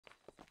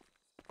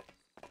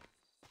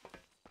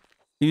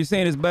You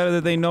saying it's better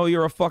that they know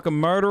you're a fucking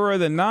murderer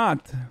than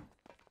not?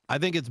 I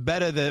think it's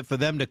better for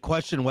them to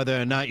question whether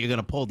or not you're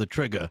gonna pull the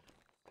trigger.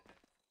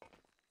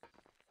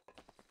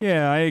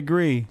 Yeah, I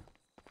agree.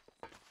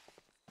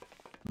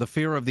 The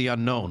fear of the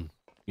unknown,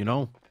 you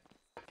know?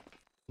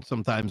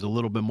 Sometimes a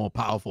little bit more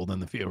powerful than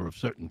the fear of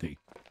certainty.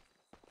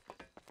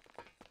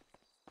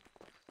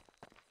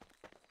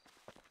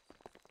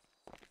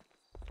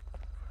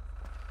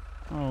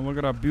 Oh, look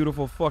at our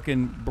beautiful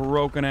fucking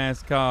broken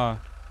ass car.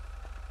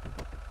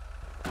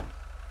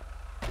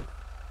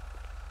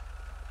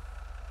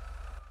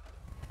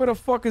 Where the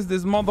fuck is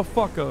this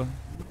motherfucker?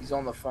 He's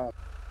on the phone.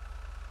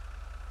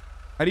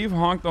 How do you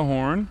honk the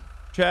horn,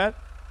 chat?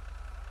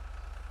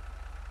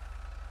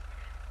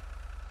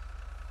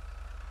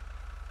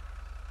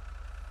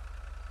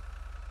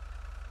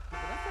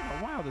 That's like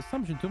a wild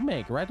assumption to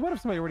make, right? What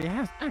if somebody already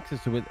has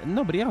access to it and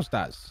nobody else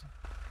does?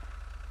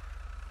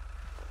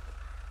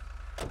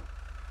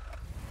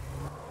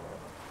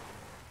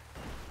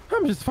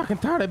 I'm just fucking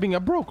tired of being a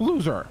broke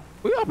loser.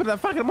 We opened the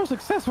fucking most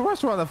successful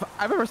restaurant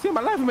I've ever seen in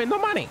my life and made no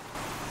money.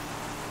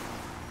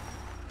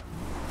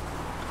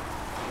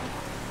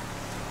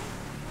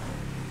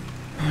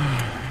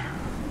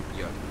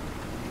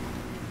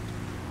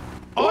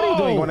 What are you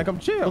doing? You want to come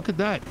chill? Look at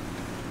that.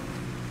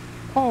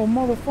 Oh,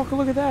 motherfucker,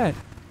 look at that.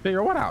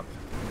 Figure what out?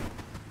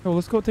 Yo,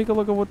 let's go take a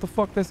look at what the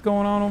fuck that's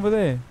going on over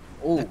there.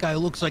 Ooh. That guy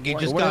looks like he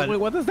just Wait, got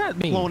what does that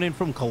mean? flown in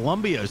from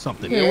Colombia or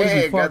something. Yeah, what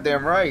is he,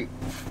 goddamn right.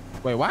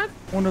 Wait, what?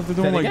 Wonder if they're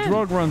doing like again.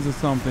 drug runs or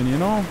something, you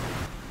know?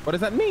 What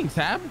does that mean,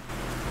 Tab?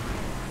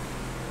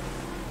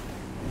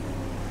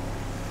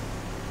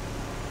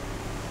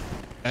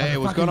 Hey,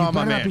 what's going on,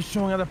 my You better not man? be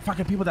showing other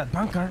fucking people that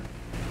bunker.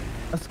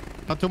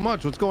 Not too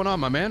much. What's going on,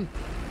 my man?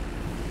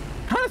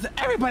 How does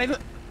everybody do?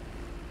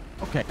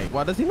 Okay,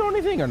 well, does he know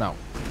anything or no?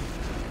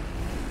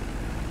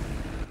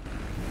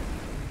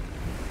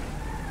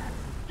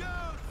 Go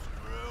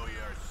screw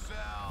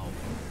yourself.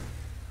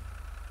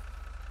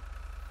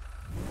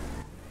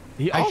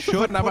 He I also should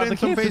found out put about in the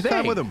some kids FaceTime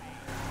today. with him.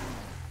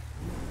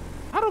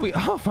 How do we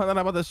all find out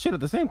about this shit at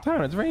the same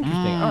time? It's very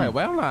interesting. All right,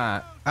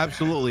 well,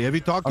 Absolutely. Have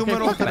you talked to okay, him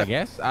at all fuck it, I today?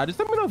 guess. Just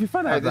let me know if you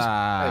find out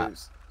how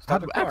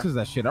Stop to the car. access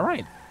that shit. All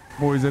right.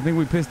 Boys, I think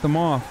we pissed them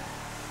off.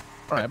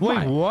 All right, Wait,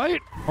 bye.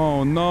 what?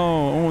 Oh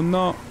no, oh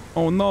no,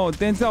 oh no,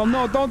 Denzel,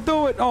 no, don't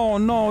do it. Oh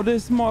no,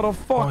 this Oh,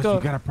 motherfucker.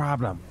 you got a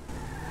problem.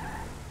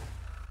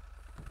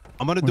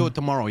 I'm gonna do it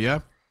tomorrow, yeah?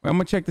 I'm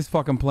gonna check this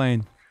fucking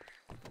plane.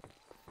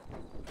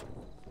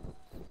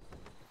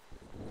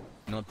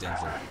 No,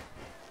 Denzel.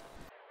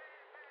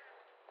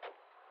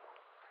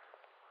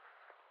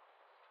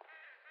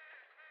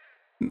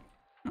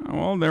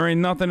 Well, there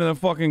ain't nothing in the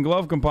fucking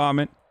glove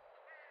compartment.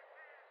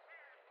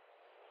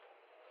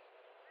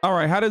 All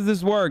right, how does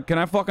this work? Can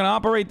I fucking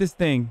operate this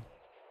thing?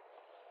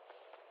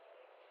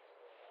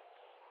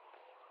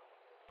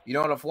 You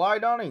know how to fly,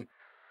 Donnie?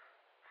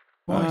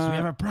 Boys, we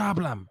have a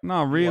problem.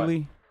 Not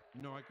really.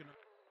 No, I cannot.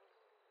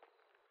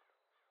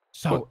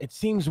 So it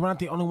seems we're not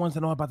the only ones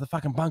that know about the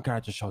fucking bunker I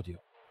just showed you.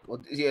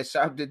 Well, yeah,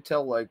 Sab did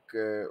tell like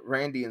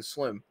Randy and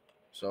Slim.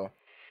 So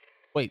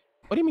Wait,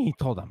 what do you mean he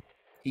told them?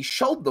 he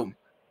showed them.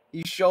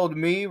 He showed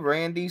me,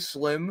 Randy,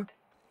 Slim,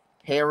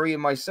 Harry,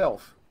 and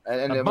myself.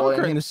 And A then bunker and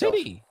in the himself.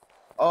 city.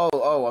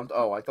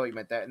 Oh, I thought you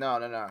meant that. No.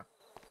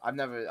 I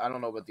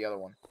don't know about the other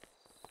one.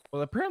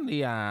 Well,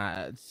 apparently,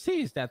 it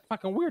sees that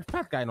fucking weird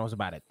fat guy knows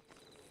about it.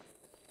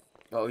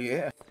 Oh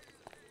yeah.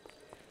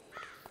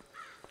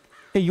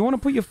 Hey, you want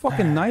to put your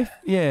fucking knife?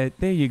 Yeah,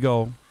 there you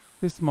go.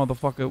 This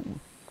motherfucker.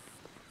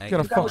 Got a I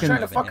was fucking.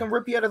 trying to fucking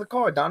rip you out of the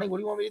car, Donnie. What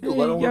do you want me to do? Hey,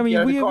 Let him I rip mean, you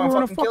out of the car and we're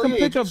in a fucking kill fucking you?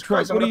 pickup Jesus truck.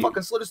 Christ, I'm What do gonna you-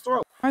 fucking slit his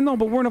throat. I know,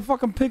 but we're in a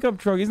fucking pickup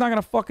truck. He's not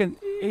gonna fucking.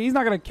 He's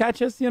not gonna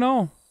catch us, you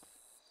know.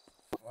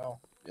 Well,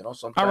 you know,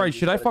 sometimes All right, you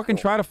should I gotta fucking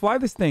kill. try to fly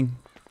this thing,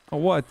 or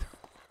what?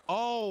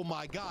 Oh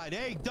my God!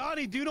 Hey,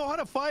 Donnie, do you know how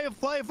to fly a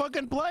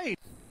fucking plane?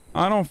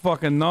 I don't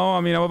fucking know.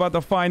 I mean, I'm about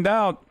to find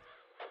out.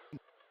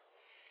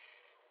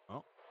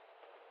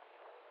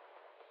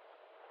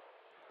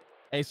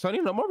 Hey,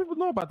 Sonny, more people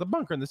know about the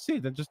bunker in the city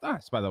than just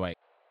us, by the way.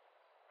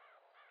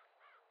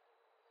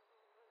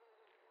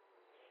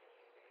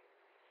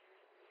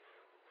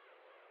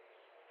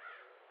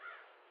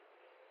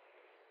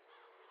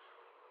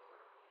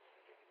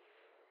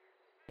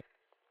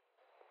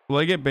 Will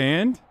I get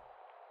banned?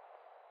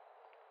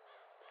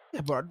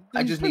 Yeah, but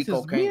I these just need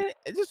places, cocaine. man,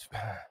 it just...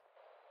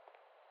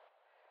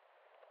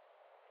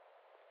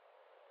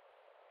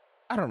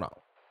 I don't know.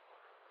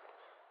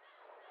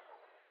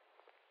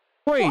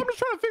 Wait, Well, I'm just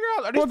trying to figure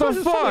out, are these What the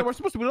places something fuck? we're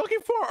supposed to be looking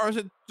for, or is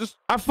it just...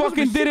 I supposed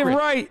to be fucking did it secret?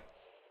 right.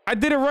 I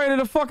did it right,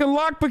 and the fucking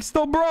lockpick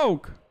still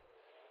broke.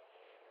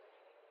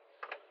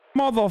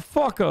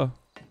 Motherfucker.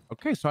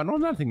 Okay, so I know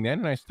nothing then,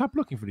 and I stopped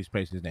looking for these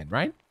places then,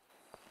 right?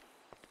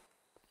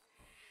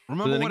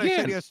 Remember then what I said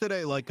again-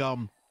 yesterday? Like, what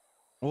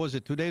was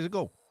it? 2 days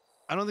ago?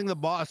 I don't think the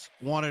boss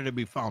wanted to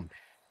be found.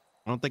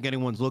 I don't think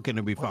anyone's looking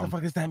to be What the found.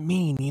 fuck does that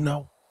mean,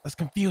 Nino? That's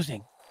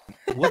confusing.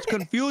 What's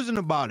confusing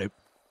about it?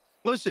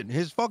 Listen,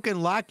 his fucking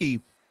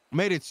lackey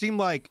made it seem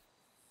like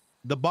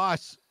the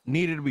boss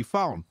needed to be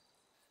found.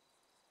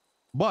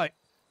 But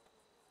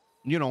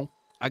you know,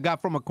 I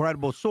got from a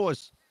credible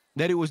source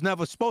that he was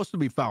never supposed to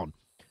be found.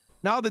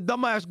 Now the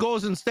dumbass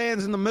goes and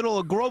stands in the middle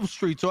of Grove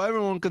Street so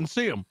everyone can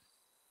see him.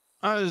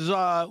 As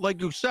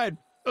like you said,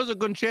 there's a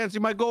good chance he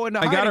might go into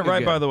hiding I got it right,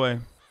 again. by the way.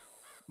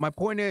 My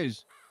point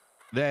is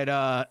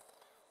that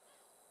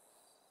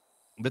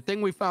the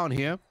thing we found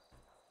here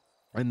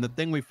and the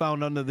thing we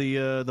found under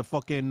the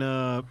fucking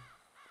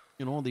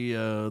you know,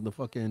 the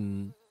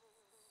fucking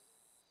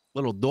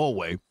little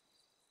doorway,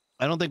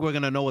 I don't think we're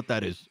gonna know what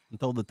that is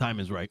until the time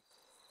is right.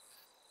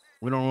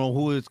 We don't know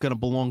who it's gonna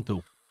belong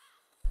to.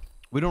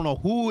 We don't know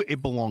who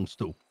it belongs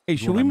to. Hey,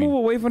 should we move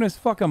away from this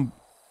fucking...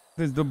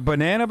 There's the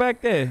banana back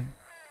there.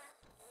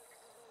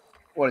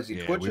 What is he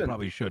Yeah, twitching? we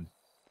probably should.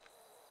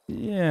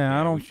 Yeah,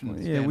 I don't...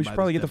 we should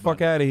probably get the fuck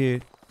body. out of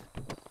here.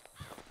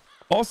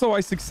 Also,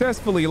 I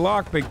successfully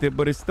lockpicked it,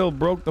 but it still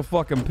broke the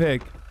fucking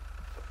pick.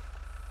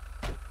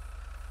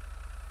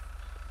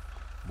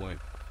 Boy.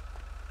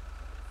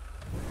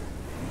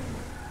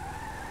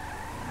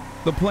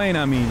 The plane,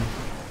 I mean.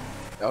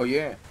 Oh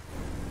yeah.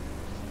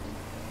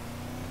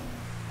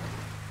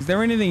 Is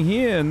there anything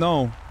here?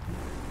 No.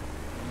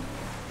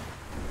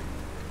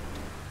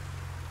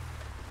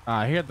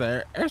 Here at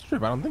the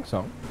airstrip, I don't think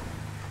so.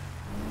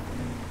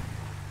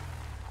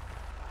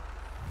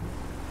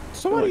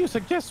 So what do you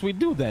suggest we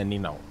do then,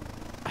 Nino?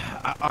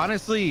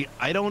 Honestly,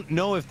 I don't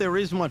know if there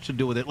is much to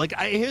do with it. Like,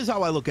 here's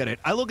how I look at it.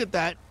 I look at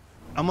that.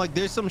 I'm like,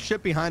 there's some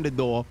shit behind the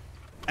door,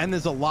 and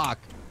there's a lock,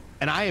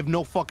 and I have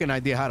no fucking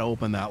idea how to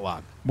open that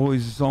lock.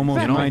 Boys, it's almost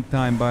You know?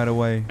 nighttime, by the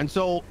way. And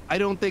so I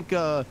don't think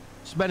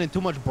spending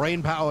too much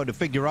brain power to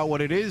figure out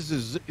what it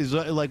is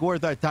like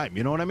worth our time.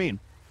 You know what I mean?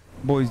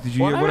 Boys, did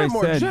you hear what I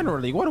more said?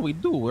 generally, what do we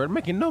do? We're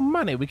making no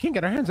money. We can't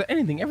get our hands on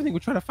anything. Everything we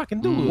try to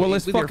fucking do. Well,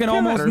 it's with your fucking fan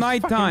almost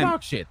letters, fucking nighttime.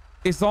 dog shit.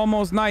 It's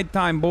almost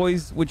nighttime,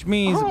 boys, which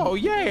means... Oh,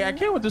 yeah, I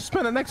can't wait to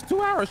spend the next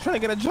 2 hours trying to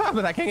get a job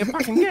that I can't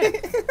fucking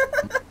get.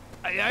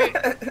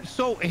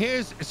 So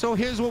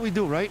here's what we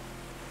do, right?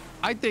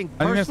 I think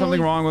there's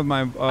something wrong with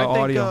my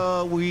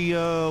audio.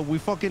 We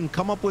fucking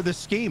come up with a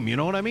scheme. You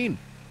know what I mean?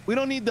 We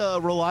don't need to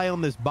rely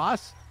on this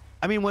boss.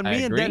 I mean, when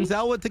me agree. and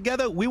Denzel were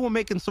together, we were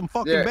making some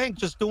fucking bank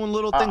just doing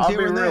little things I'll here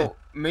be and real.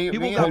 there.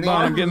 Me Hold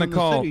on, I'm getting a the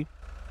call. city.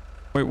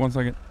 Wait 1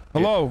 second.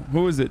 Hello,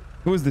 who is it?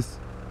 Who is this?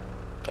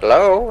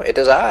 Hello, it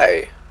is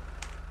I.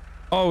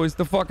 Oh, it's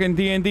the fucking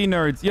D&D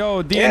nerds.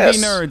 Yo, D&D Yes.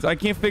 nerds. I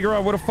can't figure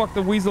out what the fuck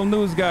the Weasel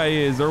News guy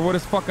is or what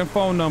his fucking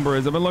phone number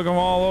is. I've been looking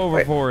all over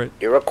Wait. for it.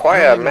 You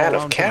require a No, man no,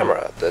 of I'm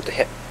camera,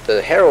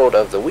 the herald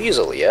of the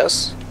weasel,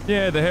 yes?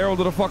 Yeah, the Herald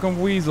of the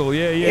fucking Weasel.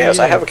 Yeah. Yes,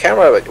 I have a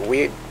camera, but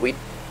I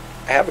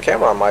have a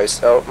camera on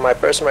my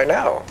person right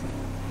now.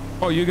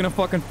 Oh, you're gonna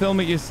fucking film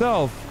it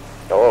yourself?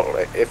 No,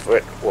 if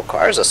it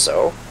requires us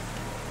so.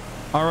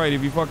 All right,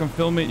 if you fucking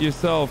film it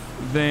yourself,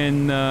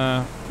 then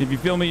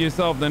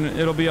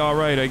it'll be all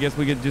right. I guess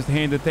we could just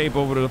hand the tape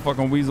over to the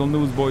fucking Weasel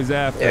News boys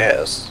after.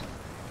 Yes.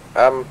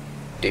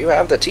 Do you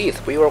have the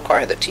teeth? We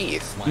require the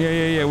teeth.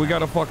 Yeah. We got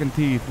the fucking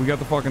teeth. We got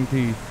the fucking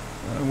teeth.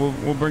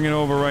 We'll bring it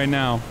over right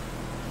now.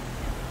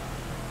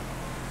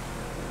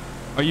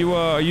 Are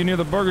you near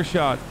the burger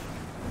shot?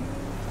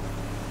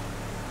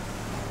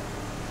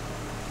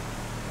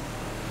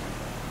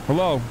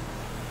 Hello.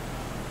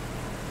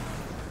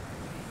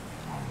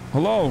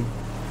 Hello.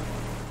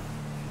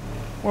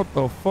 What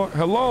the fuck?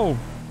 Hello.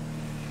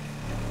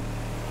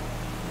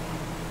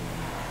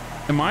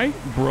 Am I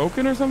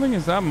broken or something?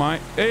 Is that my...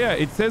 Yeah,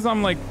 it says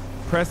I'm like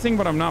pressing,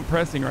 but I'm not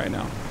pressing right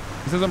now.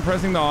 It says I'm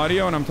pressing the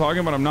audio and I'm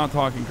talking, but I'm not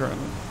talking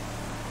currently.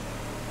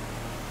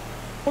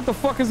 What the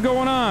fuck is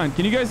going on?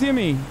 Can you guys hear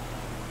me?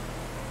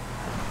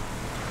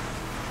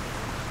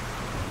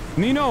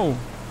 Nino.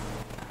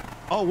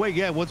 Oh wait,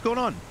 yeah. What's going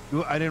on?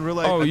 I didn't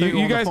realize. Oh, I thought you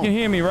were on the guys phone. can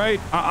hear me, right?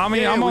 I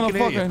mean, Yeah, I'm we on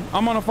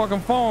the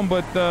fucking phone,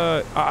 but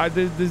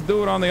this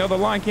dude on the other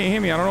line can't hear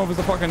me. I don't know if it's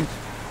the fucking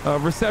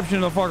reception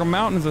of the fucking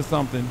mountains or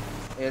something.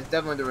 Yeah, it's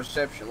definitely the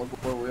reception. Look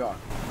where we are.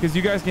 Because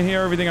you guys can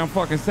hear everything I'm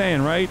fucking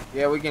saying, right?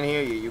 Yeah, we can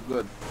hear you. You're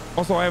good.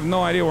 Also, I have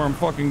no idea where I'm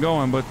fucking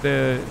going, but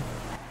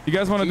you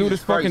guys want to do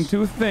Jesus this fucking Christ.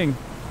 tooth thing?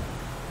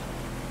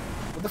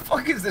 What the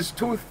fuck is this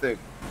tooth thing?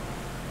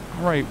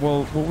 All right,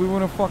 well, what we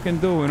want to fucking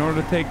do in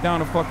order to take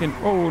down a fucking...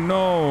 Oh,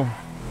 no.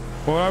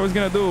 What I was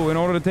going to do in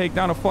order to take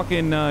down a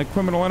fucking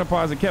criminal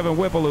enterprise of Kevin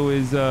Whippaloo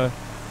is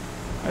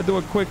I do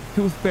a quick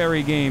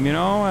Toothfairy game, you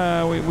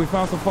know? We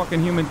found some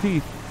fucking human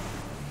teeth.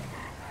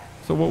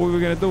 So what we were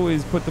going to do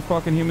is put the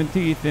fucking human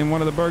teeth in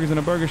one of the burgers in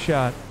a burger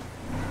shot.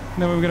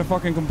 And then we were going to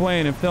fucking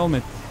complain and film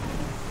it.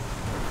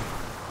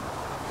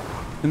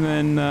 And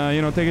then,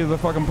 take it to the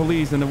fucking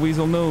police and the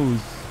Weasel News.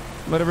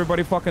 Let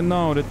everybody fucking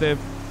know that they've,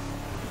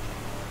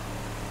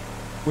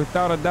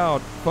 without a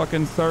doubt,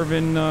 fucking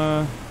serving,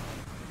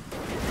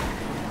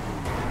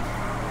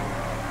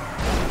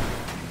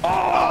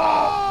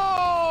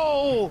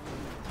 Oh!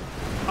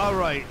 All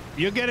right,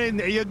 you're getting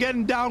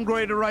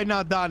downgraded right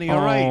now, Donnie.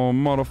 All right. Oh,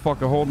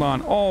 motherfucker, hold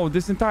on. Oh,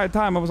 this entire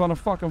time I was on a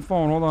fucking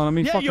phone. Hold on, let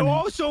me Yeah, fucking... you're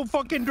also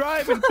fucking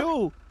driving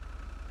too.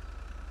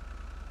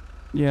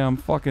 Yeah, I'm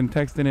fucking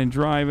texting and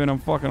driving. I'm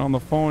fucking on the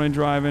phone and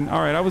driving. All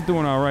right, I was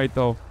doing all right,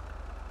 though.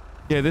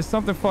 Yeah, there's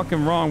something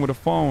fucking wrong with the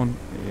phone.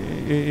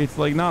 It's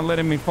like not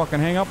letting me fucking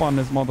hang up on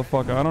this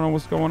motherfucker. I don't know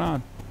what's going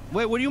on.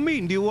 Wait, what do you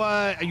mean?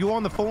 Are you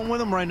on the phone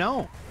with him right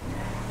now?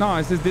 No,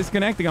 it says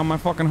disconnecting on my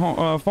fucking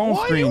phone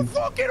Why screen. you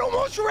fucking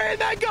almost ran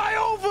that guy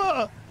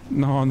over?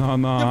 No.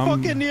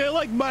 You're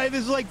like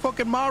this is like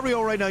fucking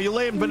Mario right now. You're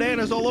laying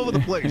bananas all over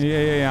the place.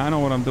 Yeah. I know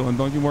what I'm doing.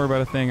 Don't you worry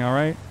about a thing, all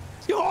right?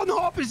 You're on the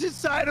opposite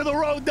side of the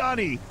road,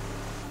 Donnie.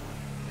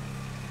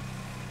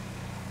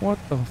 What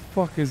the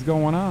fuck is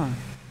going on?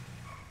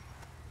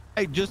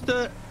 Hey, just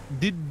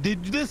did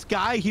this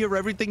guy hear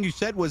everything you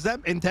said? Was that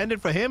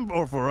intended for him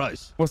or for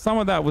us? Well, some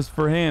of that was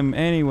for him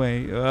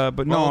anyway.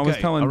 But no, I was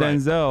telling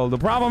Denzel. The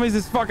problem is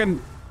this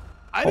fucking...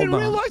 I didn't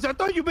realize. I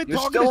thought you've been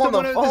talking to still on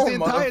someone the phone, this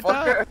entire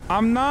time.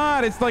 I'm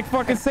not. It's like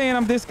fucking saying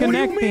I'm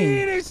disconnecting. What do you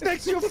mean? It's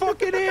next to your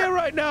fucking ear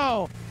right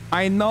now.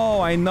 I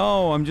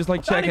know. I'm just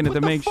like checking it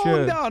to make sure. Put the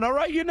phone down, all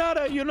right? You're not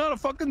a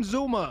fucking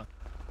Zoomer.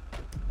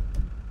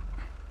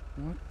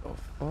 What the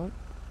fuck?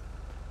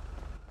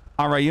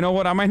 All right, you know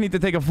what? I might need to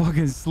take a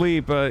fucking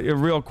sleep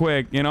real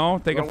quick, you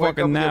know? Take a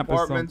fucking nap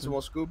or something. And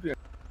we'll scoop you.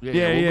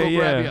 Yeah. We'll go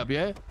grab you up,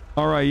 yeah?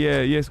 All right,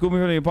 yeah. Scoop me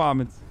from the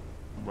apartments.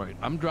 Right.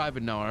 I'm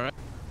driving now, all right?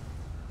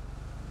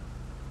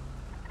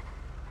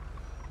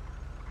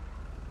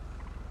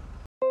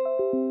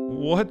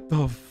 What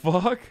the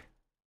fuck?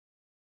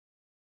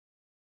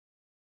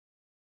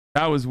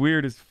 That was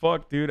weird as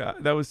fuck, dude.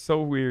 That was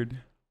so weird.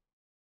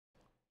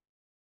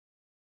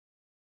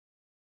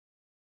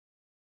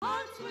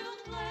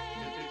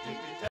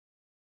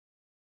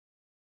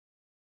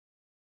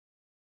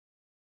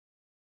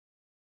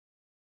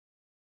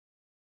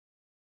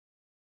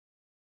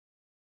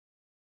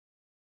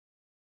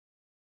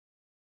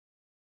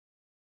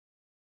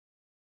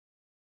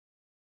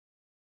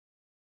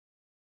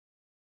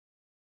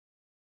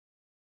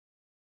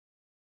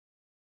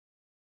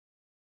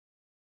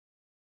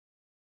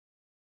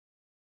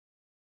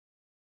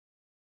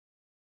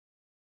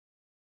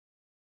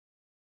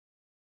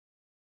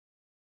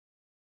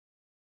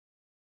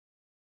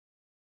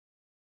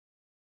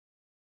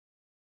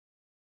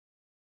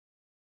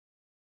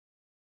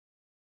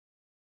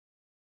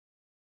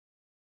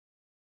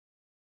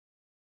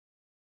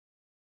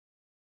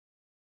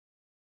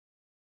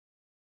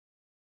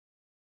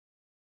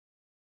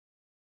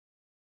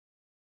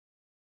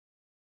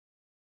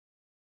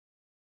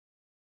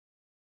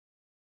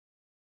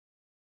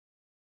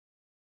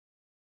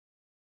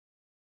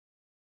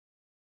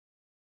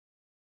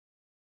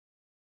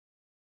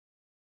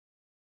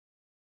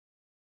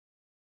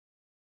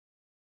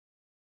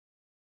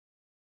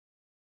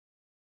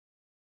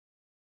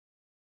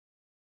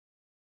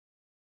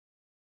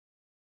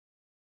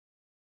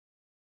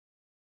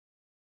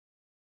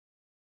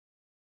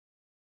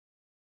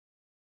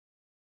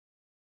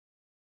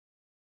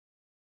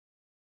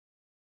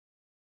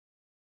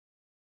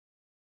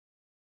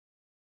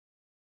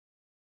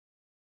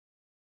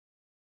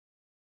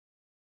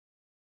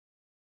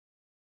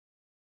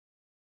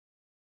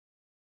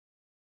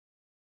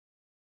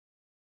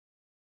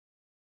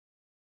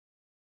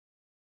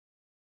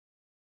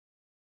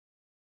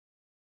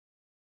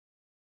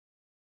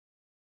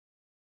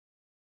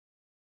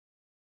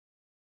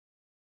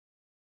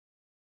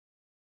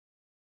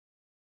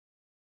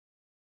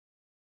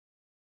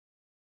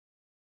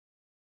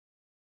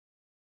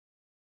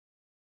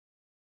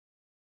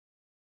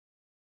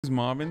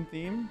 Mobbing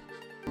theme?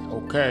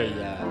 Okay,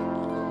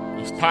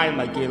 it's time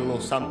I get a little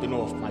something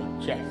off my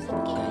chest,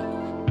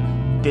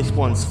 okay? This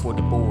one's for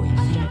the boys.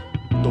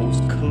 Those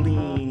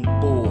clean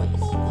boys.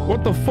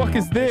 What the fuck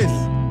is this?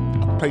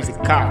 I praise the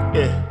cop,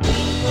 yeah.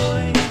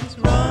 Boys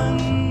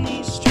run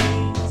these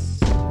streets,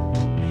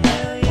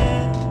 hell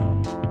yeah.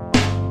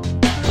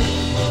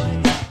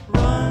 Boys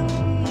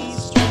run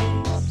these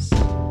streets,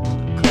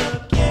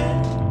 cook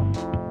yeah.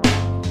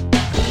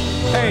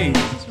 Hey.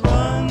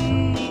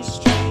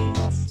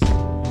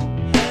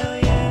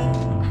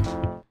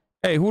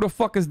 Hey, who the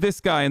fuck is this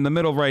guy in the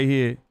middle right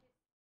here?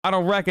 I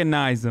don't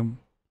recognize him.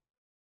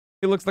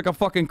 He looks like a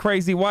fucking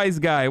crazy wise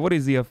guy. What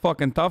is he, a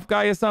fucking tough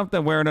guy or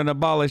something? Wearing an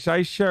abolished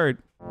ice shirt.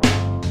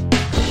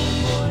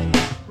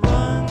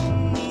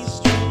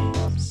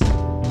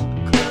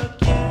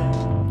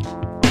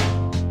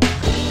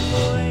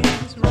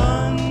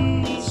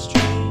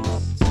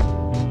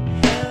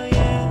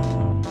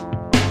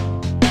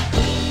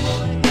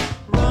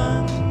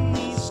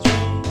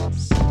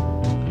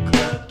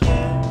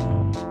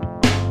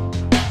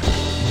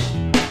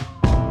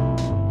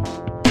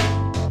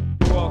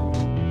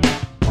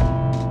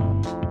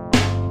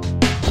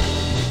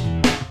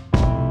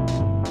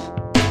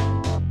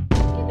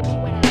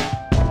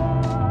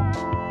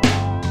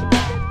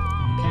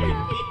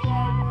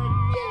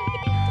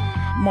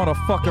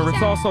 Motherfucker,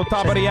 it's also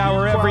top of the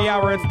hour every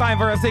hour. It's time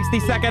for a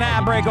 60-second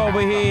ad break over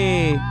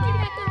here.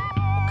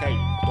 Okay,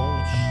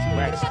 don't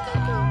stress.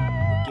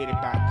 We'll get it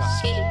back up.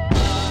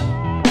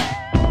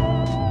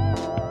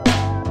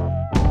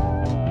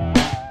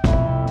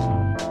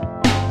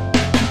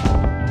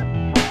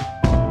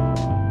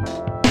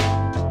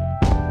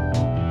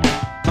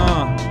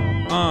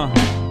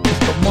 It's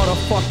the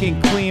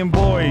motherfucking clean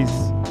boys.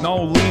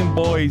 No lean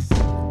boys.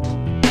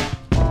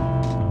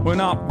 We're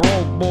not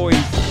broke boys.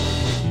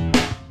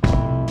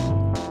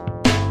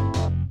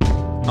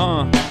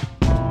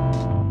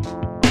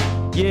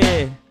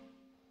 Yeah.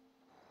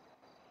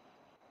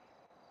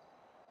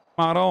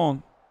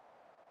 Maron.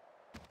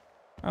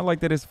 I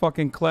like that it's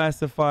fucking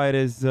classified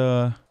as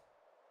drum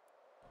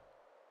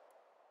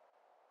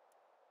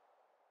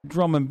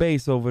and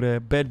bass over there.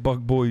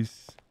 Bedbug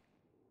boys.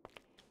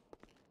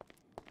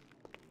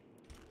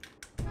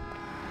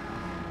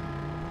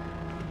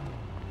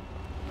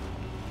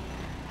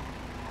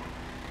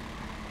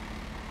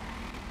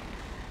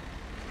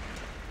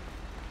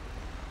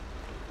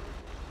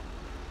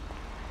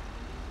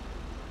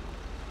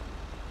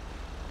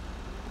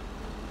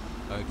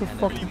 Where the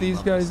fuck did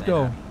these guys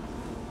go?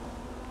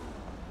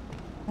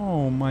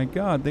 Oh my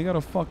god, they got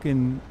a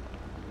fucking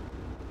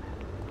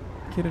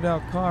kitted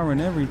out car and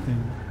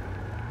everything.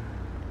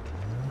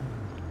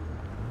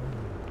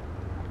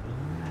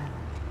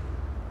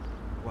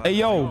 Hey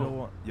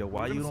yo! Yo,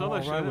 why you don't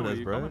want to ride with us,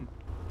 bro?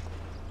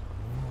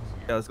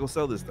 Yeah, let's go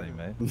sell this thing,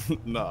 man.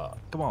 Nah.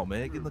 Come on,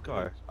 man, get in the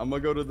car. I'm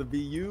gonna go to the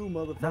VU,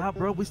 motherfucker. Nah,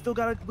 bro, we still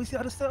gotta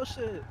sell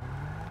shit.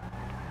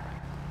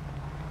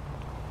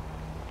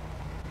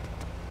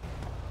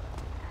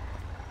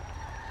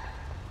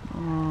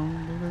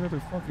 They got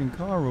their fucking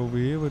car over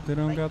here, but they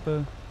don't got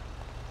the...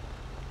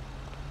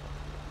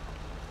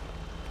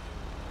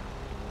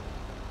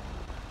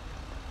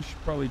 I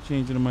should probably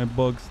change into my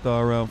Bug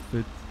Star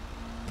outfit.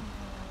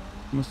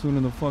 I'm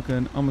assuming the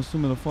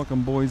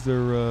fucking boys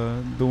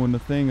are doing the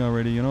thing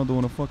already, you know,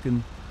 doing a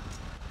fucking...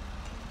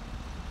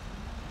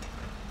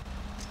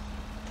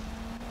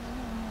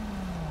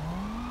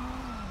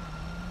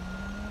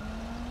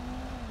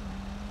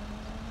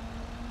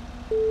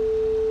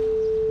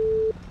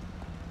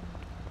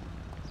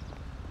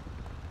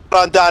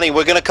 On Donnie,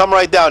 we're gonna come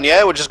right down,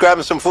 yeah? We're just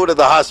grabbing some food at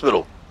the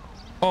hospital.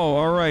 Oh,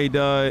 alright,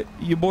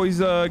 you boys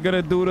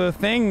gonna do the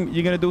thing?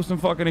 You gonna do some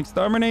fucking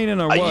exterminating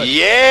or what?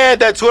 Yeah,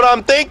 that's what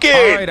I'm thinking!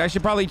 Alright, I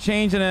should probably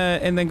change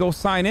and then go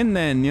sign in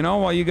then, you know,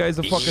 while you guys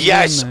are fucking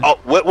yes, doing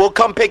that. we'll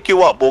come pick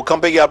you up. We'll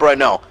come pick you up right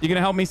now. You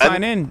gonna help me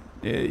sign in?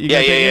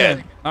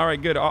 Yeah.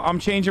 Alright, good. I'm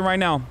changing right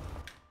now.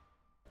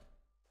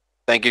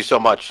 Thank you so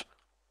much.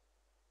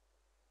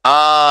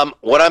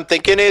 What I'm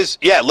thinking is,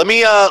 yeah,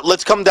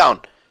 let's come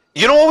down.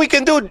 You know what we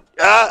can do?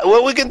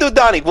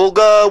 Donnie? We'll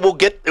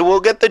get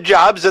the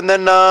jobs and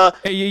then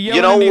hey,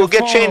 we'll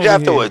get change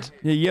afterwards.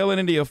 You're yelling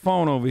into your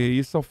phone over here.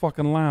 You're so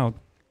fucking loud.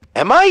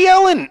 Am I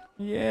yelling?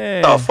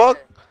 Yeah. The fuck?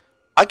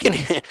 I can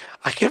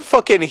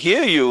fucking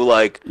hear you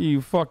like.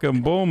 You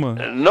fucking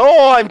boomer.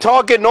 No, I'm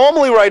talking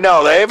normally right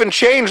now. They haven't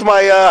changed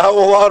my how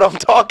loud I'm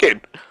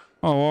talking.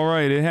 Oh, all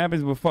right. It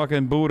happens with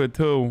fucking Buddha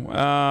too.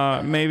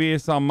 Maybe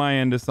it's on my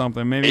end or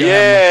something. Maybe.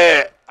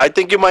 Yeah. I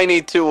think you might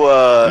need to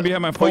maybe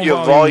have my put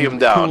your volume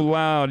down. Too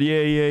loud.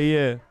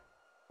 Yeah.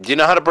 Do you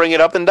know how to bring it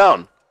up and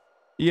down?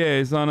 Yeah,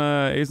 it's on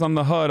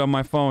the HUD on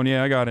my phone.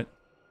 Yeah, I got it.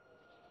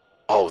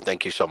 Oh,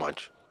 thank you so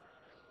much.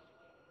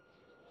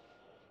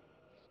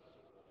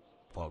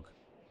 Pog.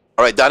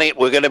 All right, Donnie,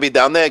 we're gonna be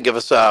down there. Give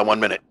us 1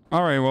 minute.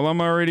 All right. Well,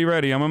 I'm already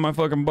ready. I'm in my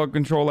fucking bug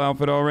control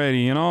outfit already.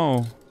 You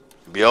know.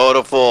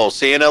 Beautiful.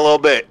 See you in a little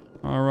bit.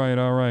 All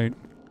right.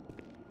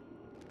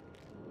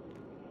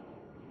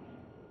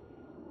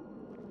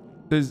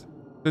 Does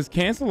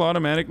cancel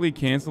automatically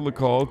cancel the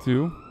call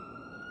too?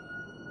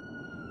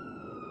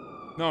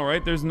 No,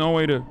 right? There's no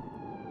way to...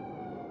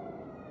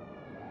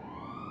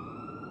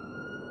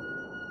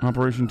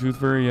 Operation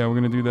Toothfairy? Yeah, we're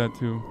gonna do that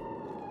too.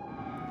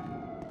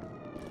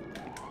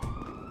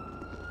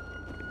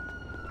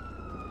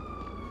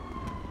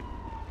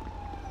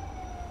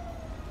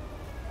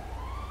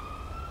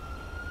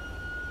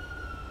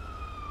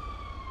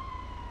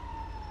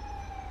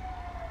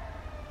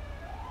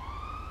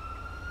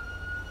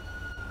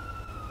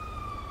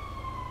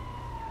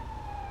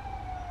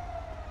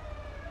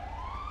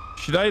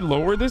 Should I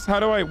lower this?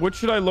 What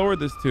should I lower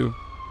this to?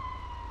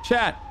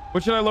 Chat,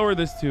 what should I lower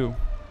this to?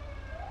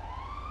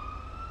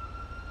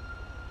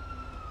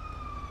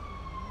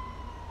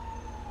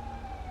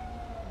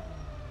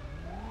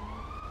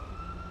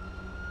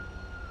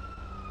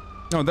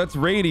 No, that's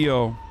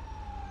radio.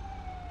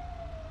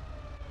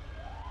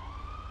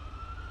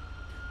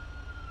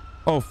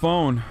 Oh,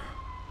 phone.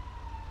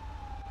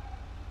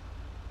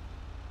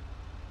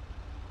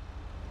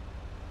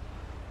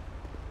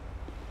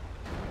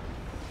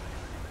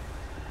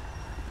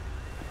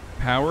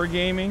 Power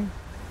gaming?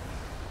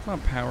 It's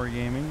not power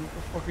gaming. What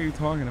the fuck are you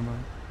talking about?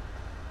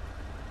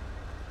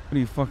 What are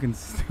you, fucking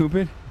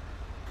stupid?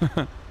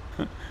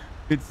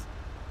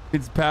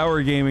 It's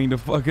power gaming to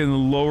fucking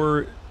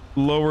lower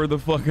the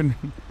fucking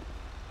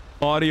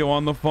audio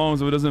on the phone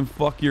so it doesn't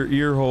fuck your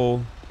ear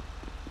hole.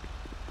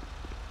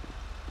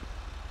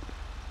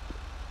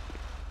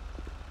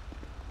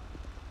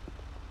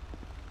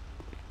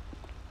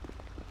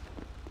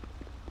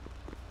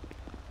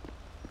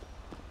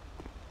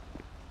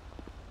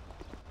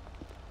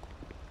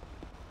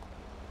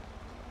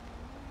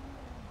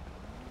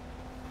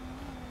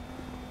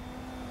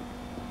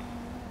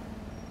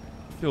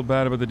 feel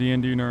bad about the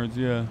D&D nerds,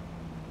 yeah.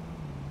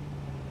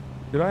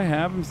 Did I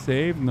have him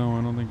saved? No,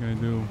 I don't think I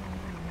do.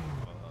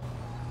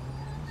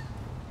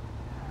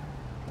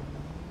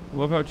 I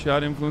love how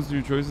chat influences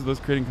your choices, thus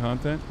creating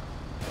content.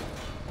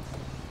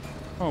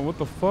 Oh, what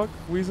the fuck?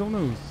 Weasel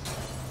News.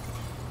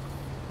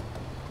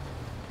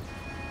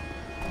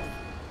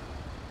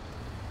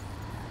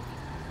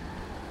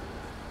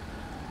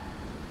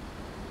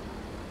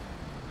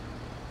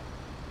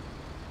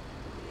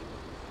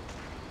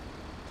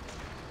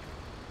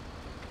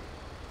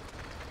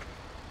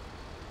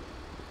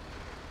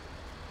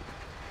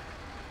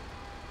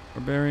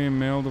 Barbarian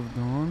Mailed of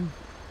Dawn.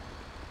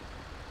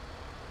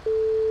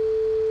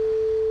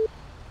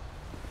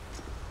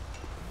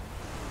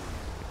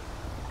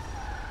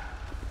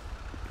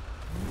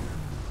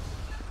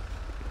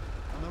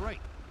 On the right.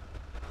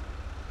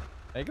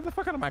 Hey, get the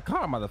fuck out of my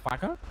car,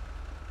 motherfucker.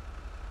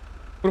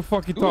 What the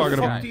fuck you Who talking the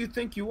fuck about? do you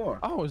think you are?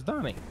 Oh, it's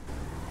Donnie.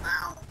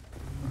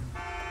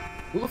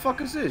 Who the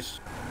fuck is this?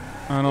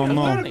 I don't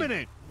know. Wait a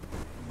minute.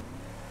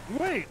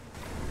 Wait.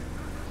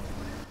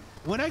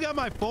 When I got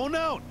my phone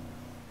out,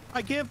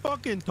 I can't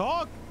fucking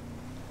talk.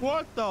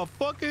 What the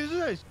fuck is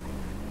this?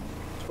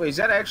 Wait, is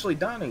that actually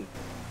Donnie?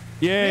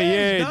 Yeah,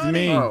 it's Donnie.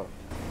 me. Oh.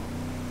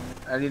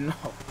 I didn't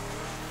know.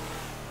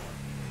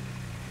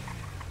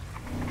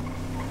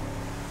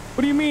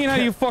 What do you mean? How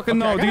do you fucking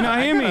know? Do you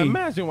not hear I gotta me?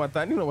 imagine what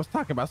that Nino was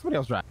talking about. Somebody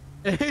else drive.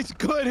 It's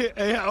good.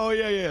 Oh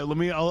yeah.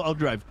 I'll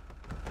drive.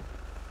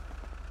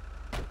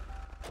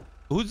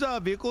 Whose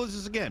vehicle is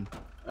this again?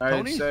 I'd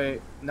Tony's?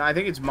 say no. I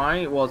think it's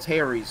mine. Well, it's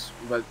Harry's,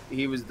 but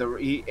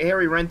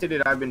Harry rented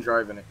it. I've been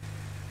driving it.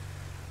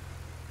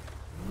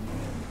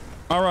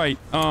 All right.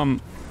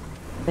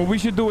 What we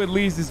should do at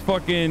least is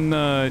fucking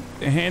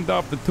hand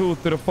off the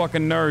tooth to the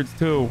fucking nerds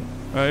too,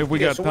 if we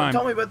got so time.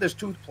 tell me about this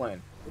tooth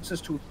plan. What's this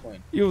tooth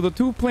plan? Yo, the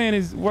tooth plan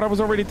is what I was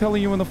already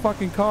telling you in the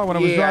fucking car when I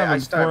was Yeah, driving I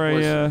stopped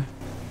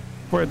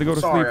before I had to go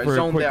to Sorry, sleep for I a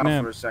zoned quick out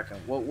nap. for a second.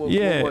 What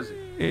Yeah. was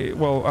it?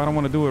 Well, I don't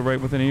want to do it right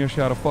within an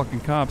earshot of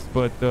fucking cops,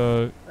 but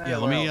Yeah,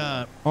 let me.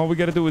 all we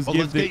got to do is Well,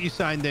 give let's the. get you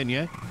signed in,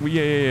 yeah.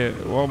 Yeah.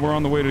 Well, we're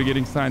on the way to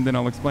getting signed in.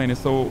 I'll explain it.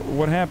 So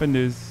what happened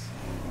is.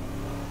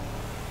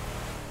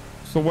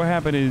 We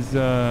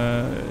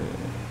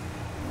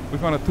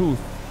found a tooth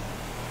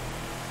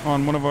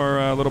on one of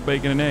our little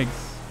bacon and eggs,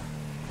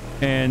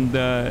 and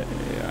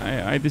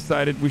I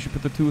decided we should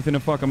put the tooth in a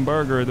fucking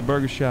burger, the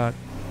burger shot,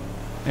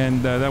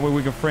 and that way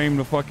we can frame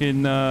the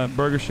fucking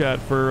burger shot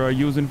for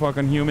using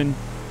fucking human,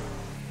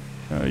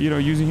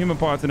 using human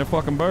parts in the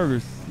fucking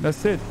burgers.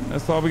 That's it.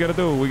 That's all we gotta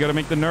do. We gotta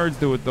make the nerds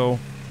do it though,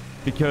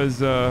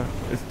 because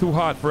it's too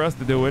hot for us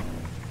to do it.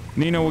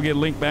 Nino will get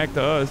linked back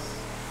to us.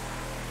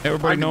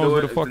 Everybody knows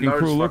what the fucking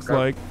crew looks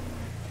like.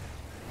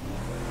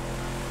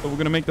 So we're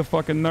gonna make the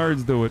fucking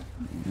nerds do it.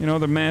 You know,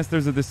 the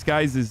masters of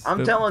disguises.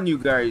 I'm telling you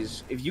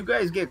guys, if you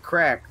guys get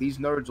cracked, these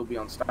nerds will be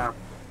unstoppable.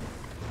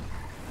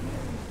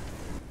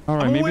 All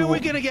right, maybe where are we we'll-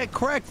 gonna get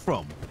cracked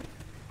from?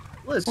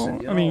 Listen,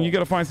 Well, I mean, you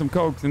gotta find some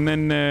cokes, and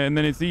then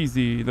it's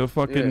easy. The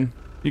fucking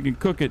you can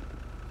cook it.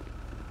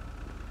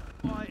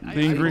 The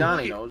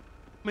ingredients.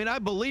 I mean, I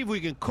believe we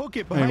can cook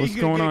it, but Hey, how what's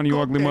you gonna going get on, you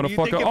cooked ugly then? You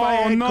think motherfucker? if I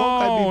Oh had no,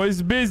 coke, I'd be-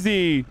 it's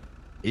busy.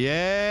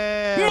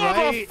 Yeah,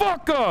 right?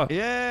 Motherfucker!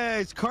 Yeah,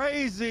 it's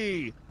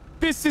crazy.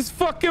 This is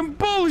fucking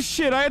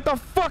bullshit. I had to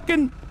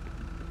fucking.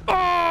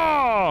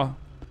 Oh!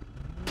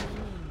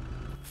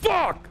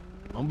 Fuck!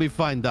 I'll be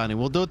fine, Donnie.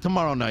 We'll do it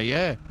tomorrow night,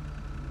 yeah?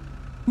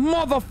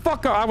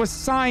 Motherfucker, I was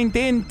signed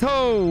in too.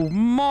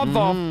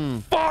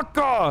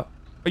 Motherfucker!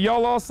 Are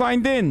y'all all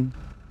signed in?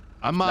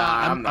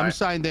 I'm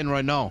signed in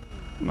right now.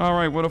 All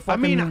right, what a I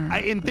fucking. mean,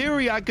 in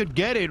theory, I could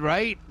get it,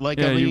 right? Like,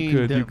 Yeah, I mean,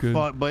 you could.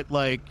 But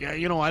like, I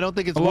don't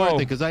think it's Hello? worth it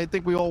because I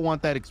think we all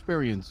want that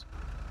experience.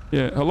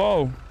 Yeah,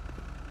 hello.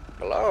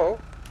 Hello?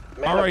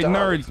 All right,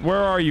 nerds, where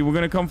are you? We're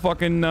gonna come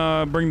fucking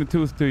bring the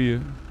tooth to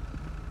you.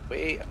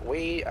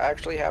 We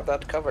actually have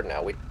that covered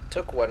now. We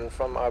took one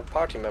from our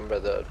party member,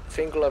 the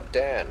Finger of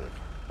Dan.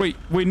 Wait,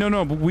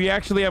 no, but we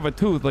actually have a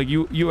tooth. Like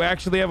you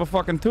actually have a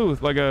fucking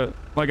tooth, like a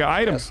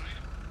item. Yes.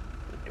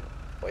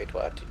 Wait,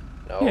 what?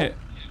 No.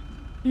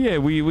 Yeah,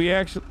 we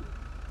actually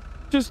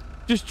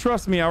just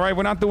trust me, all right?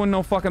 We're not doing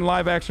no fucking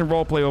live action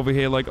role play over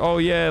here. Like, oh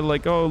yeah,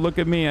 like, oh look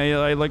at me,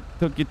 I like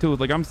took your tooth.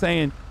 Like I'm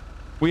saying,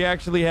 we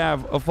actually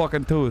have a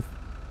fucking tooth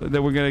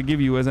that we're gonna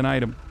give you as an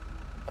item.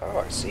 Oh,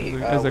 I see.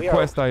 As a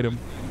quest item.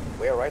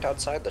 We are right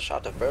outside the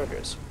shot of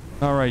burgers.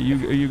 All right,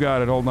 you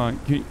got it. Hold on.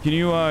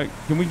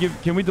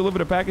 Can we deliver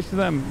the package to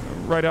them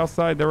right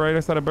outside? They're right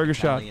outside a burger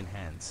shop.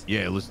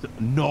 Yeah,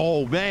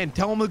 no, man.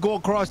 Tell them to go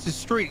across the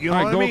street. You know All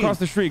right, what go I mean? across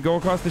the street. Go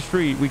across the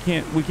street. We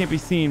can't be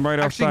seen right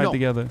Actually, outside no.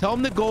 together. Tell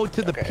them to go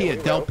to the pier,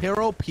 Del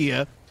Perro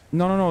Pier.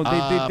 No.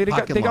 They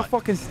Parking got lot.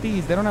 fucking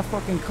steeds. They don't have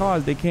fucking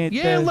cars. They can't.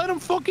 Yeah, let them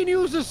fucking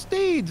use the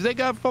steeds. They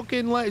got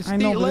fucking like. I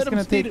know, but let it's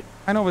gonna take.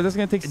 I know, but that's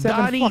gonna take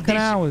 7 fucking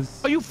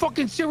hours. Are you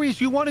fucking serious?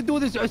 You want to do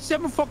this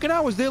 7 fucking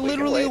hours? They're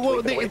literally.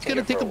 wait It's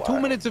gonna take them 2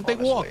 minutes if they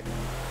walk.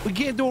 We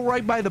can't do it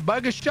right by the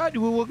burger shot.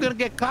 We're gonna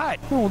get caught.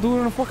 No, we'll do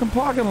it in a fucking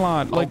parking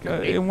lot, like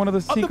in one of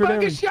the secret the burger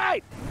areas.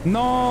 shot.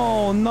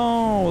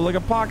 No, like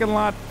a parking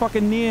lot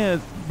fucking near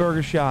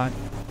Burger Shot.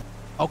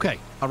 Okay,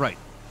 all right,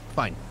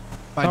 fine.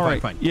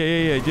 Fine.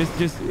 Yeah.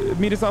 Just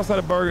meet us outside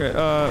of Burger.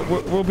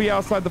 We'll be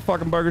outside the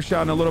fucking Burger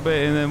Shot in a little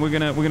bit, and then we're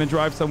gonna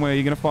drive somewhere.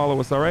 You're gonna follow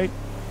us, all right?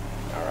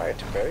 All right,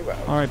 very well.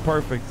 All right,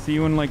 perfect. See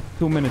you in like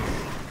 2 minutes.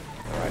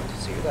 All right,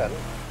 see you then.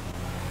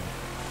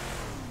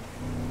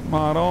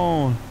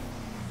 Maron.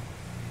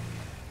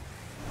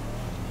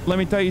 Let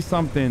me tell you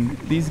something.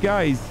 These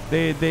guys,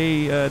 they're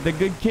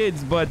good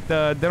kids, but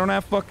they don't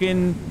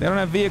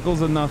have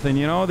vehicles or nothing.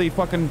 You know, they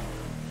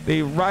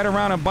ride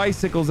around on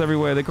bicycles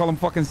everywhere. They call them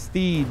fucking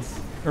steeds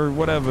or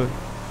whatever.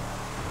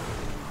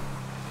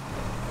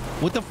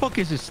 What the fuck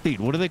is a steed?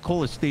 What do they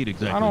call a steed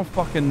exactly? I don't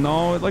fucking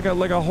know. Like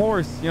a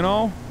horse, you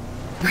know?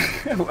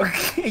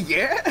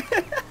 Yeah.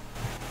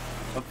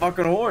 A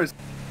fucking horse.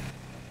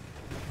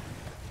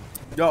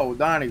 Yo,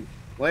 Donnie,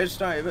 last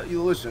time,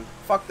 you listen,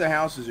 fuck the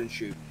houses and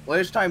shit.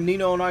 Last time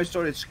Nino and I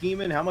started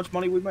scheming, how much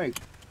money we make?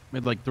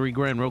 Made like $3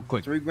 grand real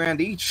quick. $3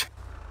 grand each.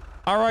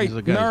 All right,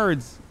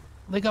 nerds.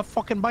 They got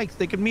fucking bikes.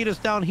 They can meet us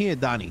down here,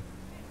 Donnie.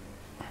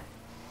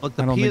 Look,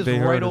 the I don't think pier's they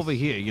heard right us. over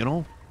here, you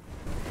know?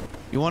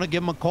 You want to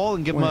give him a call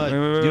and give him Wait,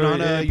 a... you know how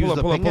to use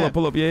the ping app?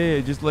 pull up. Yeah.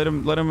 Just let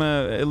them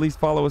at least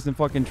follow us in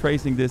fucking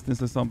tracing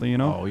distance or something, you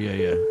know? Oh, yeah.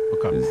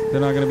 Okay.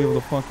 They're not going to be able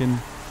to fucking...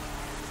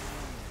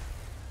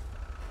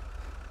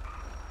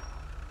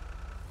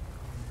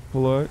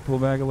 Pull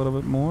back a little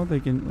bit more. They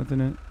can... Within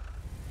it.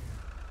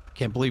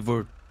 Can't believe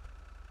we're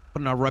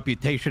putting our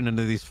reputation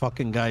into these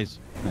fucking guys.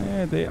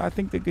 Yeah, I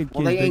think they're good kids.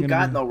 Well, they ain't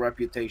got be... no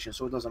reputation,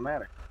 so it doesn't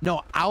matter.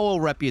 No,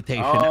 our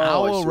reputation. Oh, I see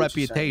our what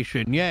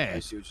reputation, yeah. I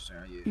see what you're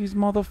saying, yeah. These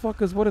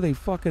motherfuckers, what are they,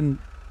 fucking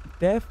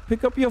deaf?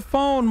 Pick up your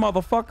phone,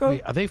 motherfucker.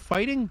 Wait, are they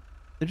fighting?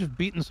 They're just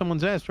beating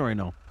someone's ass right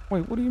now.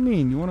 Wait, what do you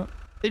mean? You want to...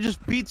 They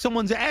just beat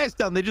someone's ass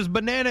down. They just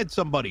bananaed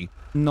somebody.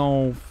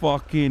 No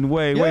fucking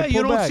way. Yeah, Wait, pull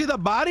you don't back. see the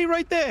body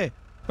right there?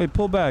 Wait,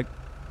 pull back.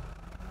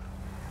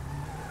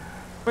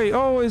 Wait,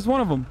 oh, it's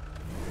one of them.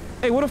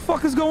 Hey, what the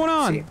fuck is going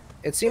on? See,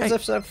 it seems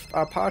as if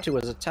our party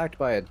was attacked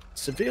by a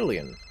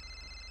civilian.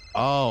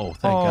 Oh,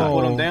 thank God.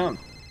 Put them down.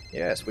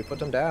 Yes, we put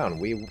them down.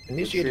 We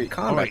initiated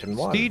combat and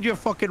won. Steed your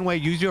fucking way.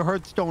 Use your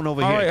Hearthstone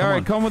over All here.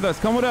 right, come with us.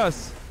 Follow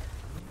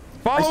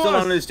I still us. don't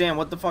understand.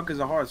 What the fuck is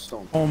a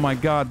Hearthstone? Oh my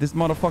God, this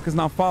motherfucker's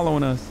not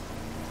following us.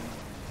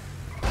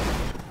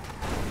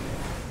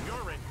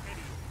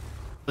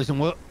 Listen,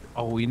 what?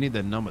 Oh, we need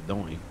that number,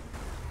 don't we?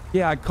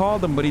 Yeah, I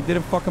called him, but he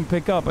didn't fucking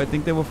pick up. I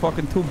think they were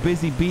fucking too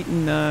busy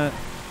beating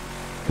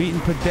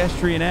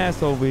pedestrian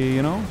ass over here,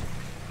 you know?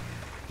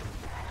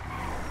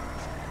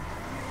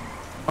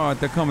 All right,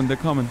 they're coming.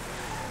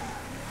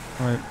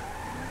 All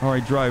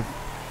right, drive.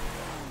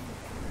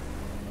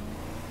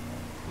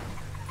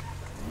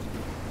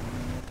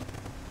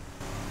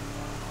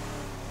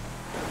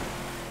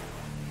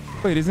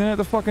 Wait, isn't that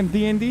the fucking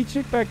D&D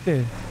chick back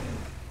there?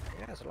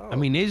 I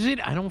mean, is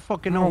it? I don't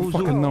fucking know I don't who's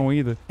fucking who. know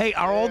either. Hey,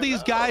 are all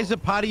these guys a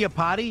part of your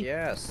party?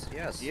 Yes.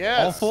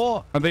 All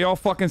four? Are they all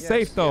fucking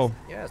safe, though?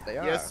 Yes, they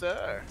are. Yes,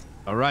 sir.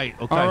 All right,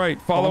 okay. All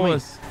right, follow me.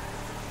 us.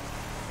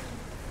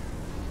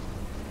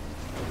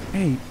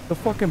 Hey, the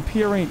fucking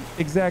pier ain't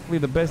exactly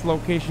the best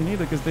location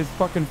either, because there's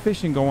fucking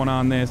fishing going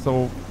on there,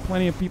 so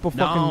plenty of people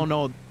fucking...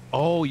 No.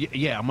 Oh,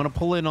 yeah, I'm going to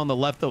pull in on the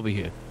left over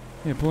here.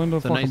 Yeah, pull into a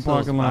It's a fucking nice little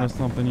parking lot or spot.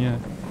 something, yeah.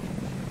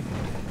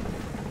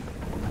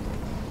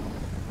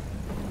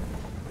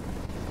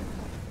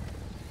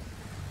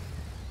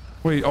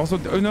 Wait, also...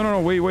 No,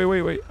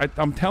 wait.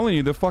 I'm telling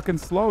you, they're fucking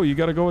slow. You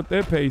gotta go at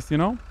their pace, you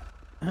know?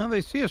 Oh,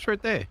 they see us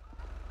right there.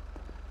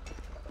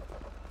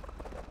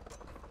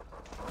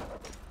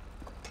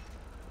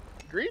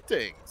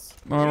 Greetings.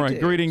 All right,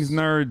 greetings,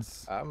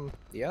 nerds.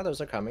 The others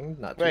are coming,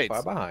 not too Wait.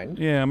 far behind.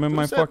 Yeah, I'm in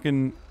my said-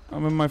 fucking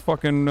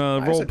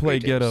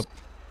roleplay getup.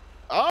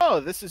 Oh,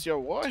 this is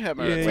your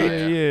Warhammer.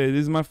 Yeah.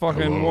 This is my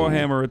fucking Hello.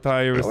 Warhammer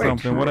attire or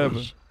something, whatever.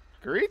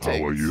 Greetings.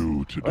 How are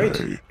you today?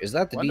 Wait, is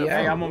that the Wonderful.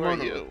 DM? Who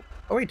are you?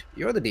 Oh wait,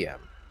 you're the DM.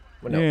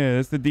 Well, no. Yeah,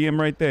 that's the DM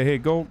right there. Hey,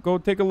 go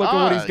take a look at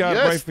what he's got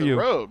yes, right for the you.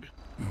 rogue.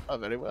 Oh,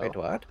 very well. Wait,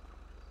 what?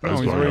 No, As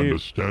he's I right here.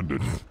 understand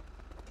it,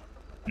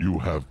 you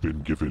have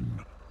been given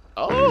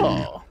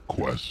Oh, a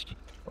quest.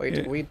 Wait,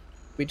 Yeah.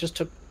 we just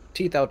took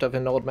teeth out of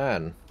an old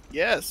man.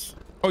 yes.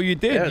 Oh, you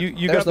did? Yeah,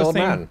 you there's got the old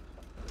same... man.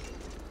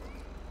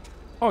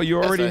 Oh, you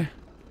Yes, already...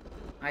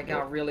 I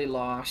got really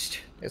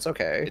lost. It's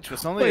okay. It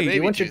was only Wait, a do you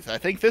baby want your- tooth. I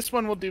think this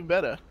one will do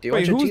better. Do you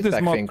Wait, want your who's teeth this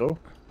back, mo- Fingal?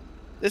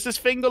 This is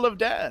Fingal of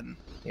Dan.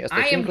 Yes, I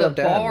am Fingal the of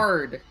Dan.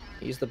 bard.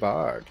 He's the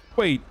bard.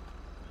 Wait.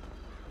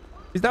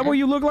 Is that what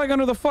you look like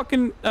under the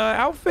fucking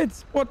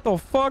outfits? What the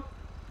fuck?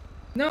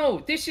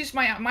 No, this is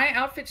my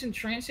outfit's in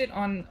transit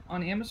on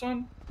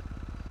Amazon.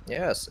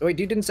 Yes. Wait,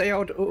 you didn't say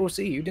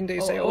OOC. You didn't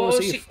say Oh,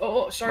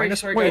 OOC. sorry, Minus-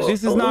 sorry. Wait, guys.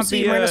 this is not OOC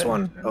the... minus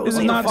one. This is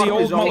OOC. not the fuck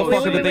old is all the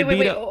motherfucker that they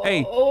beat up.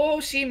 Oh,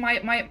 Hey. see,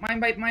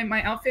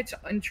 my outfit's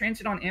in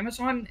transit on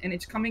Amazon, and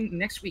it's coming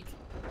next week.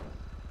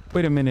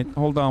 Wait a minute.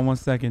 Hold on 1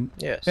 second.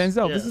 Yes.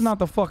 Denzel, this Yes. is not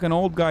the fucking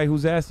old guy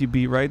whose ass you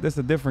beat, right? That's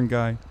a different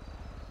guy.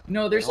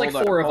 No, there's like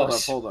Hold up, 4 of hold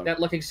us up, hold up. that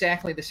look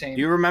exactly the same.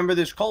 Do you remember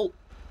this cult?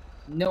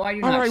 No, I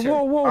do All not, right, sir.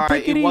 whoa, All right,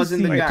 take it it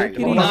wasn't easy. the guy. Take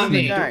It it wasn't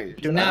easy. the guy.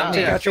 Do not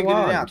take I out your figured it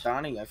wand. out,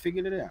 Donnie. I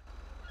figured it out.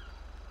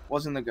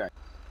 Wasn't the guy.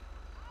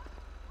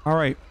 All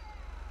right.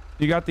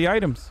 You got the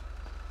items.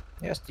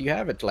 Yes, do you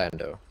have it,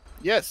 Lando?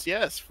 Yes,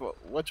 yes.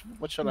 What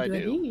should I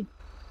do?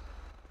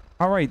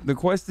 All right. The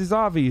quest is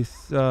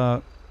obvious.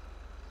 You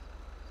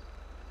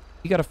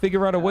got to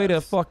figure out a way to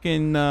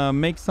fucking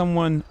make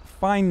someone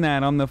find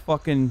that on the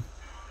fucking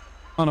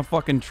on a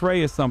fucking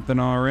tray or something,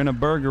 or in a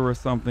burger or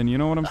something. You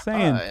know what I'm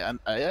saying?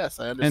 Yes,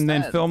 I understand. And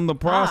then film the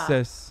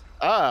process.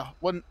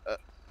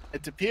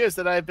 It appears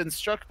that I have been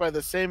struck by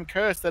the same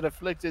curse that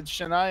afflicted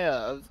Shania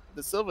of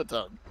the Silver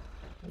Tongue.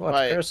 What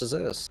curse is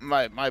this?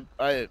 My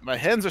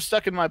hands are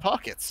stuck in my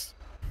pockets.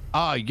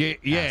 Oh,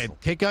 yeah.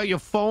 Take out your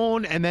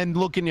phone and then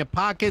look in your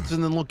pockets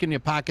and then look in your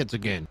pockets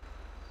again.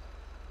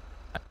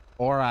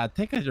 Or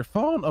take out your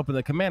phone, open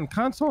the command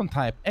console, and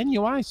type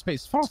NUI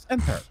space false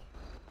enter.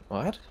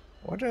 What?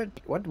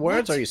 What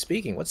words are you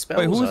speaking? What spells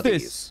Wait, who's are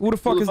this? these? Who the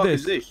fuck is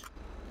this?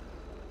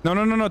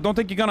 No. Don't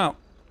take your gun out.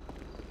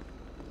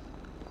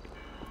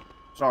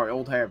 Sorry,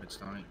 old habits,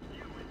 Donnie.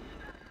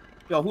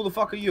 Yo, who the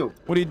fuck are you?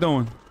 What are you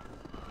doing?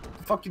 What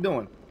the fuck you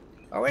doing?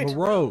 Oh, wait. A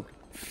rogue.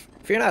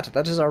 Fear not,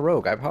 that is our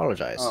rogue. I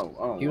apologize.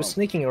 He was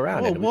sneaking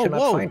around and we could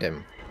not find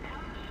him.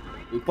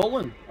 We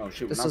pulling? Oh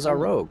shit. This is our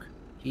rogue.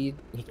 He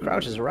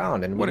crouches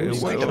around and What we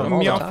is find him all the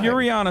Meow time.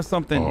 Furion or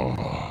something?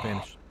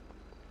 Vanished.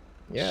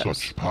 Yes.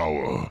 Such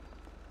power.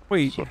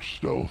 Wait. Such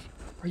stealth.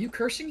 Are you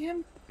cursing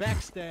him?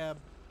 Backstab.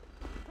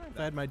 If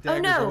I had my Oh,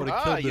 daggers, no. I would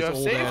have killed you this have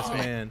old saved ass me.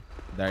 man.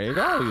 There you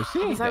go. You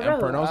see, He's the our rogue.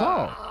 Emperor knows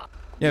all.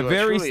 Yeah, You are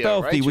very truly a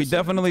stealthy. We righteous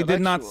definitely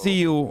did not see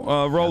you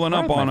rolling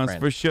That's up right, on my us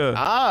friend. for sure.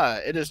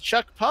 It is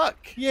Chuck Puck.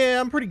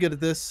 Yeah, I'm pretty good at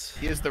this.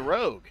 He is the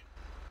rogue.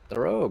 The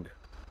rogue.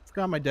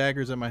 Forgot my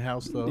daggers at my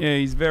house though. Yeah,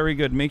 he's very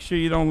good. Make sure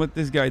you don't let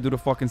this guy do the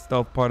fucking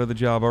stealth part of the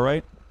job, all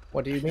right?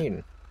 What do you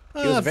mean?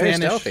 He was very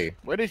Vanish. stealthy.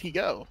 Where did he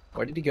go?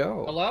 Where did he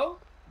go? Hello?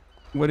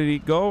 Where did he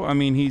go? I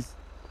mean, he's...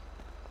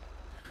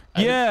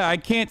 Yeah, I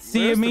can't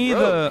see Where's him the either.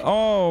 rogue?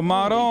 Oh,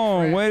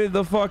 Maron, where did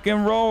the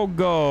fucking rogue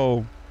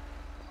go?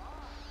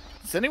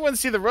 Does anyone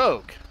see the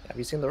rogue? Have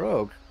you seen the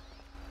rogue?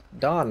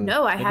 Don.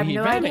 No, I have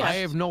no idea. I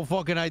have no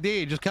fucking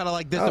idea. He just kind of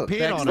like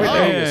disappeared on that's us.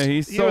 right. Yeah,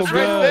 he's He so was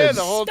right there good.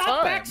 the whole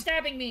Stop time.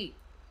 backstabbing me!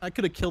 I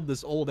could have killed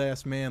this old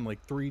ass man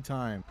like 3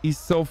 times. He's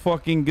so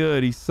fucking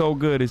good. He's so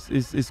good.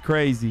 It's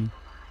crazy.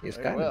 He's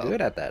Very kind of well.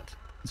 good at that.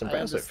 It's I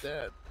impressive.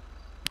 understand.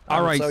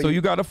 All right, so you-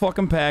 you got a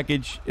fucking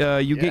package.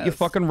 You get your Yes.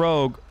 fucking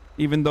rogue,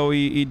 even though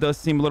he does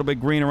seem a little bit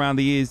green around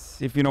the ears,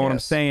 if you know what I'm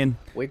Yes. saying.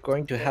 We're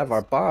going to have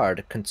our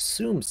bard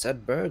consume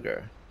said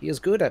burger. He is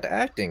good at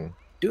acting.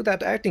 Do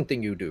that acting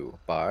thing you do,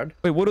 bard.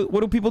 Wait, what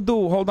do people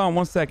do? Hold on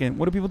 1 second.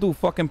 What do people do?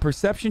 Fucking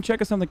perception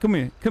check or something? Come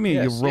here,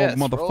 Yes, you rogue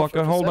roll for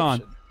motherfucker. Hold on.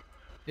 perception.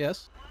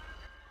 Yes.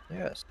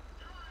 Yes.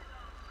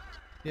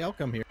 Yeah, I'll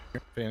come here.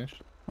 Vanish.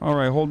 All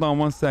right, hold on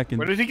 1 second.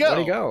 Where did he go? Where'd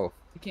he go?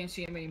 You can't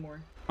see him anymore.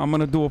 I'm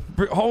gonna do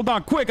a hold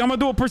on, quick. I'm gonna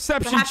do a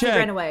perception Perhaps he check.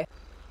 ran away.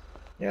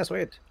 Yes,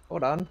 wait.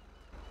 Hold on.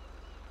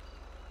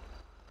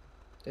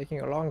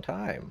 Taking a long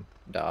time,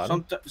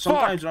 Don.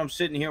 Sometimes when I'm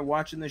sitting here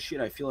watching this shit,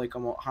 I feel like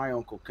I'm high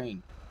on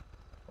cocaine.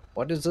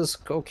 What is this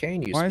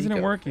cocaine you Why speak isn't it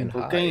of working? in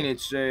high? Cocaine,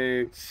 it's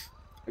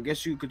I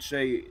guess you could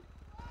say,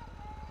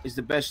 is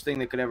the best thing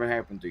that could ever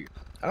happen to you.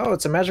 Oh,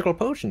 it's a magical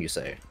potion, you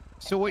say?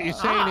 So what you're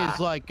saying is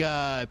like,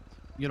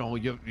 you know,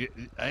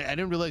 I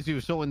didn't realize you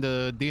were so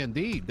into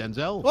D&D,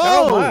 Denzel.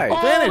 Whoa! my.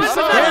 Vanish! What's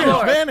that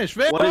for? Vanish!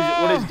 Vanish!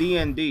 What is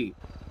D&D?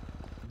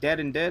 Dead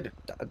and dead?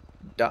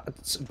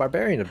 It's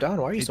Barbarian of Dawn.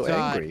 Why are you so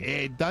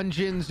angry?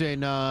 Dungeons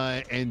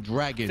and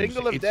Dragons.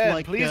 Fingal of It's Dan,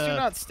 like, please do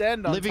not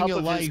stand on living top your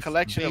of his life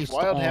collection of based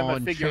wild hammer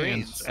on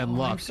figurines. chance and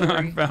luck.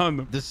 I found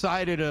him.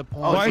 Decided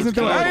upon. Why isn't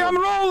there? Hey,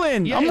 I'm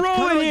rolling. Yeah, I'm it's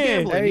rolling kinda here.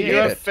 gambling. Hey, You get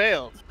have it.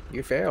 failed.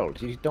 You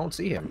failed. You don't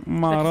see him.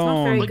 not very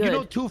Maron. Like, you know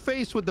good.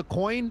 Two-Face with the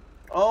coin?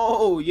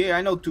 Oh, yeah,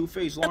 I know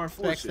Two-Face, Lauren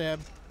Fawcett. Backstab.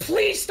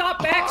 Please stop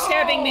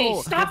backstabbing me!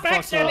 Stop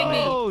backstabbing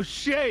me! Oh,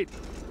 shit.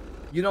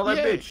 You know that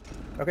Yeah. bitch?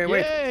 Okay,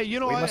 wait. Yeah, you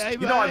know, We must- You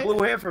know I blew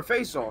hair for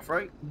Face Off,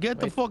 right? Get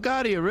the fuck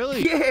out of here,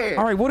 really? Yeah.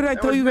 All right, what did I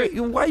That tell was you? great.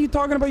 Why are you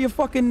talking about your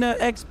fucking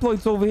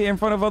exploits over here in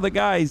front of other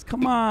guys?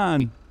 Come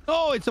on.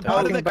 Oh, it's a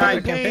part of the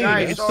guys, campaign.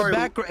 guys, It's sorry. the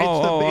background. Oh,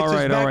 It's all his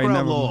right, background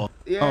never law. mind.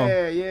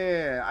 Yeah,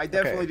 yeah. I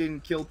definitely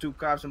didn't kill 2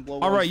 cops and blow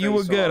All one right, you were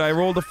face good. off. I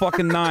rolled a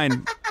fucking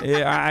 9.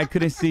 Yeah, I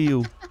couldn't see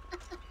you.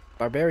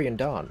 Barbarian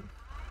Dawn.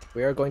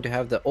 We are going to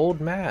have the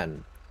old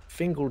man,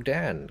 Fingal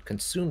Dan,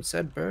 consume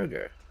said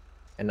burger.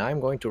 And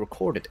I'm going to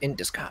record it in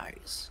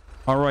disguise.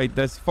 All right,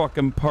 that's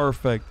fucking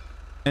perfect.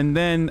 And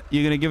then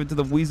you're gonna give it to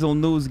the Weasel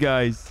News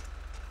guys.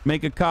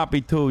 Make a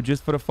copy too,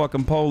 just for the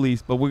fucking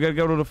police. But we gotta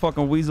go to the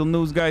fucking Weasel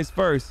News guys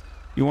first.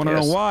 You wanna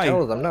know why?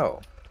 Tell them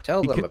no.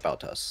 Tell them Because-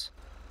 about us.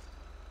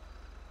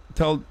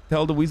 Tell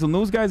the Weasel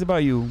News guys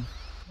about you.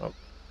 Oh,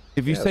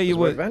 If you yeah, say you because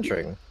we're were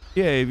adventuring.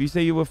 Yeah, if you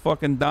say you were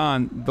fucking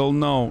Don, they'll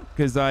know.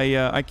 Cause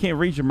I can't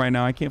reach them right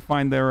now. I can't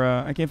find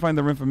their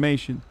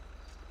information.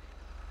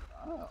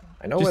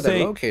 I know Just where they're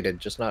say- located,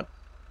 just not.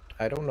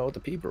 I don't know the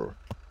people.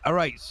 All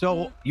right,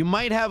 so you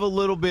might have a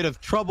little bit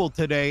of trouble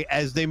today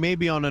as they may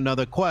be on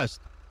another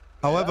quest.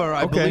 However,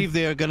 I Okay. believe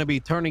they're going to be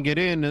turning it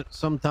in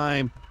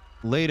sometime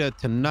later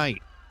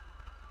tonight.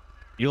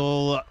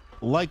 You'll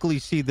likely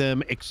see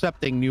them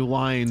accepting new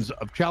lines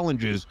of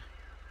challenges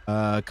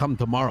come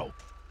tomorrow.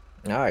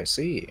 Ah, I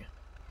see.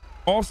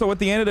 Also, at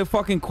the end of the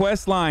fucking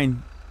quest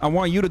line, I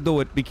want you to do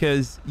it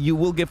because you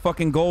will get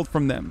fucking gold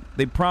from them.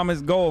 They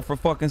promise gold for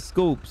fucking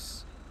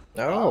scoops.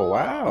 Oh,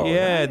 wow.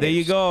 Yeah, there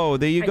you go.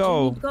 There you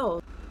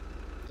go.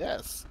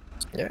 Yes.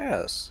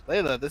 Yes.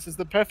 Layla, this is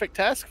the perfect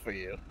task for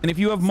you. And if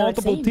you have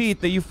multiple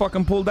teeth that you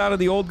fucking pulled out of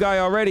the old guy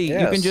already, you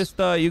can Yes. just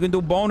you can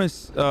do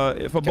bonus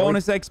for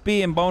bonus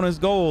XP and bonus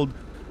gold.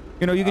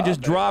 You know, you can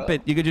just drop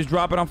it. You can just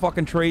drop it on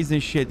fucking trays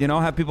and shit. You know,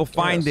 have people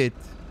find it.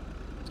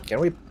 Can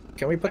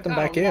we put them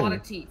back A lot in?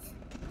 of teeth.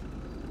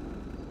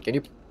 Can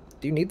you?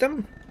 Do you need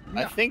them?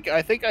 I think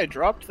I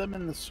dropped them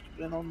in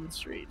on the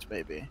street,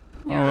 maybe.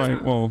 All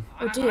right, well.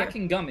 I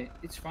can gum it.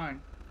 It's fine.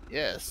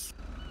 Yes.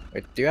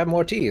 Wait, do you have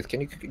more teeth?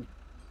 Can you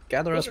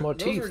gather us more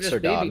Those teeth, are just Sir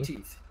baby Don?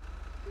 teeth.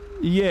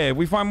 Yeah, if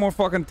we find more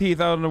fucking teeth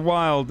out in the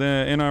wild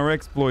in our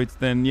exploits,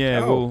 then yeah,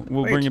 Oh,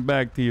 we'll bring wait. it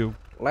back to you.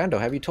 Lando,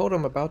 have you told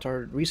him about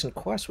our recent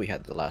quest we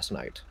had the last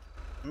night?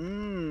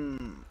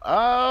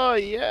 Oh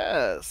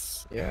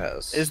yes.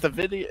 Yes. Is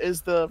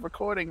the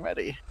recording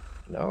ready?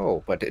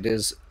 No, but it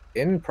is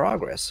in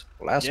progress.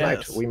 Last night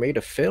Yes. we made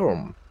a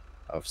film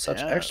of such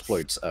Yes.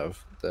 exploits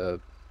of the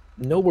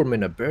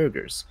nobleman of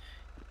burgers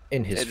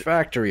in his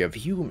factory of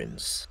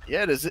humans.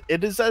 Yeah,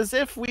 it is as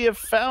if we have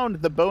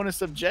found the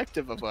bonus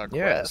objective of our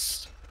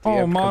Yes. quest.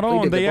 Oh,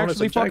 Maron, they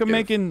actually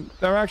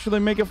they're actually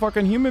making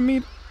fucking human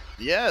meat?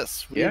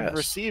 Yes, we have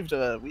received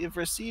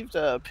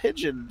a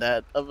pigeon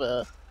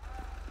of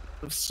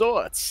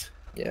sorts.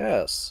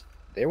 Yes.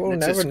 They will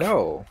And it never is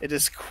know. It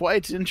is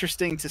quite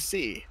interesting to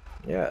see.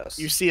 Yes.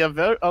 You see a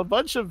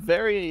bunch of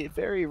very,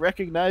 very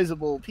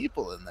recognizable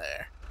people in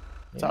there,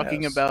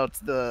 talking Yes. about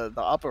the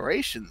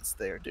operations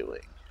they're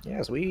doing.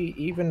 Yes, we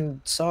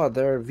even saw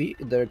their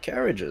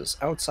carriages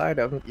outside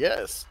of.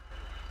 Yes.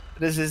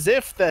 It is as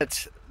if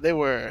that they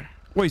were.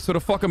 Wait, so the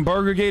fucking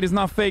Burger Gate is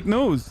not fake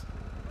news?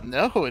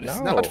 No, it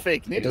is not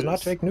fake news. It is not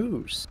fake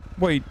news.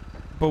 Wait,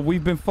 but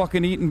we've been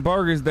fucking eating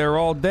burgers there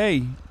all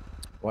day.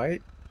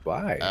 Why?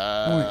 Why?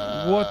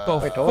 Wait, what the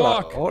Wait,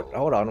 fuck?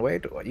 hold on,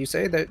 wait. You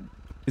say that?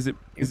 Is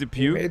it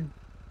puke?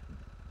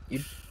 You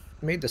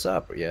made this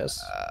up,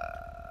 yes?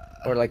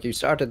 Or like you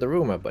started the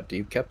rumor, but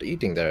you kept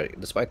eating there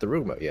despite the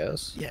rumor,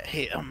 yes? Yeah.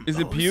 Hey, Is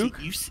it puke?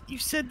 You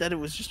said that it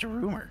was just a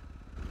rumor.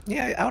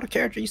 Yeah, out of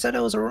character. You said it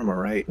was a rumor,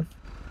 right?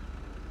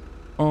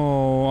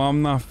 Oh,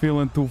 I'm not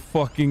feeling too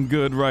fucking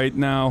good right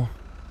now.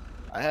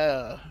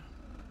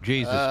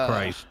 Jesus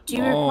Christ. Do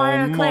you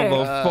require a cleric?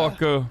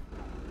 Motherfucker.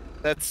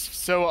 That's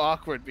so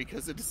awkward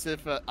because it's as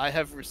if I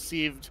have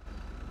received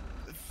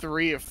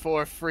 3 or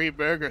 4 free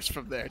burgers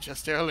from there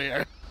just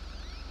earlier.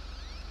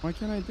 Why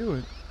can't I do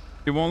it?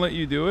 It won't let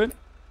you do it?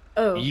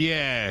 Oh.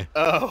 Yeah.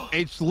 Oh.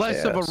 It's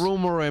less of Yes. a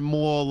rumor and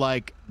more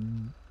like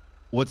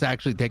what's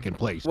actually taking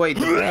place. Wait,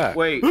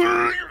 wait.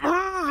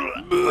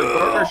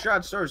 Burger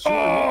shot starts shooting.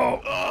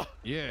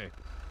 Yeah.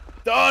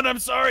 Don, I'm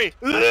sorry.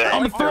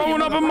 I'm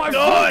throwing up in my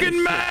Don!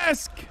 fucking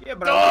mask! Yeah,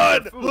 but I Don!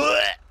 like the food.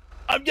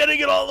 I'm getting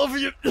it all over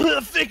your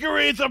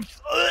figurines. I'm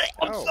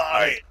Oh,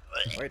 sorry.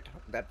 Wait,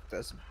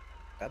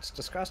 that's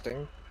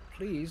disgusting.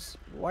 Please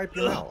wipe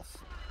your mouth.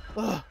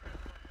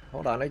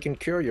 Hold on, I can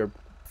cure your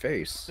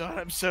face. Don,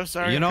 I'm so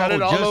sorry. You I know, got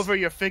it all just- over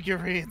your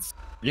figurines.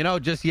 You know,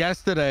 just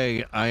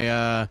yesterday,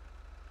 there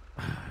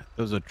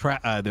was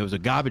a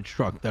garbage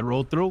truck that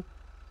rolled through.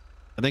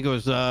 I think it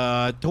was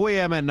 2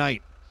 a.m. at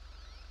night,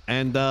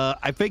 and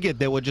I figured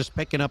they were just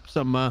picking up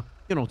some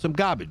some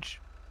garbage.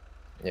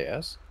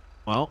 Yes.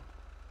 Well,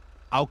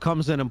 out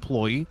comes an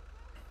employee,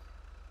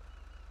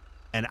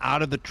 and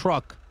out of the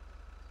truck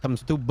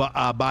comes 2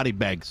 body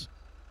bags.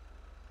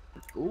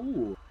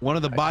 Ooh. One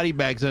of the body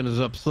bags ends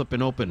up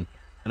slipping open,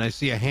 and I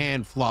see a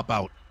hand flop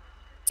out.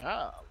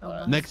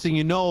 Oh. Next thing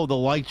you know, the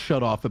lights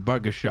shut off at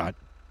Burger Shot.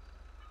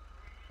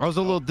 I was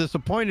a little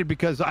disappointed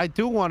because I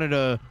too wanted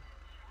to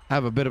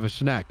have a bit of a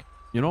snack,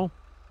 you know?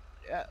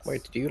 Yes.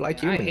 Wait, do you like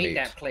I human hate meat?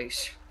 that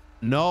place.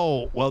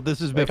 No, well,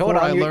 this is Wait, hold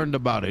before on, I you- learned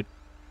about it.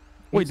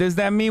 Wait, does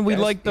that mean we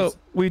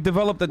we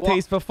developed a Well,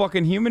 taste for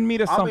fucking human meat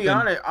or I'll something?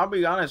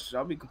 be honest.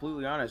 I'll be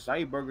completely honest. I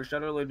ate burger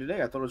shot earlier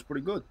today. I thought it was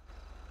pretty good.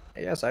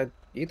 Yes, I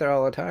eat there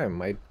all the time.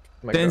 My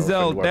Denzel,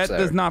 girlfriend works that there.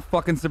 does not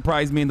fucking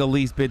surprise me in the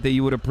least bit that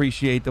you would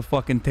appreciate the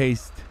fucking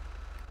taste.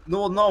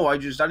 No, I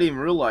didn't even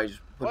realize.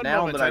 But One now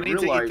moment, that I need to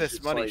realize, eat this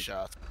it's money like,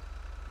 shot.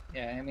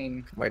 Yeah, I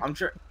mean, I'm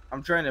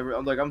trying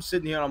to. I'm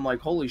sitting here and I'm like,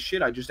 holy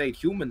shit! I just ate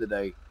human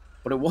today,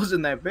 but it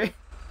wasn't that big.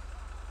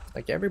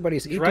 Like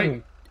everybody's eating.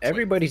 right.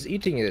 Everybody's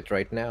eating it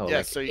right now. Yeah,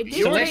 like, so It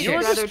you were tastes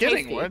just rather kidding,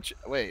 tasty. weren't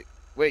you?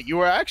 Wait, you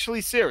were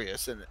actually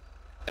serious, and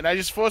I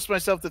just forced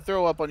myself to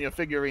throw up on your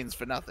figurines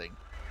for nothing.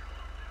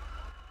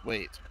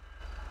 Wait.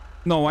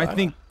 No, I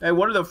think. Hey,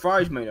 what are the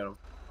fries made of?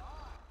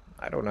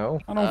 I don't know.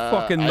 I don't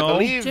fucking know. I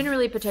believe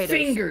Generally potatoes.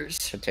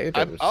 Fingers.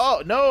 Potatoes.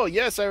 Oh no,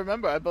 yes, I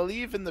remember. I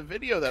believe in the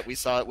video that we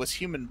saw it was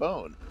human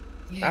bone.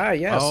 Ah,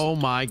 yes. Oh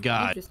my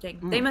god. Interesting.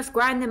 They must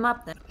grind them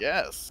up then.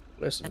 Yes.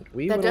 Listen,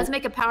 That does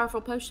make a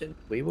powerful potion.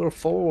 we will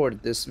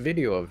forward this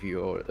video of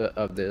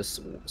of this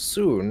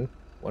soon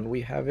when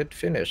we have it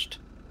finished.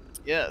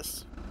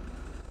 Yes.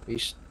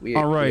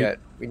 All right.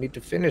 We need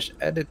to finish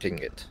editing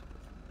it.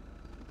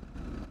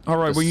 All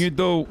right, when you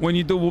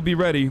do, we'll be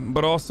ready.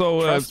 But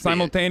also Trust me.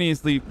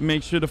 simultaneously,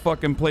 make sure to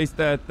fucking place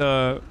that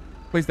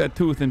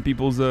tooth in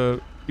people's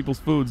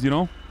foods. You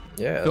know?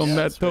 Yes. Film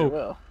that very too.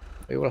 well.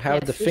 We will have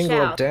Yes, the fish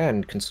finger out. of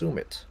Dan consume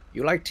it.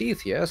 You like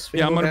teeth, yes?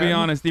 Yeah, I'm Finger gonna be Dan?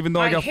 honest. Even though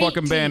I I got hate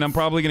fucking banned, I'm teeth.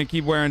 probably gonna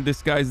keep wearing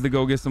disguises to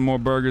go get some more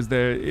burgers.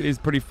 There, it is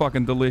pretty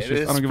fucking delicious. It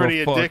is I don't give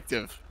pretty a fuck.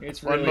 addictive.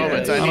 It's One really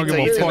moment, good. I don't need give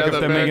to a eat fuck if another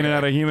they're making it burger.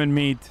 out of human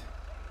meat.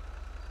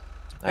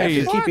 I have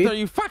to What keep are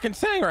you fucking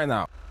saying right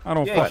now? I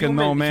don't Yeah, fucking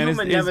know, man.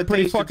 human It's never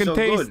pretty tasted fucking so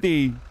good.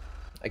 tasty.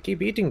 I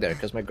keep eating there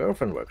because my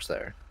girlfriend works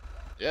there.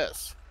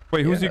 Yes.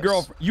 Wait, who's your Yes.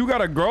 girlfriend? You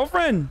got a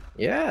girlfriend?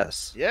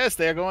 Yes. Yes,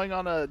 they're going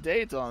on a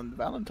date on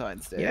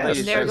Valentine's Day. Yes.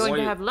 And they're Yes. going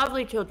to have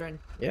lovely children.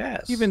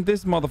 Yes. Even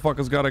this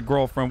motherfucker's got a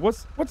girlfriend.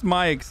 What's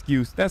my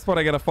excuse? That's what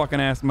I gotta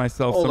fucking ask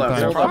myself Hold on,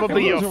 sometimes. hold on.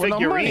 Probably your Those are no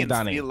money, figurines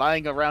Donnie. be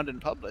lying around in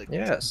public.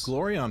 Yes.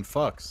 Glory on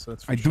fucks.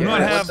 That's for I do sure.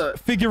 not Yeah, have what the-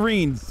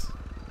 figurines.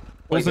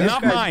 Those are this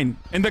not guy's- mine.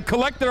 And they're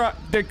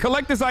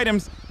collector's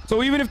items.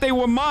 So even if they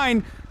were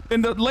mine,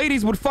 then the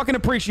ladies would fucking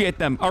appreciate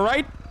them. All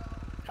right?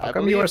 How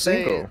come you are believe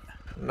they- single?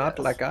 Not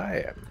like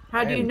I am.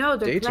 How do I you am know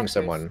they're dating collectors?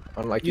 someone?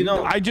 Unlike You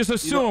know- I just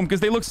assume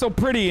because they look so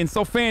pretty and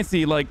so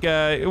fancy, like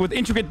with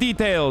intricate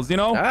details. You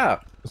know? Ah.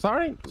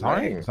 Sorry.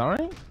 Lang. Sorry.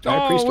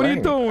 High Priest what are you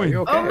Lang, doing? you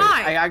okay? Oh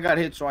my! Hey, I got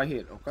hit, so I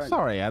hit. Okay.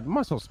 Sorry, I had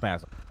muscle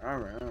spasm. All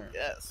right. All right.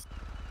 Yes.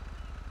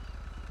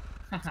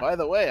 By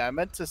the way, I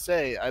meant to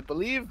say, I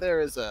believe there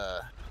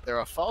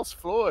are false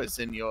floors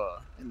in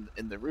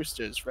in the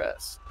Rooster's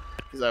Rest,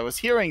 because I was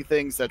hearing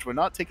things that were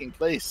not taking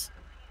place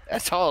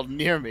at all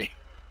near me.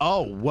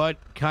 Oh, what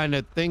kind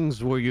of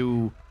things were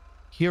you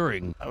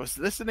hearing? I was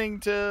listening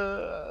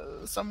to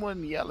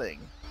someone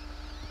yelling.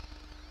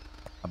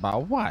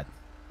 About what?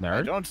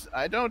 Nerd?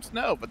 I don't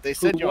know, but they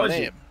said Who your was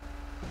name. it?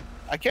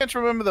 I can't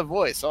remember the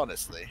voice,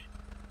 honestly.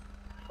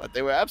 But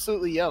they were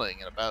absolutely yelling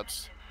about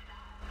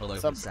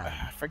some.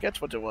 I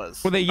forget what it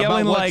was. Were they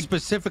yelling About what like?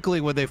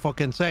 specifically were they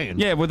fucking saying?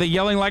 Yeah, were they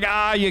yelling like,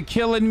 "Ah, you're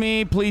killing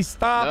me, please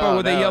stop," No, or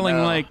were they no, yelling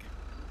no. like?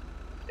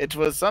 It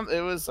was some. It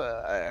was.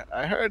 I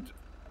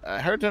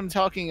heard him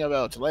talking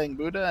about laying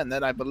Buddha, and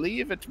then I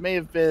believe it may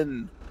have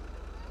been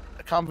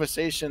a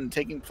conversation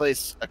taking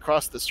place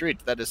across the street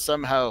that is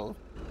somehow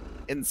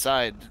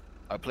inside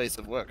our place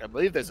of work. I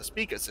believe there's a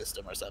speaker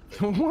system or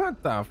something.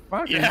 What the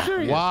fuck? Are you Yeah.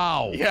 serious?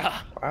 Wow.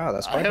 Yeah, Wow,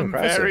 that's I quite am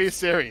impressive. very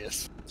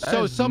serious.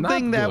 So is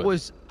something not that good.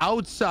 was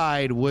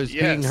outside was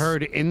being Yes.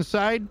 heard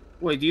inside?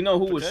 Wait, do you know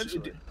who was?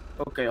 Potentially.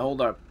 Okay,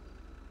 hold up.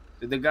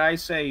 Did the guy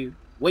say,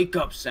 "Wake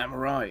up,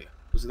 samurai"?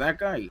 Was it that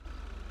guy?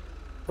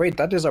 Wait,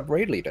 that is our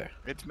raid leader.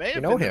 It may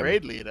have know been the him?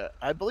 raid leader.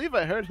 I believe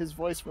I heard his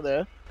voice from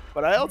there,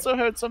 but I also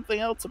heard something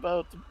else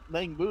about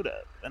laying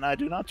Buddha, and I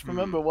do not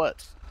remember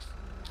what.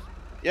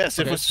 Yes,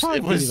 Okay, it was. probably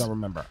It you was. don't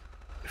remember.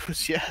 It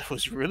was. Yeah, it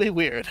was really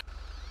weird.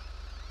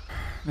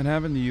 It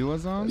happened to you,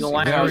 Hassan? You know,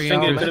 like, I was Very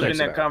thinking it could have been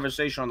interesting. that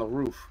conversation on the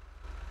roof.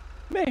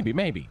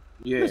 Maybe.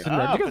 Yeah. Listen,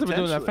 Nerd, you guys have been doing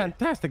a potentially.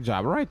 fantastic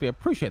job, all right? We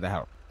appreciate the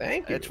help.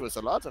 Thank you. It was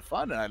a lot of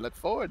fun, and I look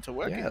forward to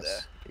working there.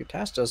 Yes, you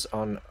tasked us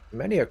on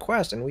many a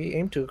quest, and we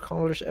aim to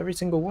accomplish every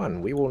single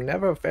one. We will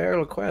never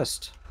fail a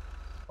quest.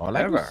 Well,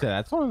 like we Ever. said,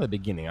 that's only the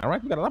beginning, all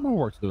right? We got a lot more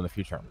work to do in the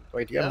future.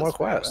 Wait, you have Yes, more very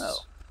quests?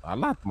 well. A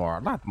lot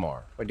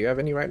more. Wait, do you have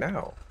any right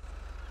now?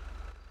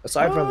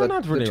 Aside from the,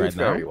 not really the right Tooth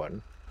Fairy now.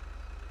 one.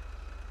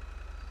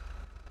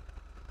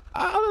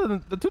 Other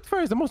than the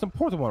Toothfairy is the most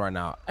important one right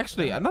now.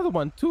 Actually, another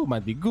one too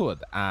might be good.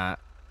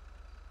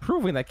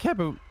 Proving that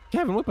Kevin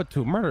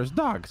Whippleton murders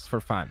dogs for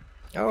fun.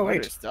 Oh wait,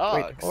 Murders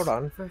dogs. wait, hold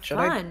on. For Should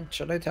fun.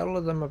 I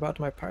tell them about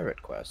my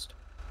pirate quest?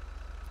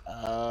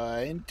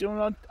 I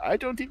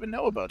don't even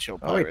know about your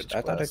Oh pirate wait,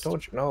 I thought I quest.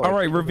 told you. No. All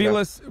right,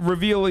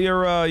 reveal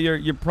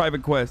your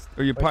private quest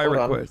or your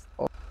pirate quest.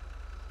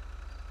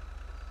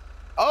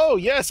 Oh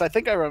yes, I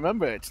think I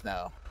remember it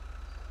now.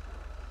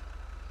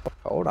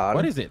 Hold on.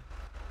 What is it?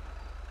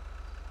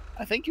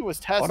 I think he was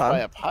tasked Hold on. by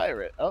a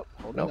pirate. Oh,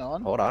 holding Nope.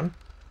 on. Hold on.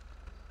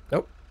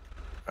 Nope.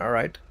 All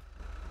right.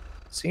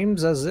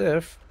 Seems as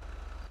if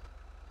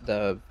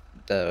the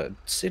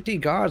city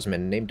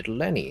guardsman named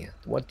Lenny,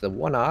 what, the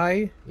one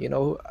eye, you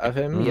know of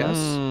him? Yes.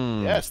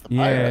 Yes, the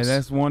Yeah, pirate.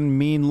 that's one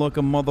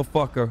mean-looking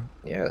motherfucker.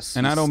 Yes.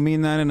 And I don't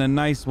mean that in a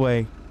nice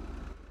way.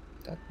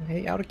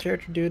 Hey, out of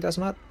character, dude. It's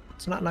not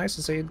nice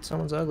to say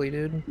someone's ugly,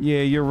 dude.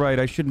 Yeah, you're right.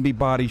 I shouldn't be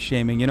body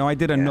shaming. You know, I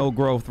did a no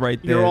growth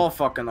right there. You're all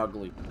fucking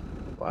ugly.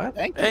 What?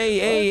 Thank you.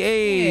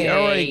 Hey,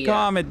 all right,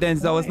 calm it,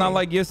 Denzel. It's not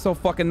like you're so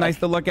fucking nice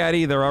to look at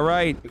either, all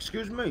right?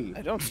 Excuse me.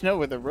 I don't know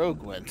where the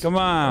rogue went. Come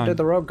Where on. did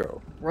the rogue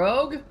go?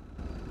 Rogue?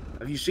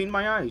 Have you seen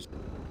my eyes?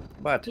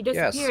 But He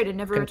yes, disappeared and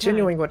never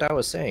continuing what I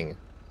was saying,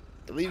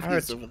 believe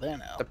he's over there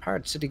now. The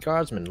pirate city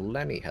guardsman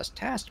Lenny has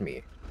tasked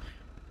me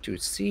to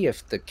see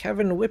if the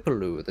Kevin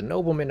Whippaloo, the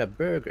nobleman of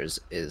burgers,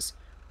 is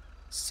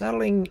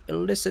selling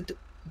illicit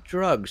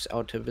drugs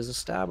out of his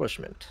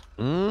establishment.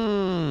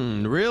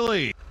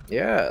 Really?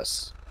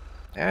 Yes.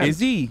 And, Is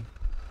he?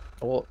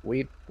 Well,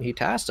 he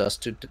tasked us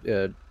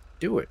to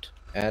do it.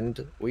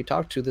 And we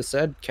talked to the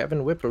said Kevin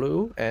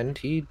Whippaloo, and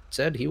he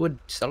said he would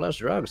sell us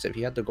drugs if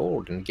he had the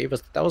gold, and gave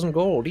us 1,000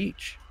 gold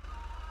each.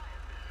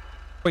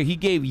 Wait, he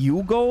gave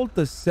you gold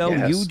to sell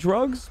you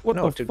drugs? What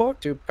the fuck?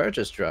 To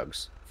purchase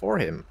drugs for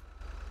him.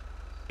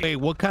 Hey,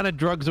 what kind of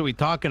drugs are we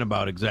talking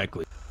about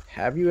exactly?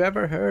 Have you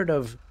ever heard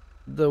of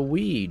the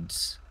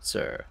weeds,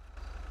 sir?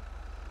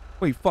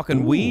 Wait,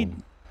 fucking weed?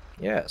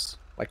 Yes,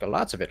 like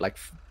lots of it, like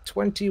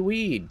 20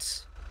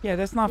 weeds. Yeah,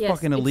 that's not Yes,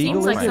 fucking it illegal.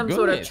 seems like My some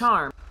sort of goodness.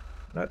 charm.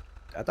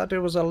 I thought it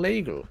was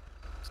illegal.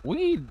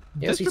 Weed.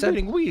 Yes, he said.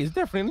 Distributing weed is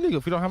definitely illegal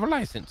if you don't have a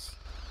license.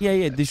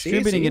 Yeah,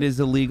 distributing it is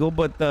illegal,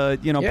 but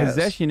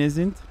possession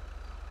isn't.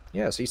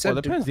 Yes, he said. Well,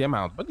 it depends the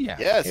amount, but yeah.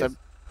 Yes,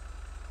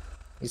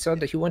 he said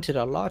that he wanted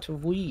a lot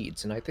of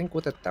weeds, and I think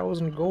with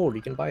 1,000 gold,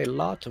 you can buy a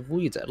lot of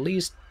weeds, at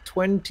least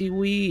 20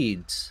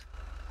 weeds.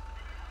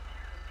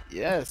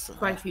 Yes.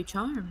 Quite a few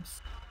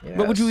charms. Yes.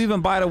 Where would you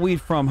even buy the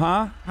weed from,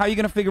 huh? How you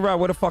gonna figure out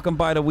where to fucking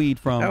buy the weed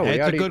from? No,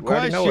 That's a good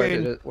question.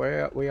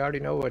 We already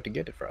know where to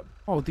get it from.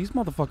 Oh, these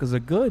motherfuckers are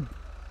good.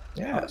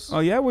 Yes. Oh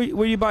yeah,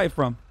 where you buy it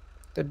from?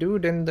 The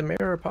dude in the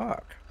Mirror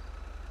Park.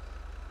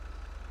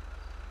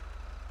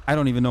 I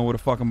don't even know where to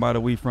fucking buy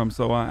the weed from,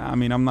 so I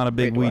mean, I'm not a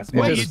big Wait, weed what?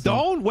 smoker. Wait, you so-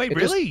 don't? Wait,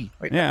 really?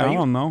 Yeah, I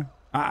don't know.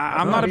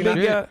 I'm not a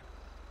big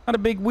not a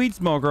big weed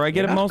smoker. I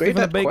get it mostly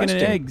from the bacon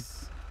and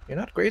eggs.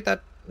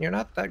 You're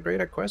not that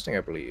great at questing,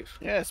 I believe.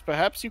 Yes,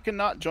 perhaps you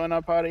cannot join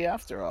our party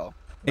after all.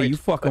 Hey, you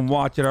fucking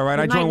watch it, all right?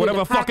 I might join need whatever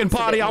to fucking practice a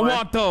party bit I more.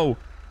 want, though.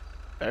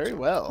 Very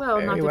well.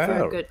 Well, not if you're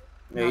well. a good.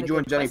 Yeah, not he a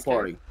joins good any quester.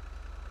 party.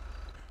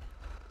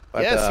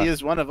 But, yes, he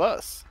is one of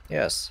us.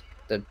 Yes,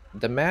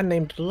 the man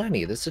named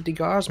Lenny, the city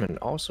guardsman,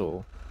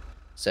 also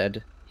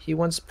said he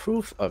wants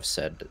proof of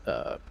said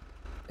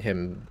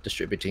him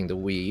distributing the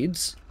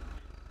weeds,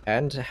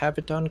 and have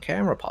it on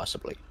camera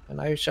possibly.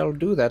 And I shall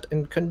do that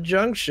in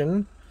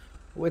conjunction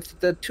with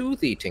the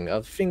tooth eating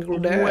of Fingal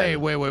Dan.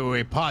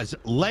 Wait, pause.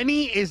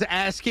 Lenny is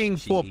asking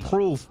for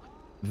proof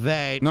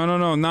that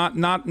No,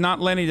 not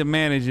Lenny the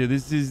manager.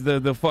 This is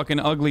the fucking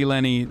ugly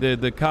Lenny,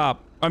 the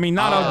cop. I mean,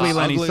 not ugly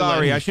Lenny. Ugly Sorry,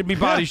 Lenny. I should be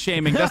body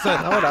shaming. That's a.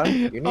 Hold on.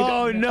 You need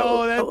Oh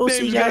no, that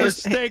thing's got a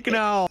steak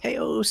now. Hey,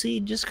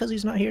 OC, just because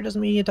he's not here doesn't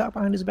mean you talk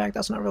behind his back.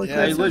 That's not really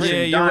Yeah, cool. listen,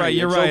 Yeah, you're Donnie, right.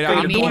 You're it's right. okay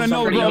I'm to doing call a no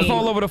somebody gloves ugly.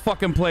 all over the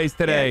fucking place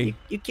today.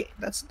 You can't.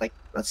 That's like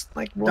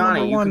rule Donnie,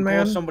 number you one, can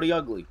man. call somebody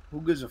ugly.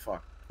 Who gives a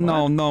fuck?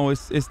 No,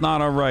 it's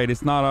not all right.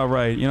 It's not all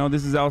right. You know,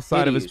 this is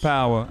outside of his Hideous.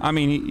 power. I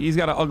mean, he's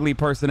got an ugly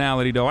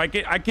personality, though. I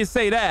can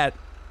say that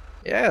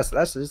Yes,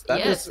 that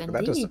is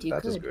indeed, you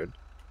could. good.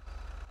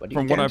 But you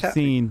from what can't I've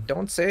seen.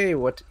 Don't say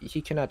what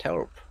he cannot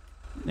help.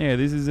 Yeah,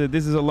 this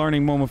is a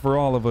learning moment for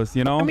all of us.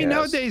 You know. I mean, Yes.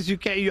 nowadays you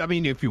can't. I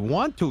mean, if you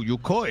want to, you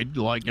could.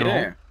 Like, you know.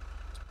 Yeah.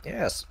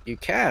 Yes, you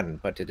can,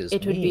 but it is.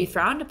 It would be mean.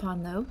 frowned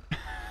upon, though.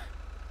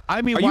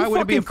 I mean, Are why you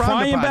would it be fucking frowned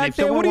crying upon? back If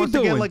there? someone What are you wants to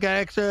get doing? like an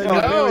extra,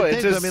 No,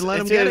 things, I mean, let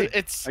him get it.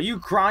 It's Are you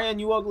crying,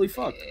 you ugly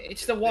fuck?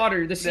 It's the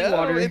water, the sea no,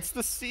 water. it's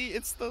the sea.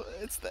 It's the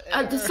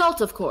air. The salt,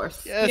 of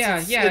course.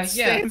 Yes, Yeah, it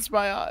stains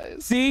my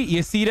eyes. See,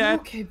 you see that?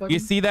 Okay, buddy. You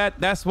see that?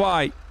 That's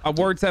why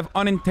words have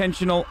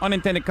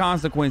unintended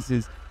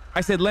consequences.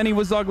 I said Lenny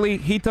was ugly.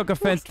 He took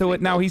offense to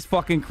it. Now he's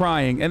fucking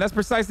crying, and that's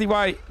precisely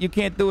why you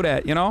can't do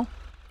that. You know?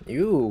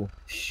 You.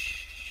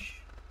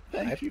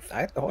 Thank you.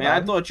 I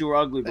thought you were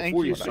ugly Thank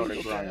before you you, started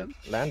Uncle crying.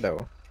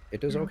 Lando,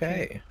 it is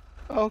okay.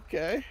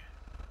 Okay.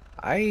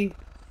 I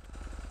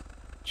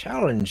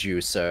challenge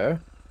you, sir,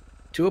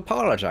 to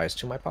apologize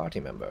to my party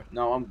member.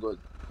 No, I'm good.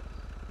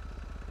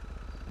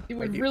 It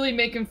would really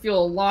make him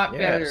feel a lot Yes.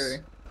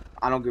 better.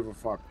 I don't give a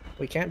fuck.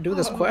 We can't do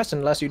this quest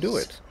unless you do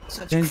it.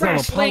 Denzel,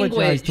 crass apologize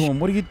language. to him.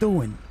 What are you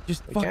doing?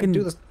 Just We fucking can't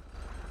do this.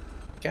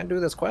 Can't do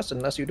this quest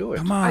unless you do it.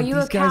 Come on. Are you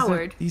these a guys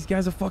coward? These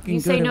guys are fucking You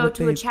good say at no what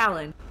to they. a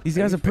challenge. These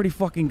guys are pretty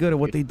fucking good at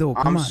what they do.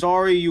 Come I'm on.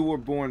 sorry you were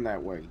born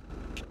that way.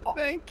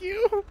 Thank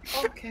you.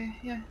 Okay,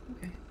 yeah,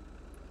 okay.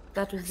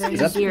 That was very Is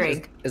that,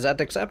 endearing. is that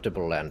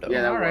acceptable, Lando?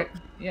 Yeah, that All right. works.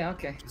 Yeah,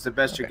 okay. It's the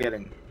best you're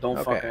getting. Don't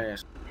Okay. fucking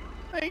ask.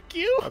 Thank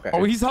you. Okay.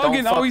 Oh, he's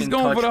hugging. Don't Oh, he's fucking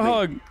going for touch the me.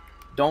 hug.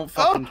 Don't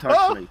fucking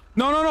touch me.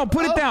 No.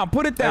 Put it down.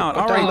 Put it down.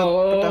 Put All down right.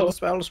 the- put down the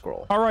spell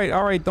scroll. All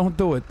right. Don't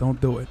do it.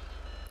 Don't do it.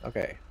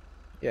 Okay.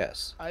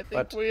 Yes. I think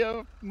but, we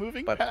are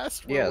moving but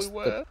past where yes, we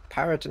were. the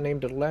pirate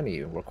named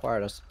Lenny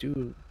required us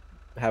to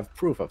have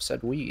proof of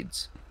said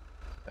weeds.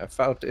 I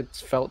felt it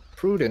felt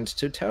prudent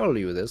to tell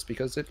you this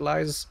because it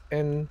lies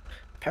in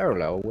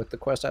parallel with the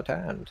quest at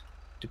hand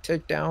to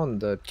take down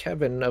the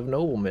Kevin of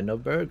Nobleman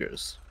of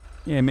Burgers.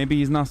 Yeah, maybe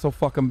he's not so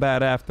fucking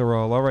bad after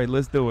all. All right,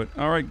 let's do it.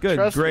 All right, good,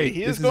 Trust great. me,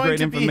 he this is is going great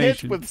to be hit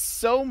information. with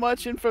so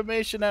much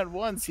information at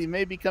once, he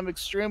may become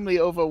extremely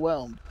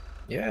overwhelmed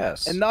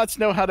Yes. and not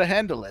know how to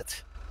handle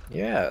it.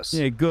 Yes.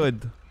 Yeah,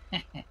 good.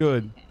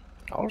 Good.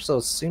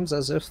 Also, seems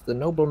as if the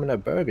Nobleman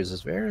of Burgers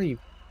is very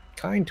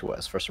kind to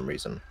us for some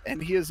reason.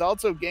 And he has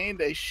also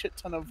gained a shit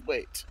ton of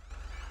weight.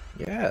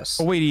 Yes.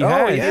 Oh, wait, he oh,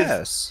 has?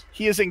 yes.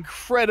 He is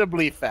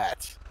incredibly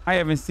fat. I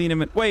haven't seen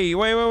him in... Wait,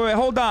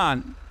 hold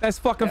on. That's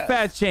fucking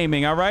fat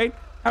shaming, all right?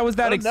 How is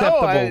that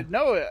acceptable?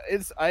 No,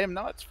 I am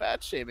not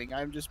fat shaming.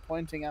 I'm just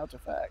pointing out a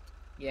fact.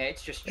 Yeah,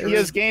 it's just He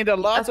has gained a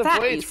lot of fat,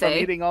 you weight from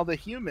say? eating all the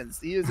humans.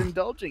 He is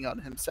indulging on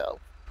himself.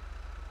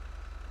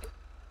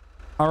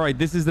 All right,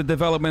 this is the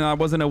development I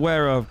wasn't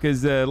aware of,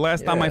 because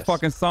last time I Yes.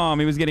 fucking saw him,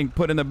 he was getting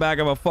put in the back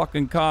of a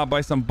fucking car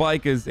by some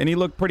bikers, and he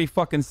looked pretty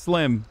fucking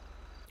slim.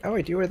 Oh,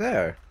 wait, you were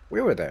there.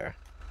 We were there.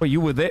 Wait,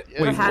 you were there?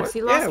 Yeah. Wait, Perhaps what?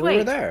 he lost Yeah, we weight.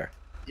 were there.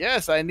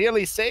 Yes, I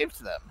nearly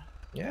saved them.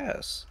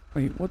 Yes.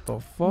 Wait, what the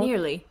fuck?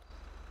 Nearly.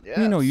 Yes,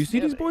 You know, you see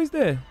these nearly. boys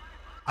there?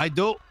 I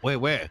do. Wait,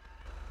 where?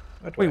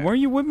 Wait, weren't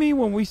you with me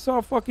when we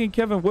saw fucking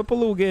Kevin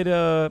Whippleloo get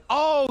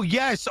Oh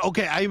yes.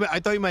 Okay. I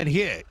thought you meant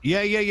here.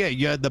 Yeah.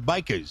 Yeah. The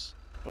bikers.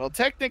 Well,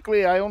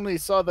 technically, I only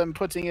saw them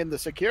putting in the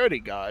security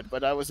guard,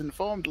 but I was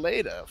informed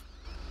later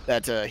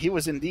that he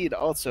was indeed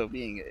also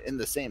being in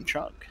the same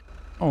trunk.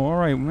 Oh, all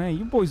right, man.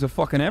 You boys are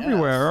fucking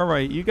everywhere. All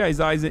right, you got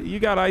eyes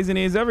and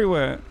ears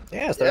everywhere.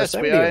 Yes, there are Yes,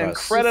 70 we are of us.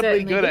 incredibly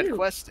Certainly good at do.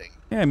 questing.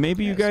 Yeah,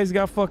 maybe you guys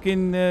got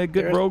fucking good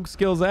There's- rogue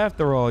skills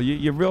after all.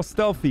 You're real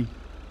stealthy.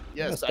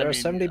 Yes, there are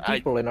 70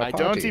 people in our I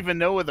don't party. even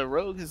know where the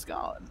rogue has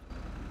gone.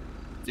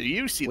 Do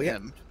you see We-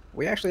 them?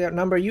 We actually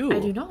outnumber you. I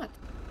do not.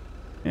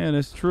 Yeah,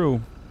 that's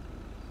true.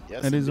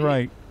 Yes, That is indeed.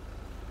 right.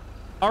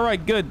 All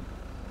right, good.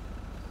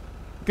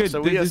 Good.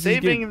 So we are This is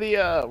good. saving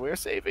we're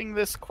saving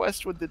this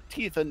quest with the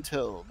teeth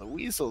until the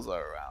weasels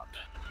are around.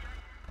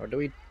 Or do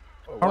we?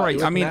 All right.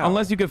 do I it mean, now?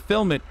 unless you could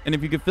film it, and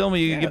if you could film it,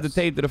 you can give the Yes.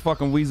 tape to the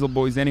fucking Weasel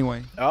boys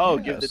anyway. Oh,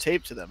 give the Yes.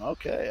 tape to them.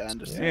 Okay, I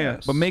understand. Yeah,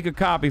 Yes. but make a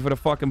copy for the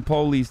fucking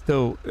police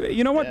too.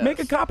 You know what? Make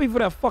a Yes. copy for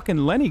that fucking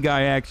Lenny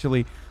guy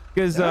actually,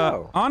 because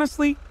No.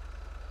 honestly,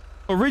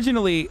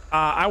 originally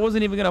I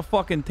wasn't even gonna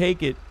fucking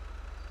take it.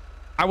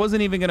 I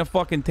wasn't even gonna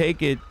fucking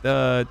take it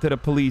to the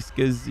police,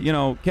 because you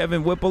know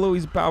Kevin Whippleloo,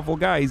 he's a powerful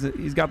guy.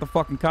 He's got the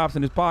fucking cops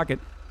in his pocket.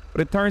 But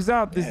it turns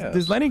out this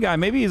Yes. Lenny guy,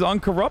 maybe he's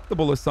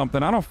uncorruptible or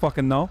something. I don't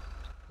fucking know.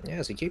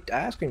 Yes, he kept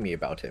asking me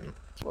about him.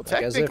 Well,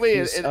 Like, as if technically,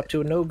 he's up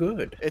to no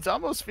good. it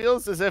almost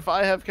feels as if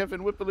I have Kevin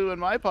Whippleloo in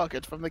my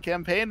pocket from the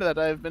campaign that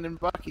I've been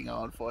embarking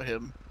on for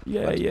him.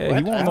 Yeah, What? yeah, What?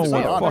 he won't know Perhaps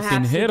what so. fucking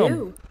Perhaps hit you him.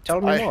 do.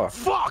 Tell me more.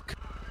 Fuck.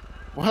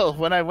 Well,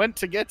 when I went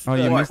to get Oh,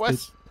 you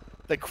missed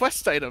the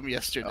quest item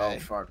yesterday, Oh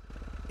fuck.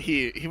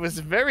 he was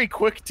very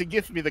quick to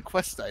give me the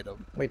quest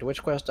item, Wait,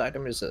 which quest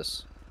item is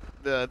this?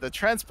 the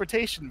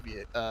transportation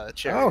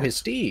chariot. Oh, his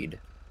steed.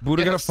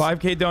 Buddha Yes. got a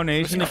 5K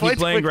donation to Quite keep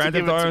playing quick to Grand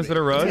Theft give it to Auto me. instead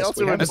of He Rust.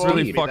 also have That's informed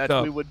really me fucked that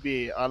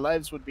up. our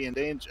lives would be in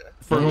danger.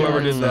 For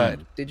whoever did Mm,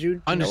 that. Did you know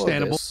of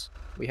Understandable. this?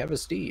 We have a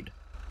steed.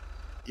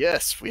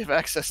 Yes, we have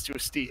access to a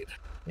steed,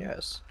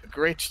 Yes. a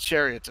great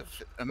chariot of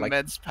Like-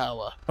 immense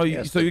power. Oh,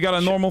 Yes, so you got a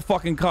the- normal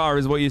fucking car,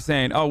 is what you're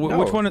saying? Oh, No.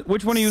 which one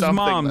of you's Something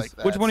moms? like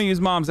that. Which one of you's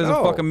moms has a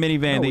No. fucking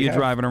minivan No, that we you're have-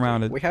 driving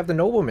around in? We have the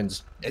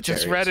nobleman's. It's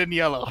just chariot. red and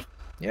yellow.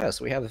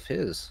 Yes, we have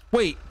his.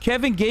 Wait,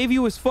 Kevin gave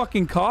you his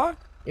fucking car?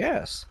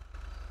 Yes.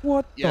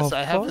 What Yes, the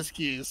I have fuck? his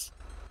keys.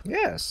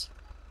 Yes.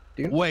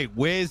 Wait,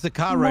 where's the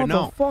car right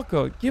now?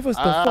 Motherfucker, give us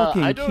the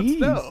fucking I don't keys.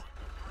 know.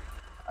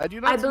 I do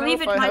not I know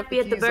believe if it I might have be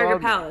at the keys Burger on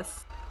me.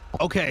 Palace.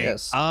 Okay.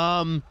 Yes.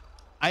 I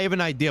have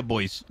an idea,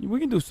 boys. We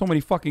can do so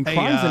many fucking Hey,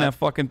 crimes in that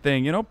fucking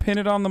thing, you know? Pin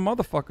it on the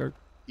motherfucker.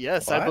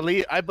 Yes, What?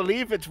 I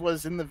believe it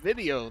was in the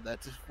video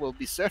that will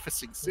be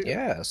surfacing soon.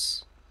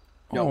 Yes.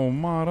 Oh,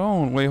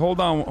 Maron. Wait, hold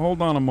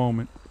on a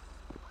moment.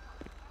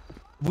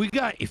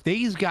 If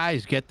these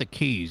guys get the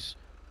keys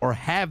or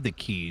have the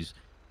keys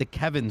to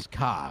Kevin's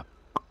car,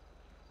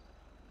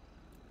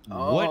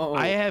 Oh.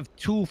 I have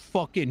 2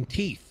 fucking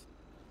teeth.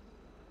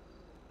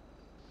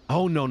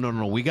 Oh no.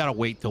 We gotta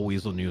wait till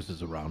Weasel News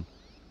is around.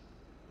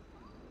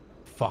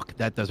 Fuck,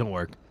 that doesn't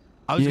work.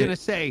 I was Yeah. gonna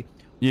say,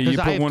 Yeah, 'cause you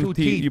I put have one 2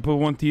 teeth. teeth. You put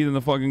one teeth in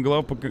the fucking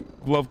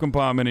glove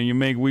compartment, and you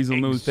make Weasel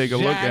News take a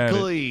look at it.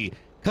 Exactly.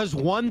 Because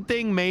one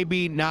thing may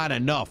be not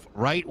enough,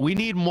 right? We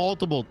need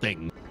multiple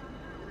things.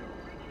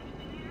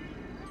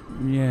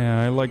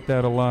 Yeah, I like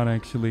that a lot,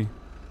 actually.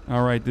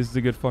 All right, this is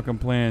a good fucking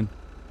plan.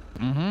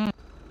 Mm-hmm.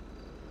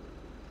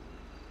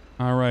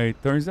 All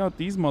right, turns out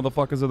these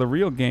motherfuckers are the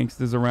real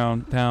gangsters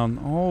around town.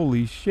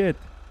 Holy shit.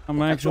 That's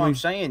what actually, I'm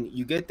saying.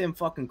 You get them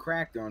fucking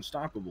crack, they're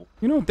unstoppable.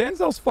 you know,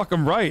 Denzel's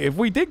fucking right. If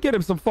we did get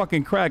him some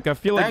fucking crack, I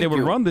feel like Thank they would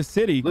you. run the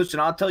city. Listen,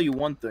 I'll tell you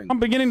one thing. I'm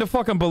beginning to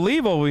fucking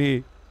believe over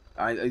here.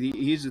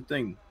 Here's the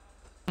thing.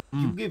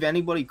 You give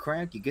anybody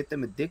crack, you get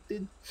them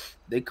addicted,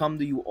 they come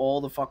to you all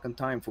the fucking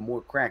time for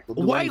more crack. They'll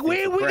do Why? anything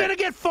Where for are we crack. gonna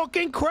get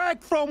fucking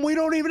crack from? We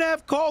don't even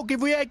have coke.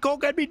 If we had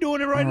coke, I'd be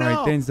doing it right All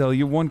now. right, Denzel,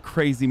 you're one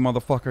crazy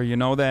motherfucker. You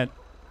know that?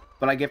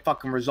 But I get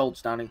fucking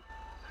results, Donnie.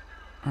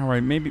 All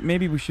right,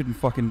 maybe we shouldn't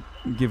fucking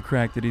give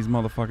crack to these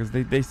motherfuckers.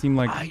 They seem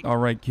like all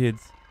right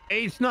kids.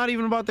 It's not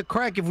even about the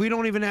crack. If we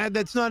don't even have,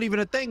 that's not even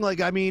a thing.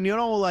 Like, I mean, you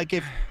know, like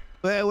if,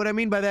 what I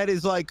mean by that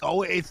is like,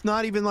 oh, it's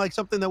not even like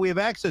something that we have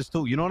access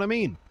to. You know what I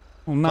mean?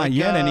 Well, not Like,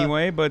 yet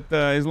anyway, but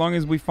as long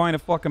as we find a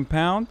fucking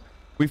pound,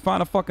 We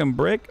found a fucking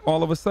brick.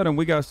 All of a sudden,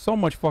 we got so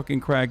much fucking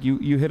crack.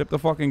 You hit up the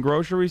fucking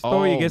grocery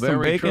store. You Oh, get some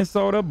very baking true.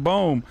 soda.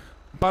 Boom.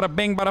 Bada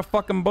bing, bada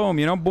fucking boom.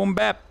 You know, boom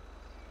bap.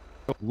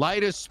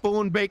 Light a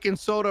spoon, baking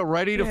soda,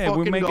 ready to we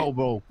fucking make go, it-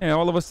 bro. Yeah,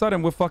 all of a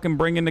sudden, we're fucking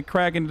bringing the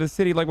crack into the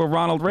city like we're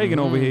Ronald Reagan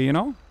over here, you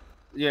know?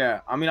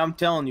 Yeah, I mean, I'm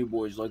telling you,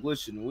 boys. Like,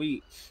 listen,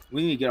 we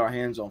need to get our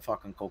hands on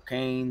fucking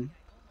cocaine,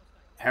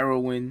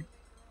 heroin,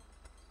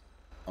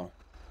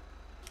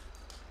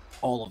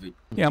 all of it.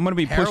 Yeah, I'm gonna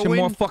be pushing more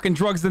Heroin? fucking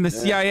drugs than the Yeah.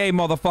 CIA,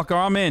 motherfucker.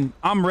 I'm in.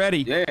 I'm ready.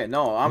 Yeah,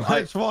 no,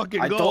 I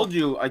go. told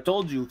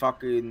you,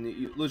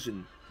 fucking.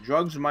 Listen,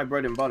 drugs are my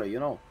bread and butter. You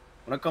know,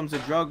 when it comes to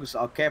drugs,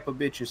 I'll cap a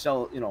bitch and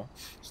sell it. You know,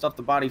 stuff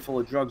the body full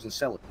of drugs and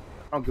sell it.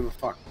 I don't give a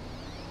fuck.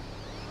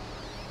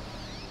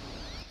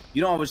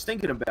 You know, I was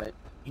thinking about it.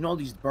 You know,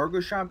 these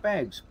burger shop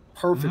bags,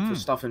 perfect for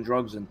stuffing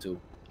drugs into.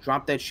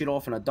 Drop that shit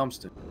off in a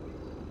dumpster,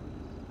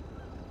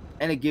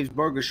 and it gives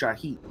burger shot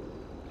heat.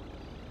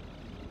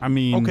 I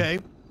mean, Okay,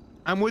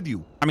 I'm with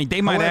you. I mean,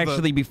 they might However-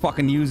 actually be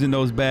fucking using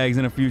those bags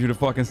in the future to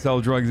fucking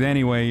sell drugs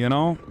anyway, you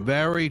know?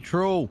 Very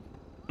true.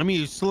 I mean,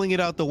 you sling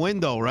it out the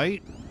window,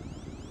 right?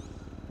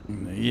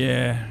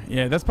 Yeah,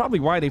 that's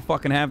probably why they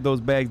fucking have those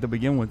bags to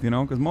begin with, you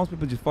know? Because most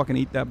people just fucking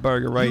eat that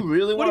burger, right? You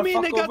really What do you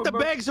want mean they got the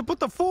bags to put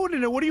the food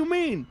in it? What do you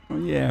mean?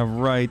 Yeah,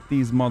 right.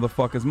 These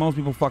motherfuckers. Most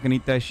people fucking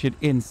eat that shit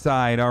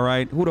inside, all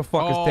right? Who the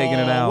fuck is taking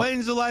it out?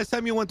 When's the last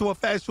time you went to a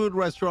fast food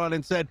restaurant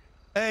and said,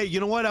 hey, you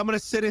know what? I'm going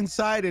to sit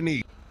inside and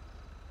eat.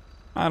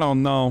 I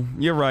don't know.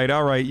 You're right.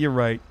 All right, you're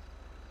right.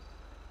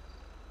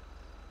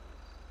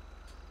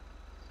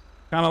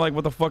 Kind of like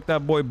what the fuck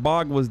that boy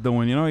Bog was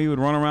doing, you know? He would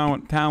run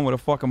around town with a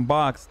fucking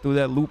box, do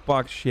that loot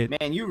box shit.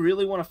 Man, you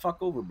really want to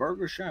fuck over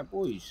burger shop,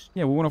 boys?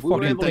 Yeah, we want to We were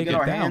fucking able to take get it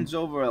our down. hands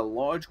over a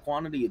large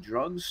quantity of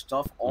drugs,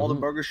 stuff all the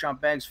burger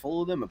shop bags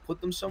full of them, and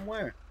put them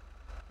somewhere.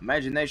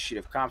 Imagine that shit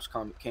if cops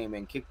came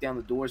in, kicked down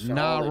the doors, found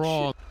all Not that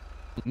wrong.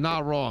 shit.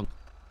 Not wrong.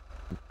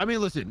 I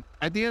mean, listen,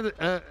 at the end,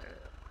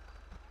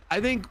 I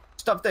think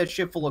stuff that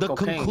shit full of the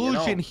cocaine.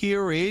 conclusion you know?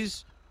 here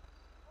is,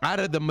 out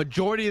of the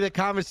majority of the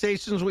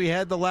conversations we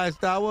had the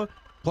last hour,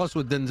 plus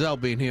with Denzel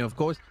being here, of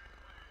course,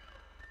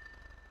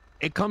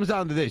 it comes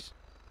down to this.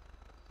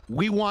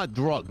 We want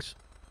drugs.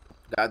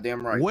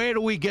 Goddamn right. Where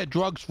do we get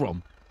drugs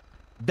from?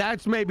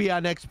 That's maybe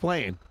our next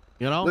plan,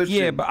 you know?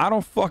 Yeah, but I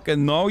don't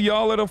fucking know.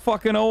 Y'all are the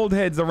fucking old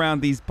heads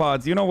around these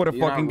pods. You know where to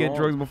You're fucking not get wrong.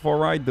 drugs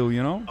before I do,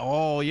 you know?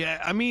 Oh,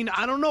 yeah. I mean,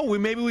 I don't know.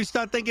 Maybe we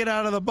start thinking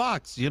out of the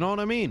box. You know what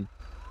I mean?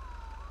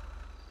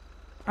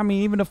 I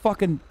mean, even the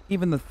fucking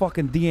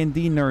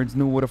D&D nerds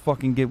knew where to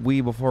fucking get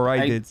weed before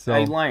I did, so.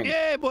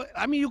 Yeah, but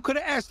I mean, you could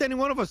have asked any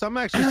one of us. I'm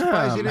actually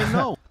surprised you didn't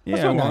know.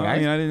 Yeah, well, I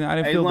mean, I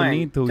didn't Hey, feel Lang, the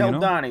need to, tell you know?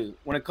 Donnie,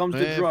 when it comes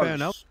to Yeah, fair enough.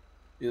 drugs,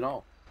 you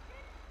know.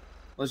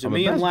 Listen, I'm the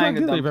me and best Lang drug have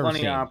dealer done you've ever plenty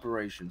seen. of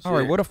operations. All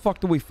right, yeah. where the fuck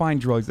do we find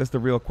drugs? That's the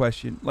real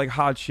question. Like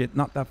hard shit,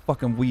 not that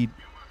fucking weed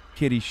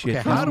kitty shit.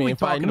 Okay, you how know? do we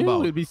talking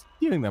about? We'd be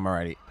stealing them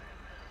already.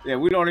 Yeah,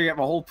 we'd already have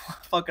a whole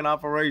fucking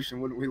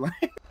operation, wouldn't we, Lang?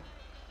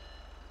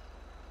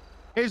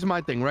 Here's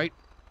my thing, right?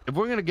 If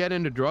we're going to get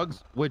into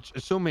drugs, which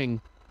assuming,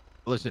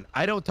 listen,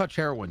 I don't touch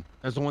heroin.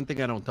 That's the one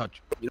thing I don't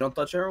touch. You don't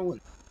touch heroin?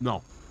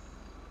 No.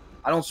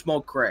 I don't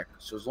smoke crack,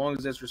 so as long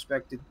as that's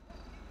respected.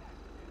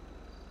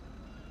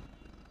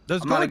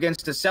 That's I'm not good.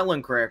 against the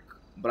selling crack,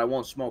 but I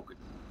won't smoke it.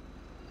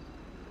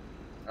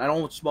 I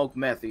don't smoke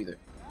meth either.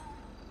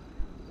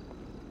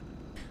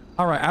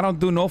 All right, I don't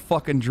do no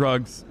fucking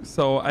drugs,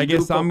 so I You do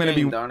guess I'm gonna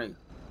be. cocaine,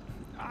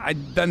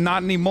 Donnie.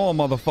 Not anymore,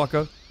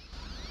 motherfucker.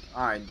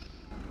 All right.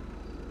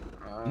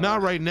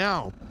 Not right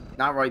now.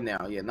 Not right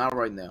now. Yeah, not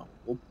right now.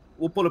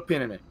 We'll put a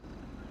pin in it.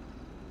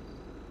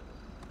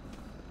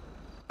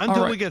 Until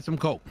All right. we get some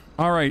coke.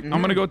 All right,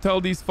 I'm gonna go tell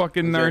these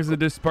fucking nerds to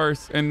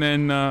disperse, and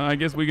then I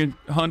guess we can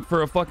hunt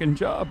for a fucking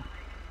job.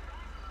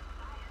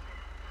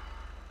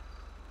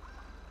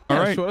 All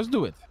Yeah, right, sure, let's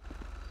do it.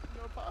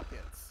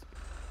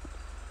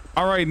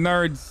 all right,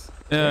 nerds.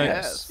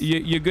 Yes.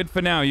 You're good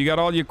for now. You got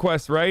all your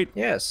quests, right?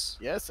 Yes.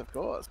 Yes, of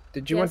course.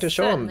 Did you want to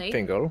show him,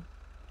 Fingal?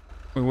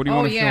 Wait, what do you Oh,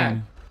 want to yeah. show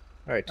me?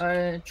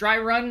 Right. Dry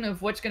run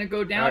of what's gonna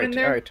go down in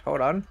there. All right,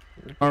 hold on.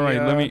 All right,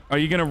 let Yeah. me. Are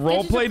you gonna role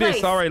This is a play this?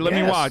 place. All right, let me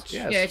Yes, watch.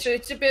 yes. Yeah,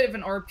 it's a bit of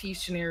an RP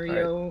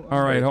scenario.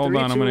 All right, hold 3,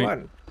 on. 2, I'm gonna.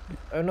 1.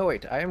 Oh no,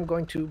 wait! I am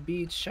going to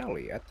beat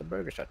Shelly at the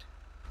Burger Shot.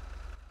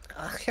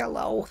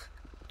 Hello,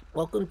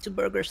 welcome to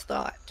Burger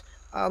Shot.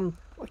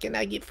 What can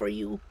I get for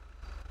you?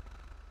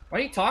 Why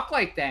do you talk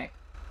like that?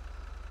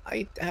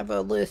 I have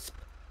a lisp.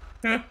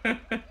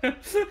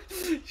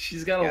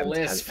 She's got a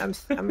lisp.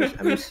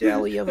 I'm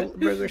Shelly of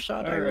Burger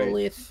Shot. I have a Alright.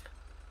 lisp.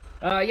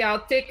 Yeah,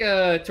 I'll take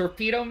a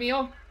torpedo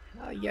meal.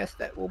 Yes,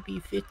 that will be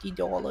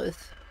 $50.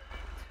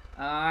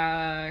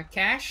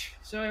 Cash?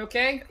 So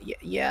okay?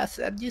 Yes,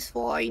 that is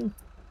fine.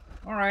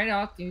 All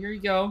right, here you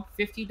go,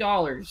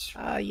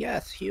 $50.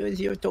 Yes, here is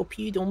your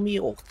torpedo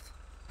meal.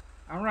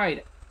 All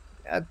right.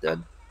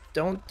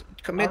 Don't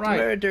commit All right.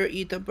 murder.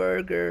 Eat a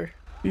burger.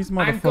 These I'm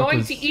motherfuckers.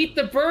 going to eat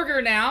the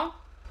burger now,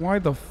 Why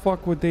the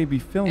fuck would they be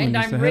filming and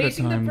this I'm ahead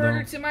raising of time, the burger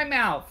though? to my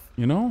mouth,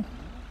 You know?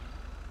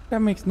 That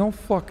makes no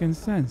fucking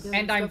sense.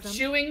 and I'm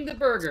chewing the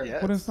burger.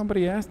 Wouldn't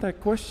somebody ask that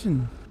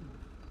question?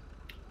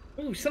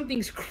 Ooh,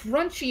 something's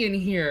crunchy in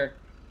here.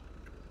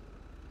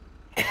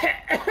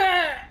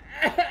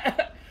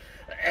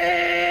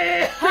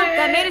 Help!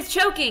 That man is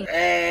choking. He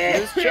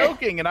is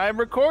choking, and I'm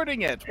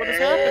recording it. What is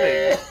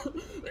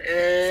happening?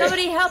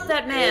 Somebody help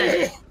that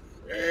man.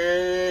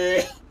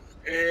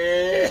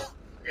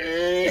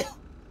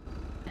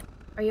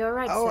 Are you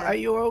alright, Oh, sir? are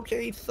you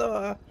okay,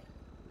 sir?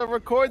 I'll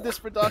record this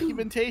for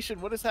documentation.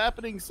 What is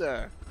happening,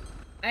 sir?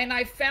 And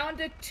I found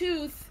a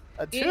tooth.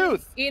 A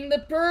tooth? In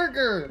the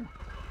burger.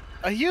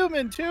 A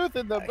human tooth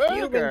in the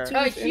burger.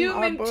 A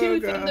human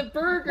tooth in the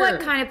burger.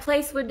 What kind of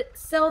place would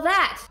sell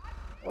that?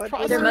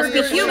 Probably There must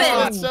be Burger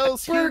humans. Shop.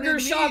 Burger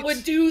Shop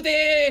would do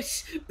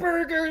this.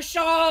 Burger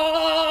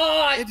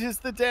Shop. It is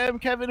the damn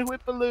Kevin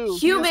Whippaloo.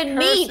 Human He is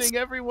meat. cursing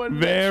everyone.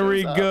 that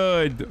Very shows up.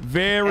 good.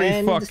 Very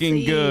And fucking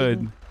scene.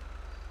 good.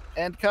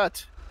 And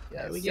cut.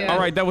 Yes. All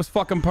right, that was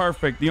fucking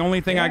perfect. The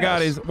only thing I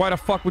got is, why the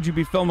fuck would you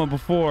be filming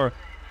before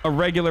a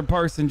regular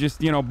person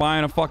just, you know,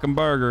 buying a fucking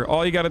burger?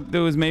 All you got to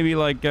do is maybe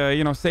like,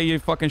 you know, say you're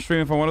fucking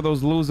streaming from one of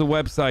those loser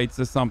websites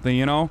or something,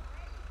 you know?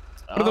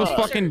 What are those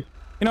fucking,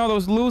 you know,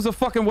 those loser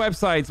fucking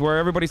websites where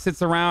everybody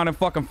sits around and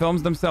fucking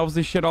films themselves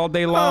and shit all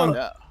day long?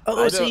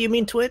 So you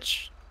mean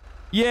Twitch?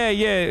 Yeah,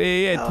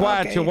 Oh,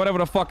 Twitch okay. or whatever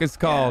the fuck it's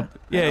called.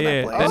 Yeah, know that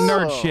yeah, place. that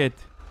nerd Oh. shit.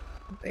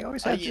 They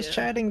always have just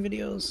chatting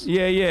videos.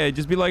 Yeah,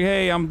 just be like,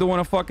 hey, I'm doing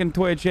a fucking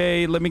Twitch.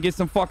 Hey, let me get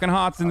some fucking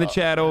hots in the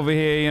chat over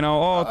here, you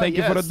know? Oh, thank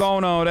you for the yes.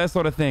 dono, that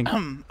sort of thing.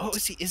 Oh,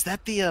 is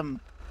that the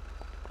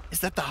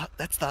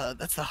that's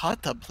the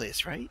hot tub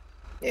place, right?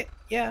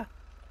 Yeah.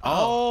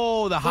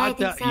 Oh, the hot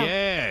think tub. so.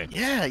 Yeah.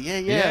 Yeah.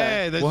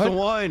 Yeah, that's What? the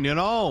one, you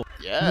know.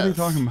 Yes. What are you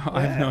talking about?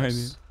 I have no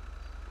idea.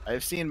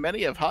 I've seen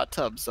many of hot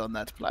tubs on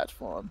that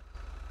platform.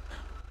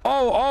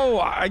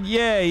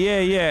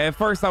 Yeah. At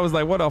first I was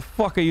like, what the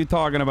fuck are you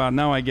talking about?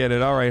 Now I get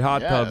it. All right,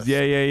 hot tubs.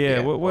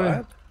 Yeah.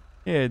 What?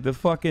 Yeah, the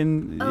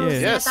fucking, Oh, yeah.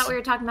 see, I thought we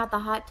were talking about the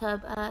hot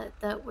tub,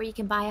 where you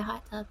can buy a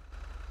hot tub.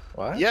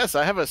 What? Yes,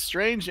 I have a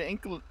strange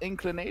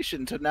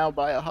inclination to now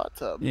buy a hot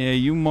tub. Yeah,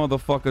 you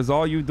motherfuckers,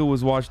 all you do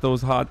is watch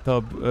those hot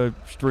tub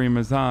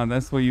streamers, huh?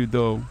 That's what you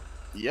do.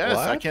 Yes,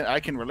 What? I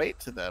can relate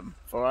to them,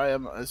 for I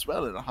am as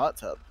well in a hot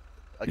tub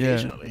Yeah.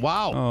 occasionally.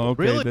 Wow. Oh,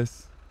 okay. Really?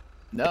 This.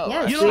 No,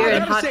 Yes, You know, we're I in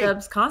gotta hot say-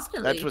 tubs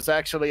constantly. that was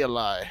actually a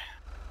lie.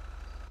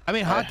 I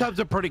mean, hot tubs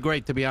are pretty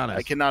great, to be honest.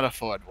 I cannot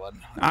afford one.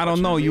 I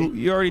don't know.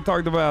 You already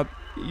talked about,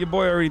 your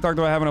boy already talked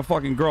about having a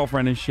fucking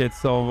girlfriend and shit,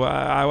 so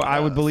I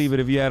would believe it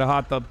if you had a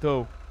hot tub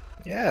too.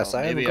 Yes, Oh,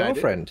 I have a maybe I did.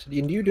 girlfriend.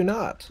 And you do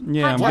not.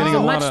 Yeah, I'm hot getting tubs a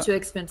are lot much of, too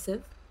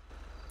expensive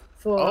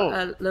for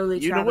a lowly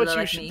you know traveler what you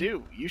like should me.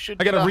 do? You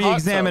should. I gotta get a hot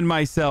re-examine tub.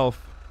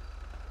 myself.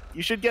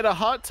 You should get a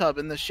hot tub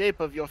in the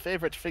shape of your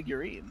favorite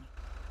figurine.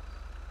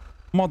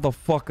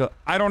 Motherfucker,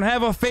 I don't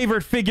have a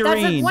favorite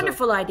figurine. That's a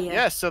wonderful idea.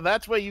 Yes, so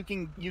that's where you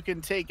can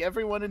take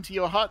everyone into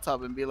your hot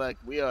tub and be like,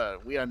 we are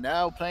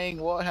now playing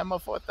Warhammer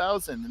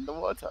 4000 in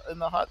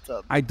the hot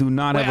tub. I do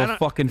not Wait, I have a don't-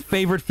 fucking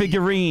favorite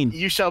figurine.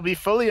 You shall be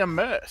fully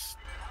immersed.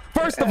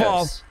 First of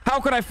all, how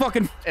could I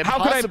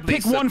Impossibly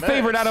pick one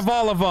favorite out of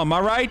all of them?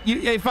 All right,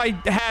 if I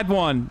had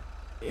one,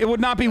 it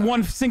would not be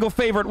one single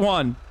favorite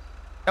one.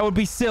 That would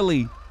be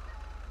silly.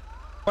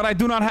 But I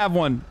do not have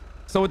one,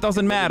 so it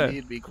doesn't matter.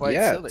 It'd be quite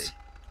Yet. silly.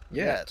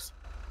 Yet.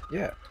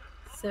 Yeah.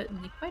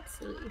 Certainly quite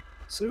silly.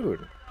 Soon.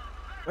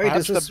 Wait,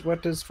 Perhaps this is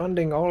what is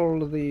funding all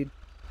the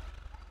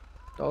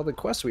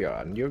quests we are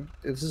on.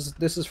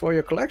 This is for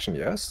your collection,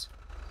 yes?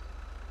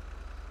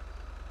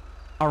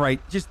 All right,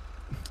 just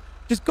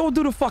go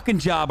do the fucking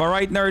job, all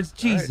right, nerds?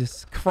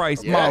 Jesus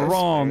Christ, am I Yes,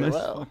 wrong? very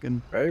This well.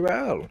 fucking... Very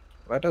well.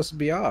 Let us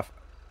be off.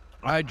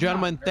 All right,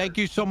 gentlemen, thank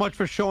you so much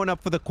for showing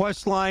up for the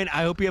quest line.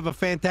 I hope you have a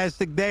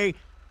fantastic day.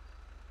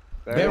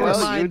 Very Bear well,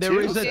 in mind, you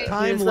there too. is a Okay.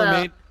 time You as well.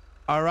 limit,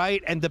 all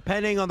right? And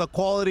depending on the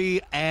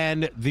quality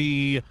and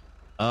the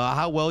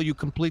how well you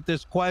complete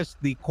this quest,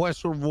 the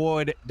quest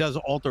reward does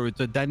alter. It's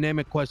a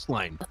dynamic quest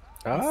line.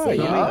 Ah, see.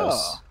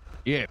 yes.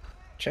 Yeah.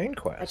 Chain A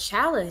quest.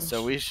 challenge.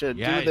 So we should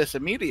Yes. do this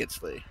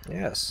immediately.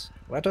 Yes.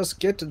 Let us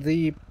get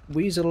the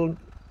Weasel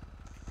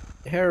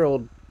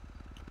Herald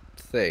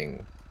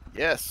thing.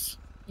 Yes.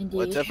 Indeed.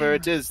 Whatever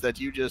it is that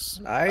you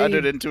just I-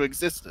 uttered into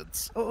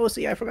existence. Oh,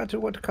 see, I forgot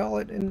what to call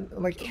it in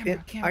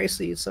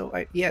icy. So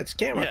it's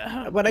camera,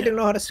 Yeah, but I didn't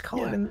know how to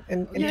call it in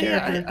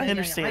character. I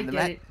understand I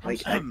that. get it.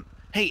 Like,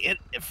 Hey,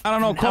 I don't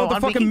know, call it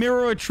the fucking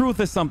mirror of truth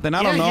or something.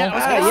 I don't know.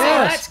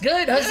 That's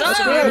good.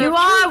 Huzzah! You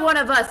are one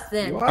of us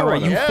then. You are All right,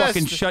 one of you us.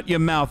 fucking shut your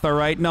mouth, all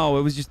right? No,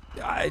 it was just,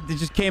 it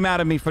just came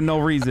out of me for no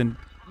reason.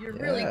 You're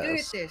really good at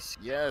Yes. this.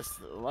 Yes,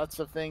 lots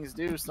of things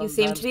do sometimes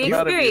seem to be come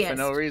out of you for experienced.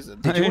 no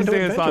reason. Did you I want to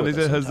didn't say adventure it,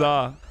 they with said us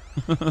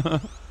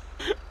huzzah.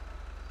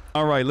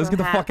 All right, let's get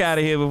the fuck Perhaps. out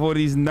of here before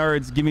these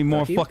nerds give me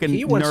more He- fucking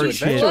he wants to nerd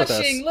adventure shit. with us.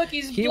 Blushing. Look,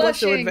 he's He wants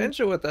to blushing.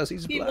 adventure with us.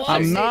 He's He blushing. wants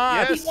I'm it.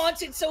 not. He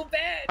wants it so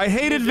bad. I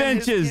hate He's in his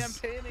adventures.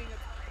 campaigning.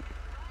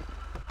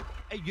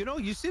 Hey, you know,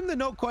 you seem to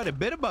know quite a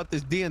bit about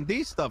this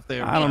D&D stuff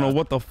there. I don't know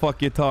what the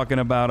fuck you're talking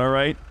about, all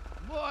right?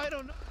 Well, I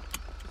don't know.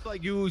 It's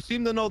like you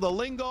seem to know the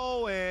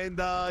lingo, and,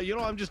 you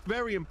know, I'm just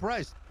very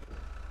impressed.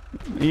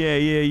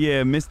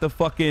 Yeah, Mr.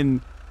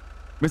 fucking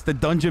Mr.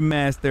 Dungeon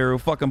Master, who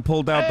fucking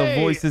pulled out the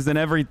Hey! voices and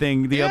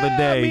everything the other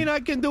day. I mean,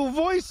 I can do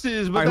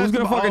voices, but All right, who's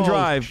that's gonna fucking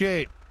drive?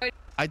 Shit.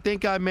 I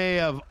think I may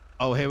have.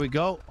 Oh, here we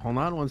go. Hold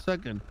on 1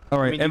 second. All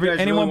right,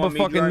 anyone but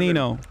fucking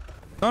Nino.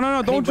 No, don't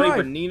Anybody drive.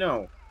 but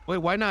Nino. Wait,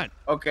 why not?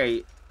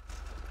 Okay.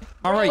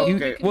 All right,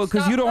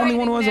 because you're the only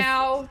one who has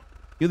now.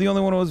 you're the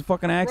only one who has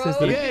fucking access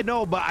to it. Yeah,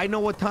 no, but I know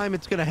what time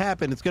it's gonna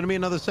happen. It's gonna be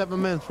another 7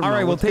 minutes from All now.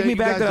 right, well, Let's take get me you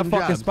back guys to that some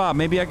fucking jobs. spot.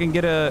 Maybe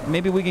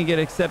we can get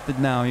accepted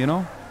now, you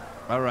know?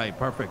 All right,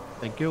 perfect.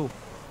 Thank you.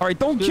 All right,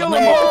 don't Excuse kill me.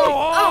 him.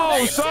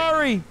 Oh,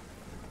 sorry.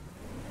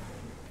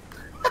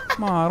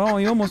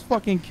 Maron, you almost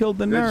fucking killed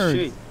the Good nerd.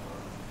 shit.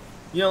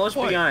 You know, let's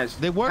What? be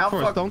honest. They work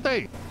for us, don't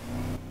they?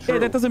 Hey,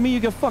 that doesn't mean you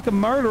can fucking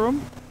murder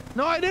him.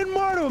 No, I didn't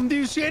murder him. Do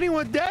you see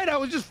anyone dead? I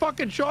was just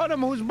fucking showing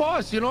him who's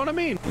boss. You know what I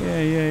mean?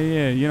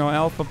 Yeah. You know,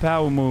 alpha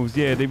power moves.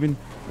 Yeah, they've been.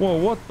 Whoa,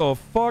 what the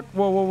fuck?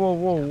 Whoa.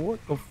 What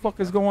the fuck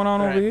is going on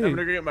over here? I'm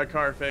gonna go get my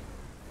car fixed.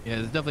 Yeah,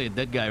 there's definitely a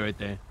dead guy right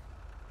there.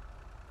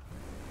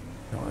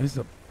 Oh, this is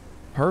a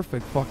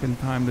perfect fucking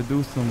time to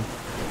do some.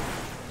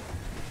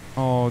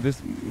 Oh, this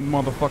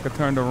motherfucker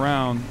turned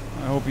around.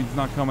 I hope he's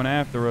not coming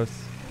after us.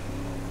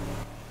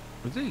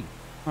 Is he?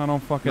 I don't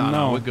fucking No,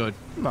 know. we're good.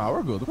 No,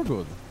 we're good. We're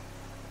good.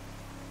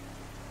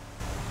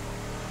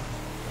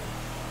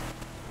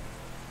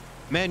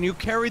 Man, you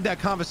carried that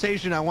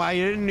conversation on why I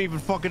didn't even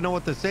fucking know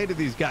what to say to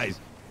these guys.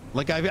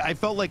 Like I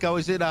felt like I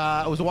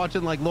was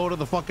watching like Lord of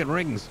the fucking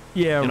Rings.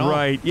 Yeah, you know?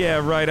 right. Yeah,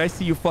 right. I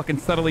see you fucking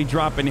subtly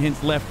dropping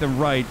hints left and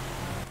right.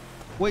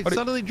 Wait,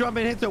 suddenly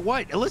dropping hints at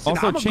what? Listen,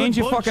 Also, I'm a change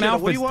good your fucking bullshitter. What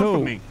do outfits you want from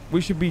too. me?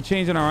 We should be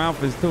changing our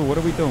outfits too. What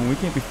are we doing? We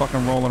can't be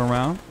fucking rolling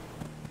around.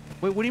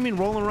 Wait, what do you mean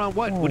rolling around?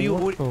 What? What do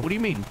you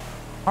mean?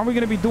 Are we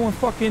gonna be doing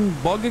fucking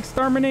bug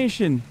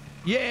extermination?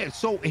 Yeah.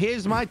 So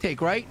here's my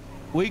take, right?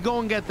 We go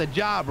and get the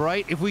job,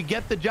 right? If we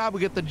get the job, we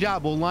get the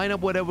job. We'll line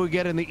up whatever we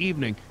get in the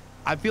evening.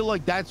 I feel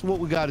like that's what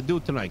we got to do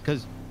tonight,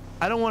 because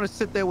I don't want to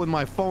sit there with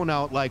my phone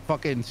out like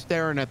fucking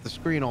staring at the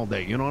screen all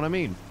day. You know what I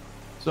mean?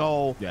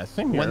 So Yeah,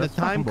 same here. when the That's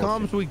fucking time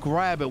comes, bullshit. we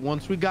grab it.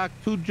 Once we got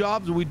 2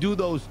 jobs, we do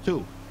those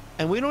 2.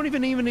 And we don't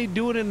even need to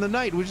do it in the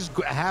night. We just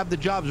have the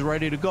jobs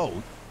ready to go.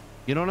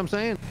 You know what I'm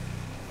saying?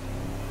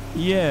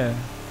 Yeah.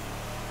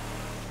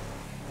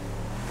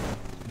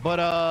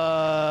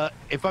 But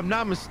if I'm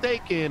not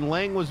mistaken,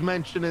 Lang was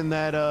mentioning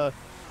that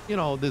you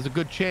know, there's a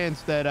good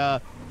chance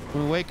that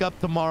when we wake up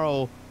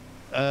tomorrow,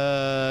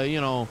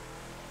 you know,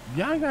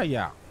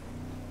 yeah,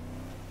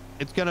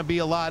 it's gonna be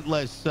a lot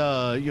less,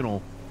 you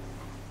know,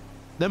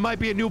 there might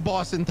be a new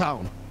boss in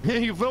town.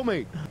 You feel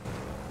me?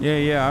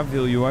 Yeah, I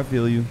feel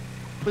you.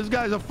 This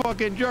guy's a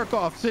fucking jerk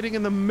off sitting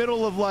in the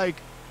middle of like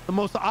the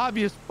most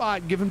obvious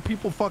spot giving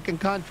people fucking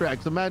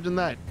contracts. Imagine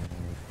that.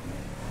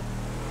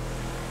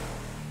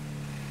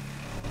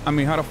 I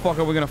mean, how the fuck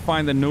are we gonna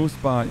find the new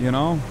spot, you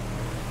know?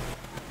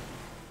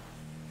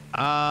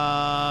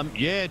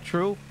 Yeah,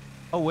 true.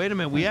 Oh, wait a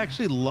minute. We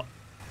actually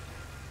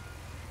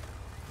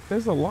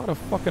There's a lot of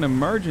fucking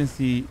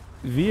emergency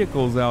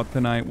vehicles out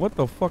tonight. What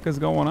the fuck is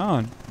going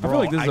on? I Bro, feel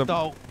like this is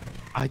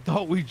I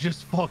thought we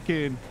just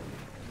fucking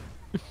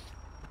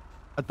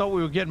I thought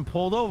we were getting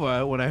pulled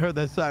over when I heard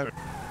that siren.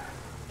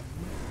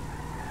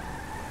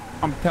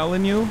 I'm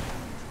telling you.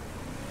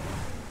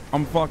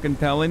 I'm fucking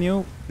telling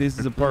you. This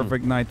is a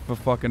perfect night for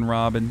fucking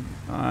robbing.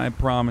 I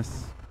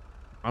promise.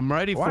 I'm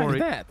ready Why for is it.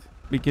 that?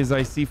 Because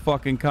I see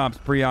fucking cops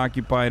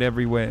preoccupied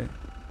everywhere.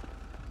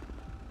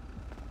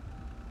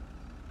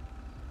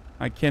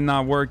 I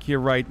cannot work here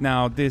right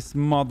now. This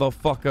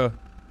motherfucker.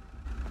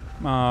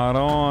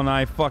 Maron,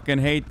 I fucking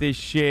hate this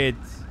shit.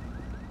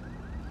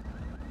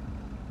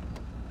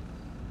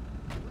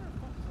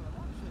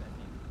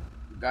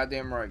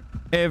 Goddamn right.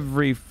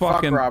 Every Fuck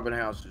fucking robbing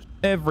houses.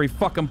 every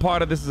fucking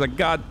part of this is a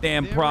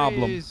goddamn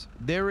problem.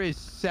 There is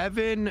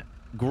 7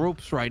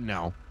 groups right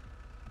now,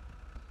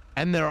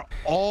 and they're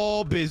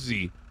all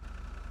busy.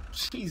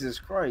 Jesus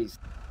Christ.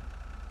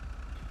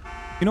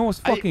 You know what's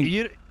fucking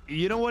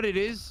you know what it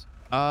is?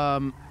 You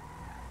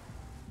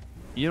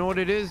know what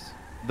it is?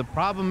 The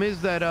problem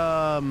is that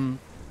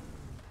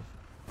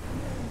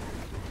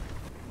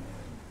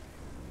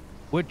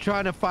we're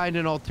trying to find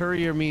an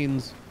ulterior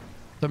means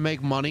to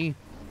make money,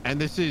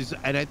 and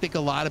I think a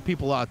lot of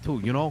people are too.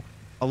 You know,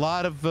 a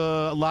lot of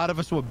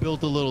us were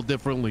built a little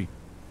differently.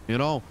 You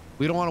know,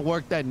 we don't want to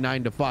work that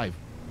 9 to 5.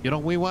 You know,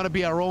 we want to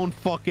be our own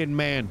fucking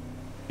man.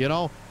 You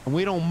know, and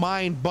we don't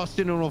mind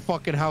busting into a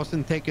fucking house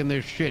and taking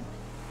their shit.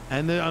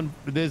 And then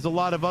there's a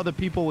lot of other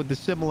people with the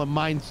similar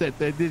mindset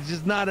that there's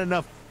just not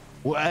enough.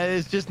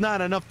 It's just not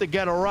enough to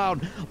get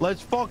around.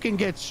 Let's fucking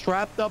get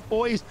strapped up,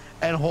 boys,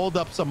 and hold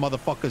up some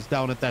motherfuckers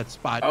down at that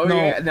spot. Oh, No,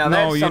 yeah. Now no,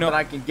 that's you something know-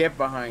 I can get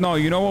behind. No,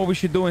 you know what we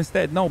should do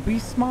instead? No, be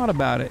smart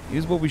about it.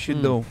 Here's what we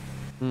should do.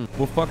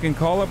 We'll fucking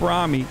call up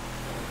Rami,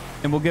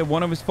 and we'll get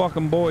one of his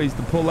fucking boys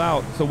to pull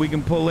out so we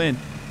can pull in.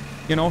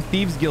 You know,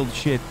 Thieves Guild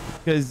shit.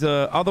 Because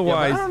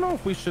otherwise... I don't know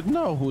if we should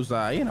know who's,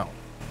 you know.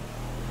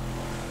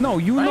 No,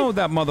 you know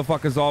that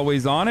motherfucker's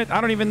always on it. I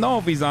don't even know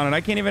if he's on it.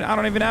 I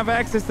don't even have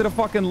access to the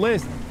fucking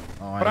list.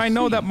 But I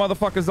know that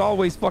motherfucker's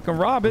always fucking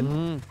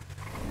robbing.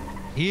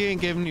 He ain't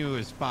giving you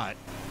his spot.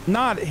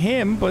 Not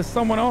him, but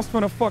someone else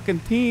from the fucking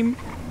team.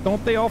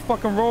 Don't they all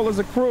fucking roll as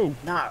a crew?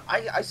 Nah,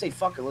 I say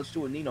fuck it. Let's do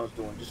what Nino's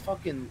doing. Just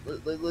fucking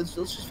let's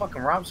just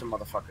fucking rob some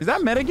motherfuckers. Is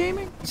that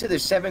metagaming? You said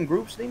there's 7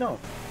 groups, Nino.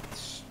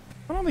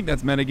 I don't think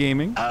that's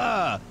metagaming.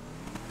 I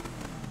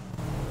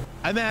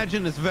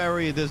imagine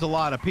there's a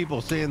lot of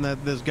people saying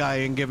that this guy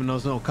ain't giving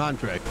us no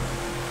contract.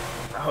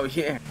 Oh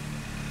yeah.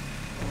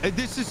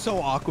 This is so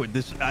awkward.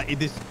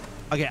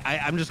 Okay,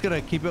 I'm just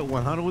gonna keep it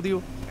 100 with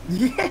you.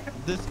 Yeah.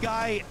 This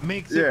guy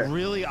makes it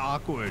really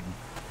awkward.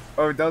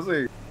 Oh, does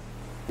he?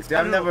 See,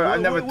 I've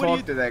never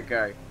talked to that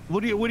guy.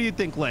 What do you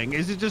think, Lang?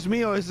 Is it just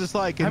me, or is this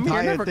like I mean, you're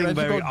entire never thing gonna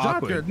very go jot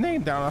awkward? your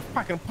name down on a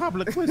fucking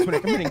public place when you're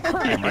committing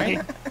crime,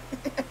 right?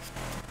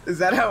 Is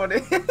that how it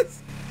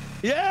is?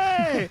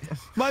 Yeah,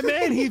 my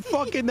man.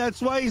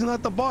 That's why he's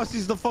not the boss.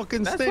 He's the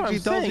fucking That's snitch. what I'm He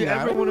tells saying, you man.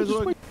 everyone We'll is just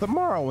working. wait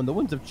tomorrow when the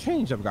winds of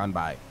change have gone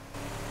by.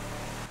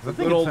 I think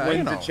Little it's,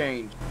 winds of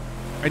change.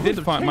 I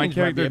did find my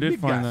character did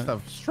find that.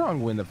 Of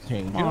strong wind of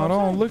change. You know Oh, what I'm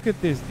don't saying? look at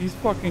this. These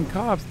fucking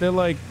cops. They're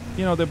like,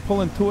 they're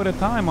pulling 2 at a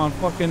time on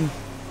fucking.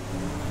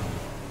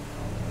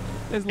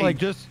 There's Hey, like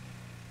just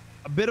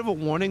a bit of a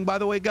warning, by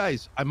the way,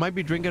 guys. I might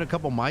be drinking a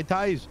couple Mai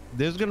Tais.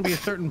 There's gonna be a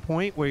certain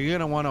point where you're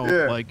gonna want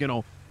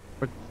to,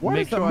 What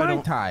make is a sure I Mai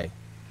don't. Tai?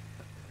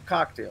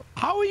 Cocktail.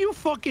 How are you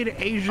fucking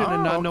Asian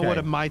and not know what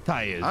a Mai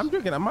Tai is? I'm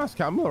drinking a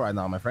Moscow Mule right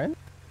now, my friend.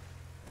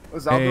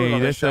 hey,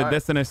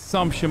 that's an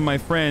assumption, my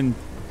friend.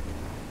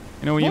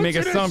 When you make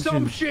What's an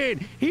assumptions.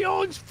 assumption? He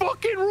owns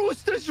fucking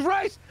Rooster's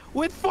Rice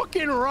with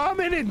fucking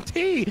ramen and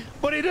tea,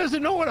 but he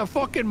doesn't know what a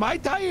fucking Mai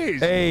Tai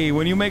is. Hey,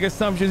 when you make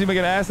assumptions, you make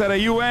an ass out of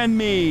you and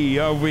me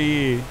over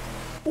here.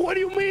 What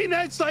do you mean?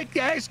 That's like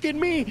asking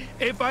me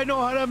if I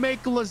know how to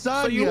make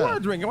lasagna. So you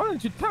are drinking. Why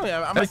don't you tell me?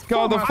 I'm That's like,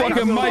 called the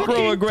fucking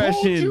microaggression.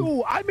 Told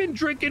you, I've been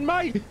drinking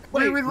my. We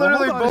Wait,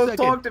 literally hold on a both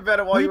second. talked about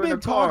it while you were in We've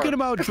the been car. talking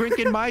about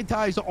drinking Mai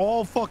Tais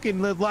all fucking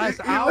the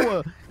last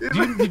hour. Did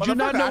you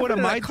not know what a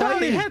Mai Tai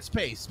is?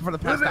 Headspace for the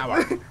past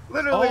hour.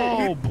 Literally.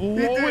 Oh,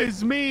 woe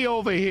is me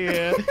over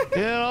here.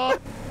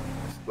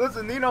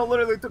 Listen, Nino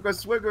literally took a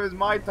swig of his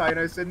Mai Tai, and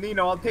I said,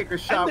 Nino, I'll take a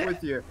shot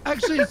with you.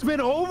 Actually, it's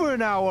been over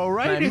an hour,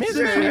 right? I missed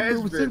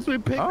it. Since we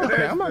picked Oh, it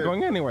okay, up. I'm not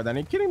going anywhere then. Are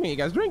you kidding me? You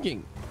guys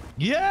drinking?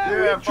 Yeah, Yeah,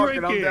 we're fuck it,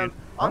 drinking.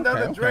 I'm down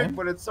to Okay, drink, okay.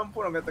 but at some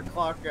point I'm going to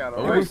clock out.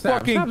 We're Alright?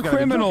 fucking Sam's gotta be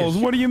criminals. drunk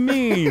as What do you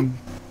mean?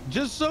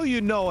 Just so you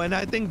know, and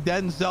I think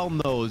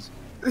Denzel knows,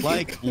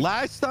 like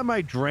last time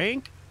I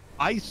drank,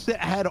 I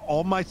had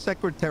all my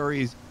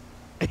secretaries.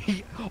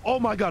 Oh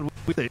my God!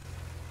 With it.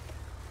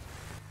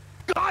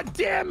 God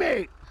damn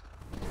it!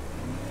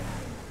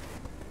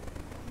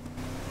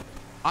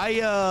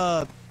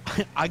 I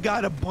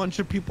got a bunch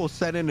of people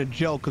sent into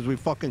jail because we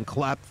fucking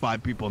clapped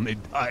 5 people and they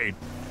died.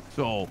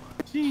 So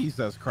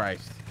Jesus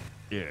Christ.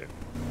 yeah.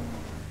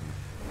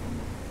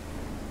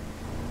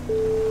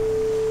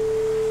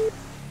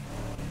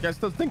 Guys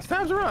still think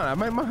Sam's around.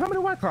 How many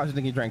White Claws do you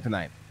think he drank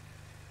tonight?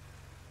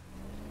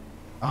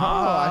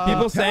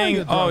 People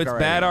saying, oh, it's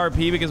bad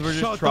RP because we're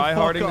Shut just the fuck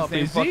try-harding the up.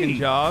 same Is fucking he?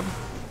 job.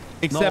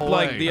 Except, No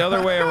like, way. the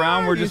other way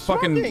around, we're You're just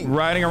fucking smoking.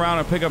 riding around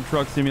a pickup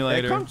truck Hey,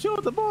 simulator. come chill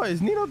with the boys.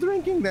 Nino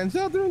drinking,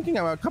 Denzel drinking.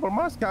 I'm a couple of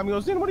Moscow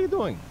Mules in. What are you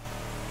doing?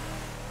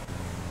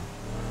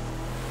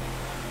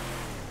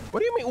 What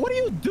do you mean? What do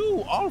you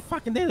do all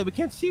fucking day that we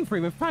can't see you for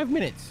even 5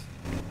 minutes?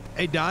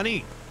 Hey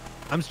Donnie,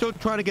 I'm still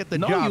trying to get the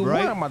No, job, you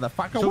right? weren't,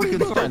 motherfucker. So What we are you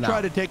can doing still right try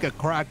now? to take a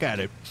crack at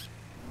it.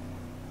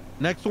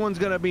 Next one's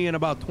gonna be in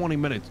about 20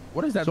 minutes.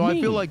 What does that so mean,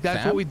 I feel like that's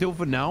Sam? what we do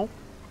for now.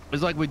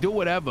 It's like we do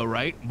whatever,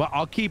 right? But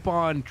I'll keep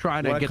on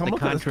trying to Wanna get come the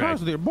look at the contract stars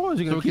with your boys,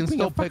 you're so gonna we can keep being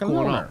still a pick fucking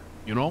one loner. up.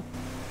 You know?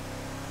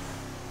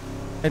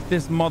 At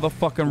this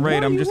motherfucking What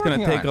rate, are I'm you just gonna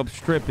working take on? up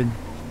stripping.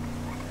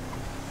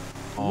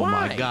 Oh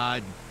Why? my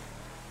God.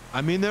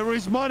 I mean, there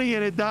is money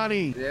in it,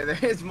 Donnie. Yeah, there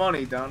is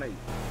money, Donnie.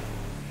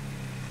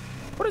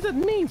 What does that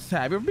mean,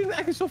 Sab? You're being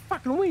acting so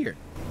fucking weird.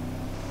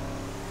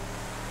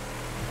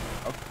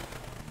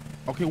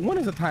 Okay, when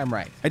is the time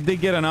right? I did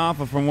get an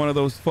offer from one of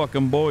those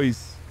fucking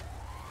boys.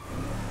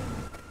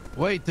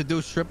 Wait, to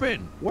do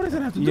stripping? What does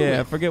it have to do Yeah, I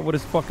with? forget what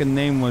his fucking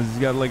name was. He's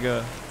got like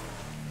a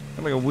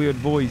weird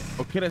voice.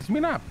 Okay, let's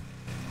meet up.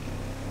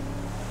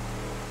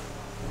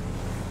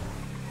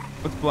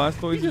 What's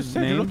Blastoise's You just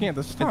said name? you're looking at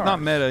the It's not stars.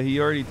 Meta. He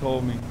already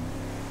told me.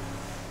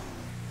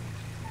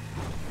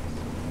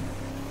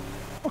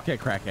 Okay,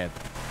 crackhead.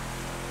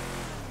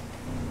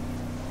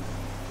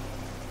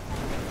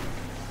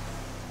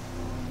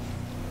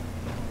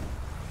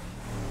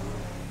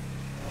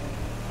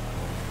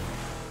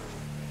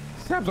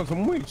 Sam's on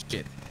some weird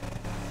shit.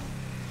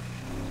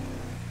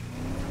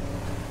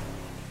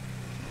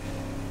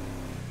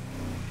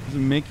 Is it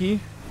Mickey?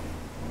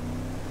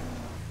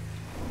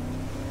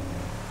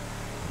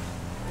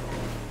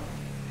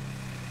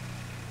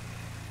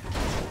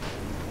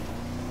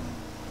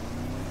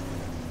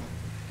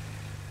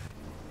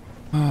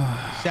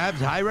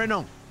 Sab's high right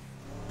now.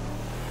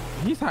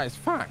 He's high as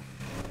fuck.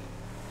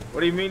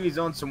 What do you mean he's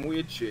on some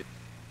weird shit?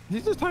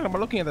 He's just talking about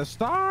looking at the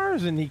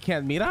stars and he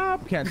can't meet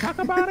up, can't talk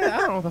about it. I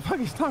don't know what the fuck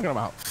he's talking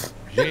about.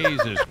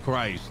 Jesus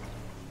Christ.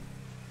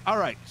 All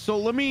right, so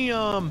let me,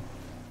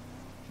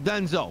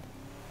 Denzel,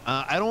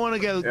 I don't want to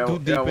get Yeah, too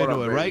deep what into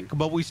up, it, right? baby?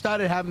 But we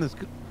started having this.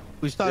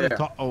 We started.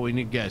 Yeah. Oh, we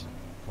need guests.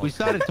 We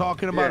started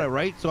talking about Yeah. it,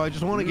 right? So I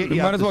just want to get We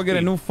you. might up as to well get a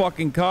speed. new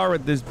fucking car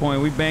at this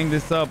point. We banged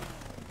this up.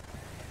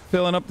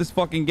 Filling up this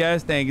fucking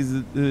gas tank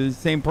is the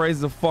same price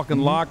as a fucking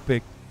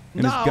lockpick.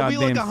 in No, this it'll be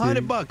like goddamn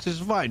city. $100. It's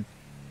fine.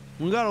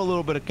 We got a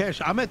little bit of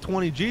cash. I'm at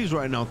 20 G's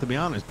right now, to be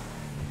honest.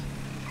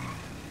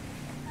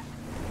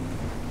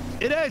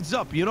 It adds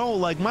up, you know.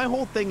 Like my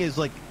whole thing is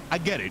like, I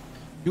get it.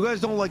 You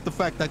guys don't like the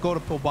fact that I go to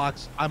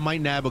Pillbox, I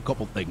might nab a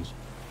couple things,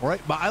 all right?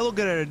 But I look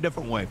at it a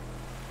different way.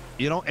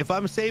 You know, if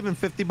I'm saving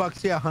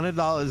 $50 here,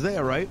 $100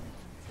 there, right?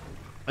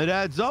 It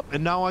adds up,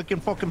 and now I can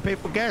fucking pay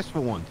for gas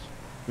for once.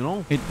 You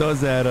know? It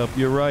does add up.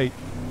 You're right.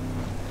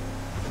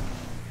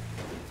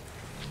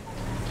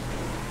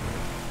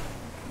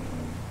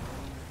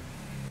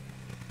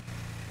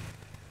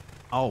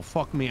 Oh,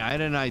 fuck me. I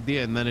had an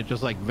idea, and then it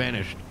just, like,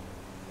 vanished.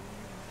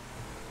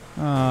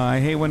 I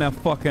hate when that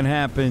fucking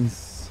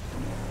happens.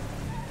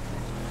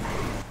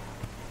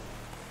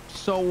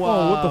 So,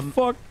 Oh, what the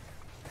fuck?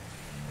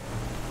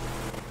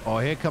 Oh,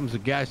 here comes the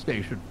gas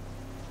station.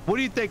 What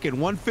are you thinking?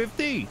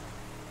 150?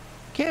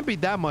 Can't be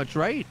that much,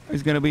 right?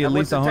 It's gonna be at And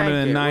least what's the tank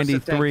at? What's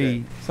the 193,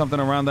 tank something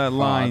around that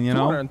line, you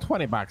know.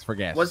 $220 for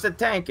gas. What's the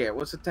tank at?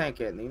 What's the tank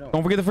at, Nino?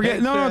 Don't forget to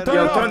forget. No, no, turn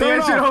Yo, it off. turn the Turn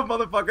it engine off. off,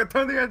 motherfucker.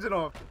 Turn the engine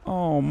off.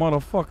 Oh,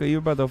 motherfucker, you're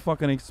about to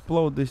fucking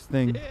explode this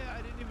thing.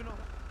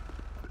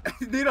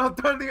 Nino,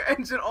 turn the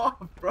engine off,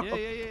 bro. Yeah. I'm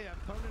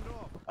turning it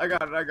off. I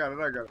got it. All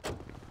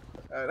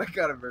right, I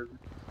got it, baby.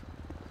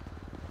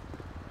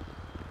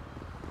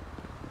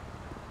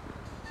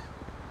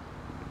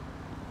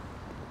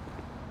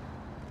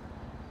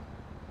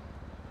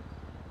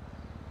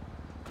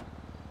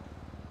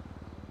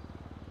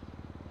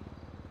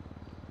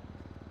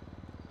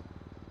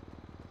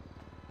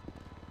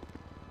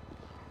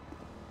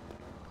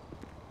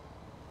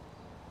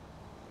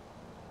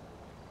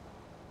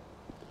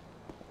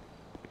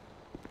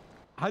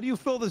 How do you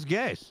fill this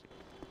gas?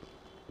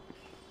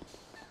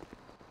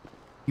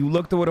 You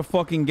look to where the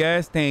fucking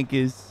gas tank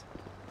is.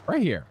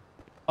 Right here.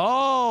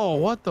 Oh,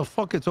 what the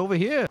fuck? It's over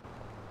here.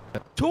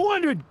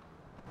 200.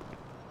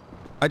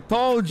 I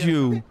told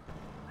you.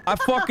 I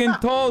fucking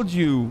told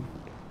you.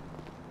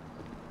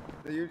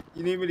 You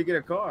need me to get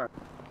a car.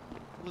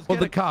 Let's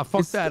get a car.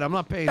 Fuck that. I'm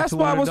not paying $200. That's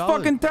why I was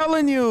fucking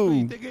telling You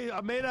you. think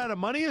I'm made out of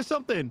money or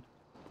something?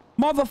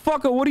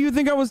 Motherfucker, what do you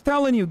think I was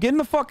telling you? Get in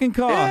the fucking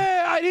car.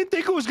 Yeah, I didn't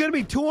think it was gonna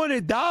be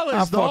 $200.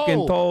 I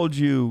fucking told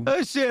you.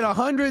 Listen,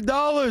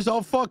 $100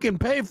 I'll fucking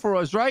pay for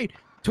us, right?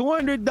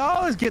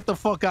 $200, get the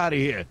fuck out of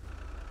here.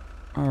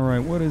 All right,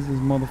 where does this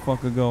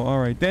motherfucker go? All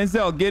right,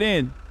 Denzel, get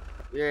in.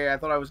 Yeah, I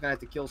thought I was gonna have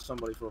to kill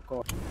somebody for a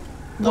car.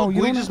 No, Look,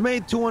 you we don't just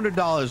made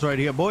 $200 right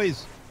here,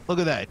 boys. Look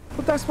at that.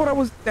 But that's what I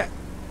was.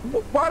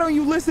 Why don't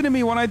you listen to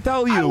me when I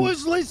tell you? I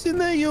was listening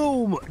to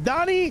you,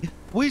 Donnie.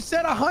 We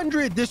said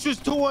 100. This was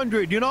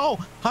 200. You know,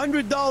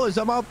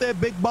 $100. I'm out there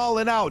big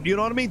balling out. You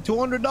know what I mean?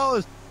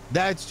 $200.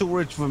 That's too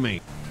rich for me.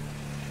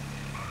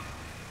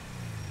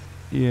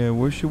 Yeah,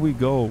 where should we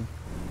go?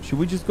 Should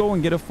we just go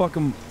and get a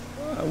fucking?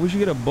 We should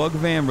get a bug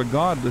van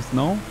regardless.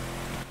 No.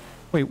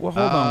 Wait. Well,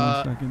 hold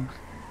on 1 second.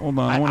 Hold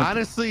on. I wanna...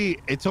 Honestly,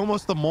 it's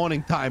almost the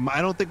morning time.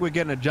 I don't think we're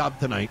getting a job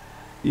tonight.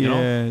 Yeah, You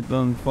know? it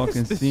doesn't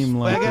fucking seem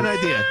like. I got an it.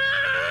 idea.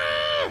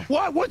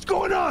 What? What's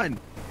going on?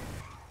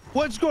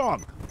 What's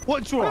wrong?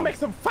 What's wrong? I want to make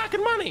some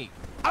fucking money.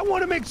 I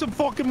want to make some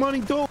fucking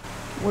money too.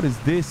 What is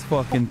this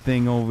fucking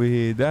thing over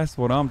here? That's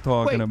what I'm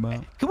talking Wait,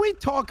 about. Can we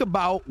talk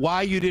about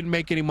why you didn't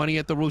make any money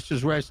at the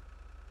Rooster's Rest?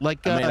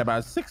 Like, I made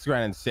about $6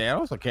 grand in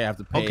sales. Okay, I have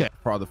to pay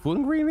for all the food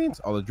ingredients,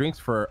 all the drinks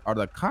or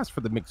the cost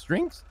for the mixed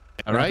drinks.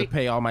 All And I have right. to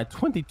pay all my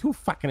 22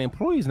 fucking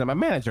employees and my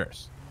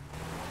managers.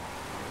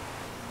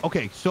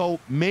 Okay, so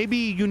maybe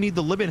you need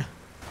to limit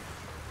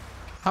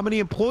how many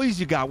employees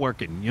you got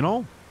working, you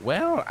know?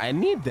 Well, I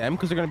need them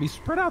because they're going to be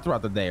spread out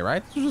throughout the day,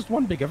 right? This is just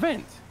one big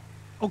event.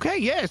 Okay,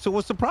 yeah, so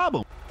what's the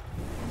problem?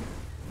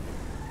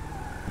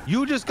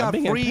 You just got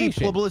being free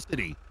impatient.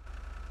 publicity.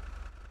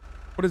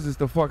 What is this?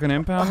 The fucking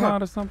impound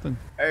lot or something?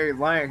 Hey,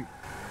 Lang.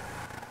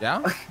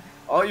 Yeah?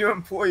 All your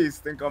employees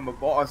think I'm a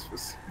boss for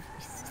some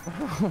reason.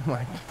 Oh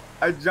my.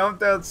 I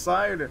jumped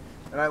outside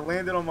and I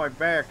landed on my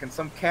back, and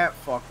some cat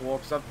fuck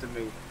walks up to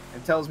me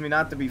and tells me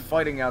not to be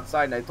fighting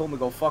outside, and I told him to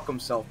go fuck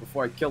himself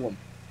before I kill him.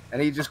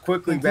 And he just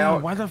quickly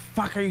bowed. Why the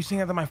fuck are you saying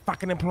that to my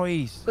fucking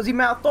employees? Because he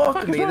mouthed off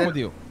What to the fuck is me. wrong And with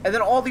then, you? and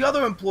then all the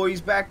other employees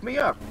backed me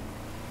up.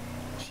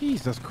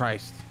 Jesus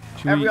Christ.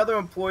 Every other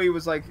employee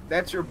was like,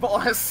 "That's your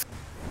boss."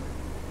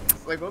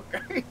 It's like,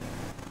 okay.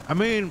 I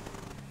mean,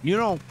 you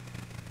know,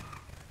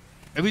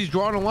 if he's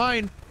drawing a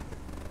line,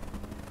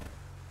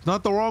 it's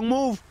not the wrong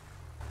move.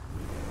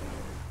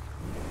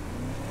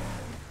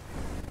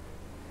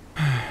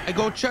 I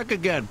go check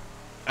again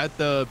at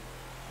the,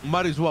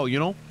 might as well, you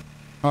know?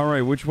 All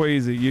right, which way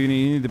is it? You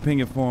need to ping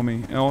it for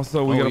me. And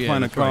also, we Oh, gotta yeah,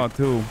 find a that's car right.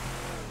 too.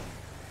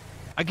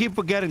 I keep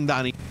forgetting,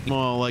 Donnie.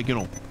 Like, you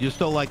know, you're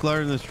still like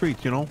learning the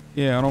streets, you know?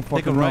 Yeah, I don't Take a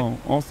fucking right. know.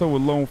 Also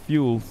with low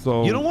fuel,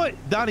 so. You know what,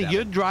 Donnie,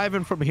 you're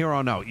driving from here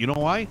on out. You know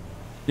why?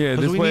 Yeah,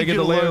 'Cause this we way I need get you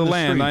the to lay of learn the the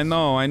land. I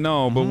streets.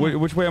 know. But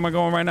which way am I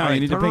going right now? All You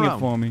right, need to turn ping around. it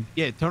for me.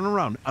 Yeah, turn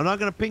around. I'm not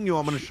gonna ping you.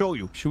 I'm gonna show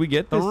you. Should we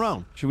get Turn this?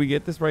 around. Should we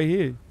get this right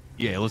here?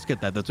 Yeah, let's get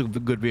that. That's a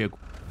good vehicle.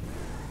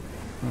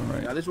 All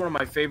right. Now, this is one of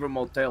my favorite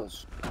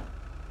motels.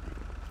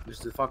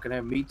 Just to fucking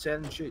have meats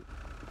and shit.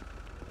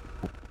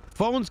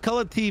 Phones,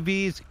 color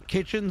TVs,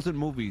 kitchens, and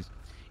movies.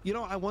 You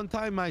know, one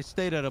time I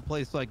stayed at a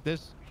place like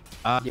this.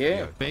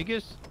 Yeah.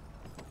 Vegas.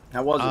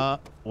 How was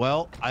it?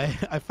 Well,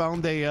 I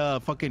found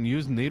a fucking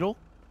used needle.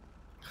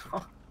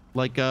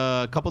 Like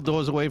a couple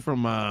doors away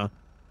from like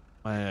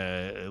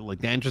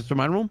the entrance to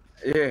my room.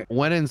 Yeah.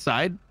 Went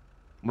inside,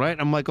 right?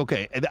 I'm like,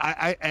 okay. And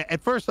I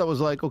at first I was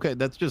like, okay,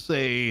 that's just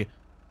a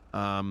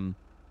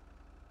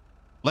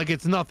like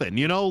it's nothing,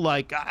 you know?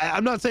 Like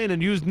I'm not saying a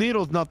used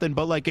needle's nothing,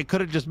 but like it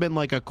could have just been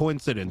like a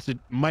coincidence. It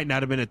might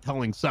not have been a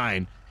telling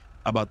sign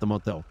about the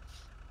motel.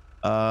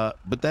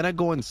 But then I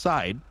go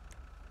inside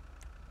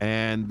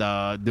and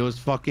there was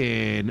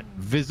fucking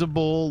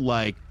visible,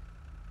 like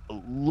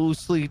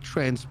loosely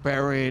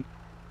transparent,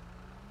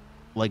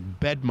 like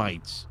bed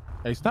mites.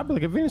 Hey, stop at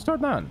the convenience store,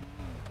 Don.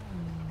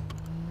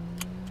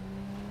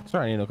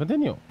 Sorry,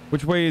 continue.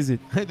 Which way is it?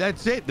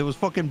 That's it. There was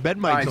fucking bed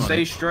mites. Alright, on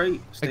stay it.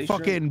 straight. Stay Like straight.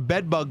 fucking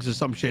bed bugs or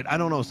some shit. I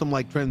don't know, some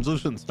like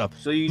translucent stuff.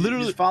 So you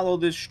literally just follow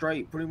this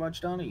straight, pretty much,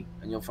 Donnie,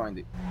 and you'll find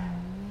it.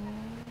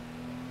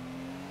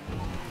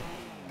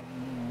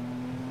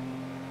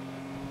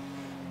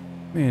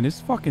 Man,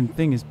 this fucking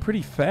thing is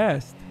pretty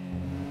fast.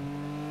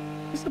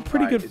 It's a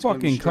pretty Alright, good it's gonna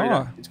be fucking straight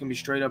car. up. It's gonna be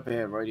straight up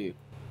ahead, right here.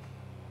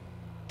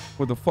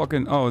 With the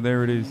fucking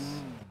there it is.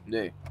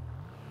 Yeah.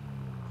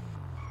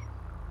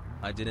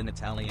 I did an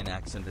Italian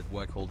accent at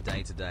work all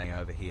day today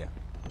over here.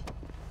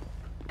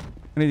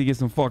 I need to get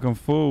some fucking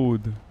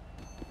food.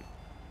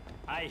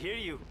 I hear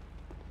you.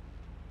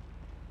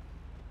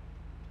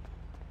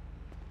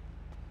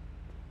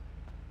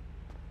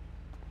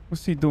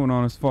 What's he doing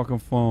on his fucking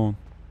phone?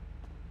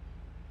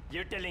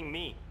 You're telling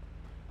me.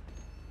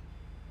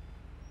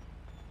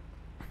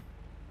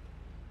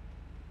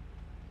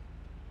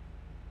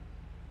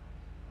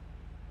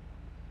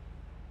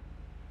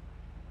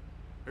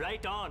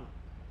 Right on.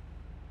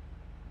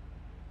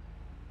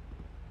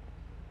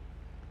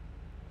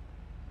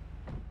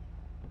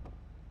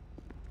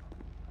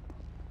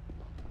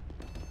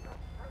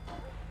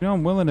 You know,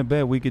 I'm willing to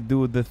bet we could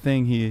do the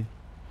thing here.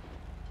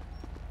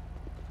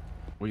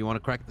 Well, you want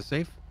to crack the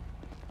safe?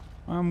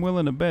 I'm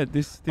willing to bet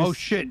this. Oh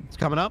shit, it's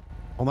coming up.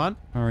 Hold on.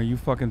 All right, you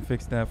fucking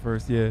fix that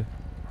first, yeah.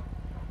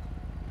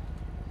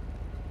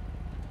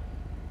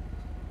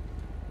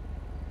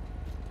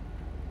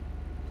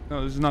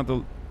 No, this is not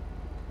the.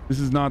 This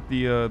is not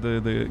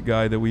the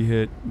guy that we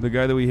hit. The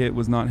guy that we hit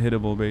was not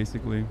hittable,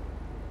 basically.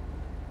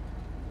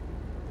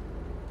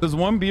 Does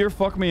one beer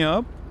fuck me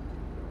up?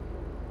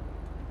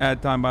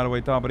 Ad time, by the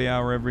way, top of the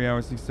hour, every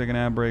hour, 6-second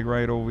ad break,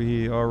 right over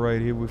here. All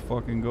right, here we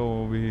fucking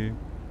go over here.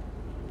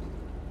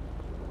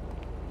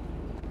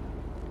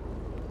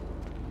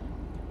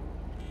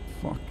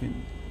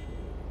 Fucking.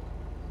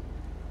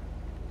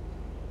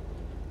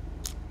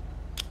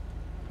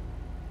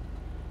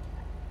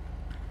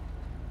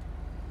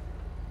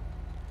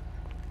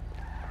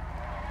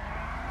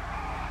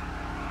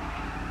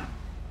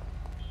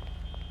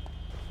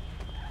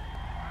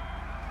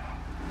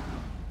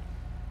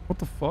 What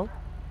the fuck?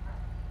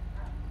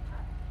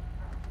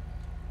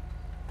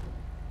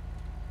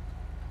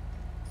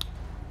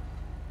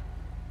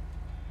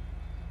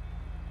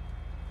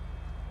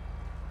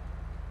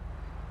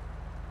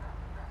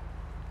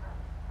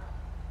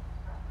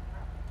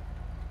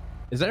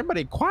 Is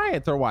everybody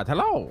quiet or what?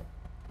 Hello?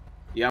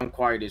 Yeah, I'm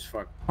quiet as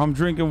fuck. I'm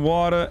drinking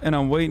water and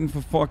I'm waiting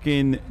for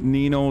fucking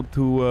Nino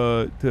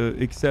to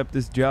accept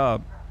this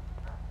job.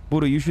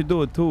 Buddha, you should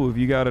do it too if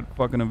you got it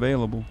fucking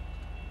available.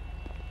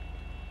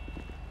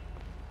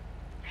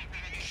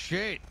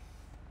 Shit.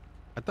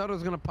 I thought it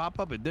was gonna pop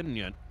up. It didn't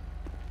yet.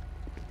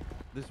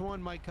 This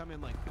one might come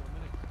in like 4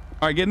 minutes.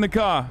 All right, get in the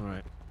car. All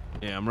right.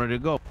 Yeah, I'm ready to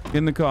go. Get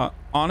in the car.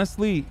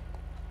 Honestly,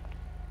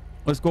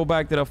 let's go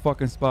back to that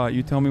fucking spot.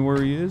 You tell me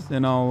where he is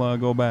and I'll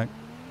go back.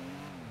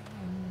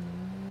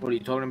 What are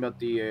you talking about?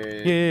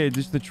 Yeah,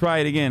 just to try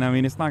it again. I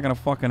mean, it's not gonna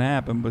fucking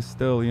happen, but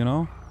still, you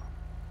know?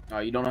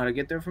 You don't know how to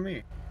get there from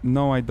here?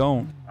 No, I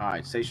don't.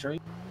 Alright, stay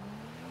straight.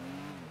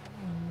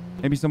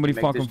 Maybe somebody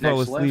Make fucking this fell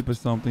next asleep or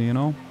something, you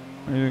know?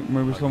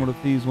 Maybe some of the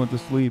thieves went to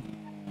sleep.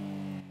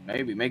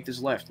 Maybe. Make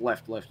this left.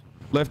 Left.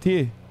 Left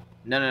here.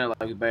 No,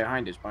 like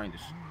behind us.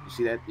 You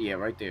see that? Yeah,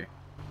 right there.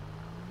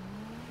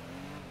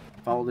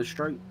 Follow this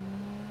straight.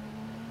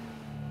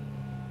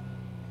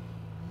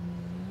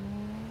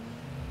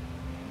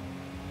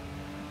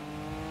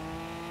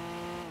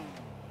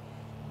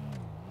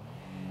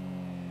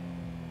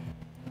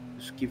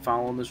 Just keep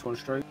following this one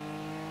straight.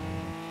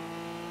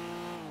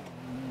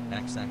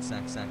 X. And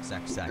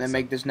then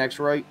make this next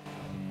right,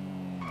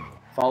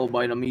 followed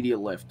by an immediate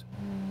left.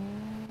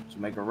 So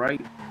make a right,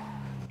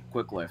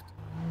 quick left.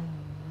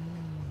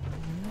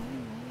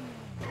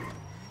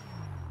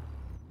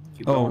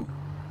 Keep going.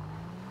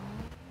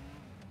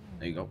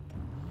 There you go.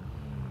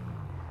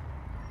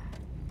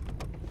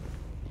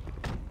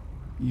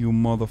 You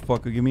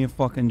motherfucker, give me a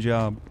fucking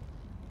job.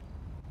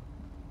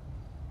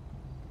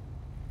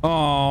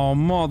 Oh,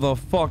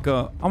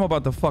 motherfucker. I'm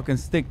about to fucking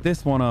stick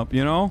this one up,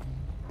 you know?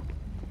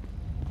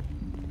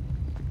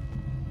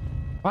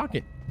 Fuck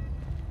it.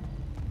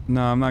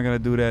 No, I'm not gonna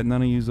do that.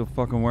 None of you will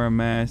fucking wear a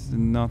mask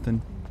and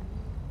nothing.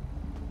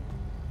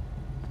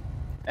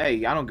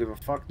 Hey, I don't give a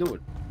fuck. Do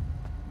it.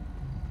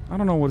 I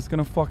don't know what's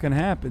gonna fucking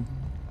happen.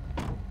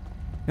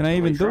 Can I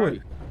even do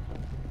it?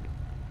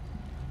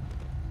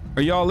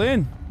 Are y'all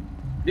in?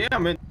 Yeah,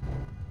 I'm in.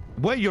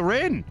 Wait, you're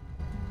in?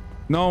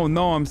 No,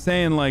 I'm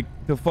saying like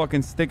to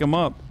fucking stick them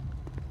up.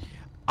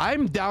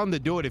 I'm down to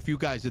do it if you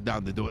guys are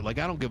down to do it. Like,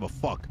 I don't give a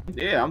fuck.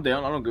 Yeah, I'm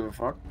down. I don't give a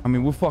fuck. I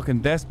mean, we're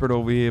fucking desperate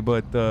over here,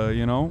 but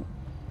you know,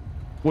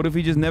 what if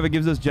he just never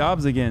gives us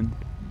jobs again?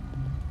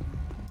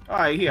 All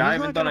right, here. I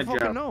haven't done a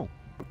job. No.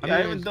 Yeah,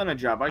 I haven't done a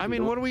job. I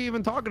mean, what are we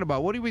even talking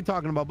about? What are we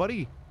talking about,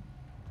 buddy?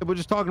 We're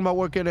just talking about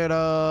working at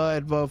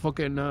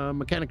fucking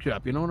mechanic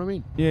shop. You know what I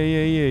mean? Yeah.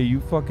 You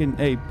fucking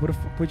hey,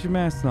 put your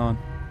mask on.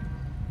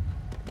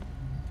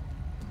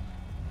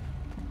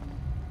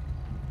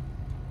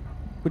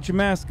 Put your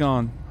mask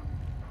on.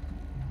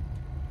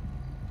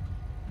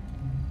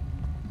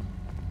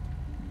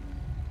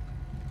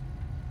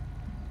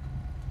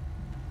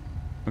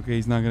 Okay,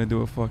 he's not gonna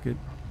do it. Fuck it.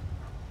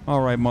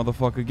 All right,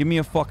 motherfucker. Give me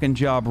a fucking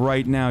job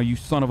right now, you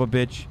son of a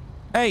bitch.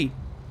 Hey!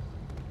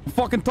 I'm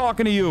fucking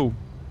talking to you.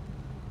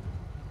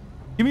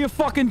 Give me a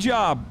fucking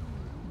job.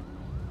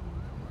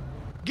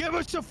 Give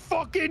us a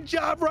fucking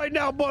job right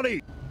now,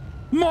 buddy.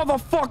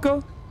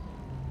 Motherfucker.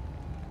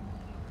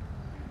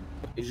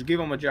 You just give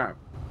him a job.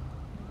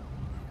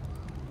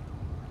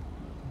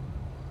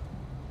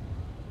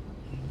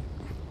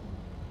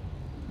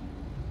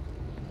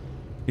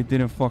 It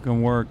didn't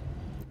fucking work.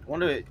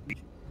 Wonder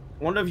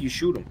if you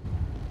shoot him.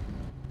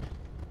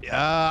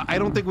 I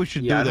don't think we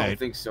should do that. I don't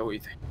think so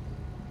either.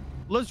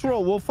 Let's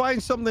roll. We'll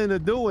find something to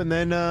do, and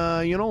then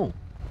you know,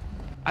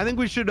 I think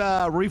we should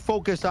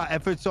refocus our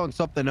efforts on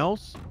something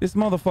else. This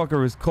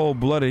motherfucker is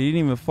cold-blooded. He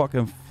didn't even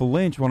fucking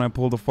flinch when I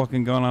pulled the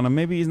fucking gun on him.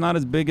 Maybe he's not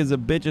as big as a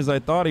bitch as I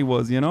thought he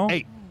was, you know?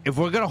 Hey, if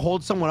we're gonna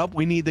hold someone up,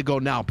 we need to go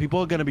now. People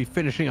are gonna be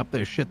finishing up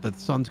their shit. The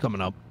sun's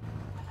coming up.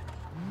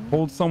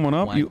 Hold someone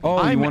up? You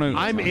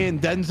I'm in.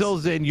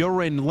 Denzel's in.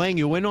 You're in. Lang,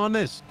 you in on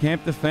this?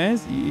 Camp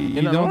defense?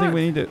 You don't think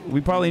we need to? We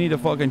probably need to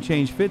fucking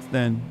change fits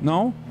then.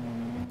 No?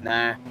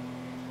 Nah.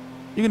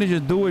 You're gonna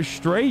just do it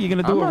straight? You're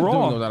gonna do it I'm not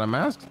raw? doing without a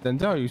mask.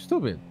 Denzel, you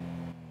stupid.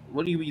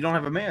 What do you don't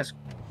have a mask?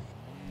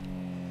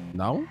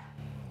 No.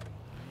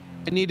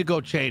 I need to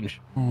go change.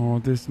 Oh,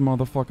 this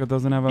motherfucker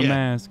doesn't have a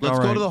mask. Let's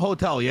All go right. to the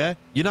hotel, yeah?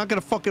 You're not gonna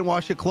fucking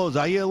wash your clothes,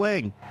 are you,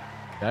 Lang?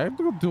 I have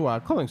to go to a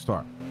clothing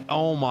store.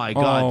 Oh my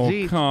God! Oh,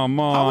 See, come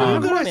how on. are you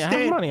gonna I have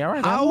stand? money, all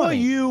right, I have How are money.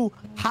 you?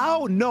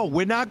 How? No,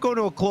 we're not going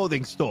to a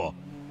clothing store.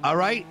 All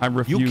right. I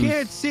refuse. You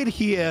can't sit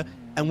here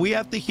and we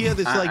have to hear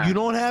this like you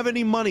don't have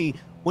any money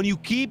when you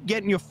keep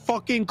getting your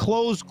fucking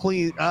clothes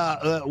clean.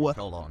 Hold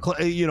on.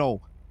 You know,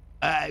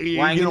 Well,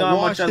 you you know, know how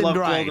washed much I and love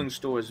dried. clothing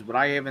stores, but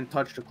I haven't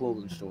touched a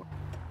clothing store.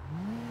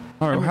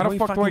 All right, how the we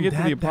fuck do I fucking get to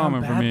the that down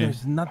apartment from bad? here?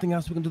 There's nothing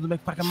else we can do to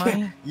make fucking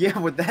money. Yeah,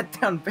 with that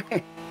down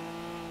bad.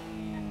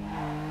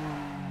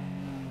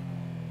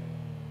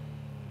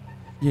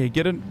 Yeah,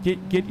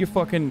 get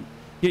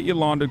your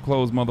laundered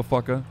clothes,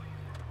 motherfucker.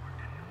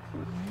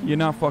 You're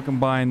not fucking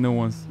buying new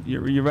ones.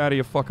 You're out of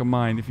your fucking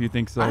mind if you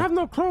think so. I have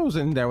no clothes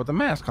in there with a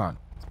mask on.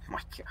 Oh my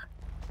God.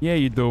 Yeah,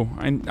 you do.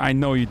 I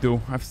know you do.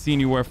 I've seen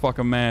you wear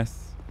fucking masks.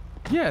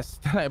 Yes,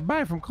 that I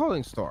buy from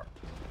clothing store.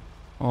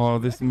 Oh,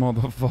 this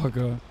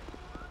motherfucker.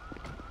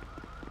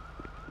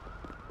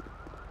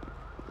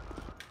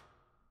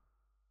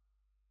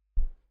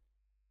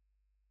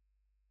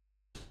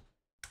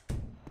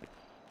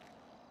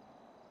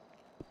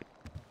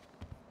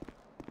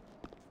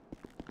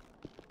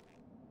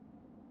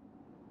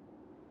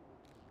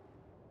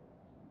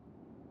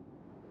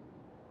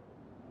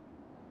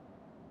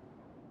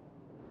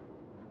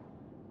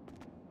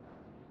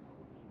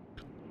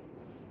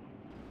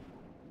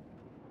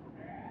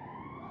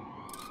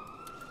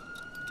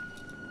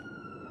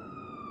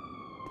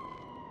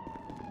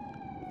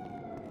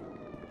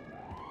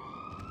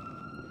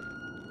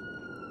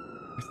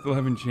 I still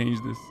haven't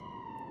changed this.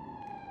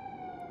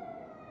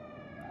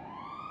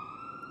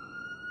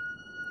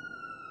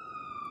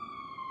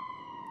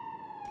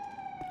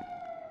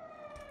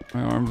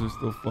 My arms are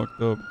still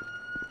fucked up.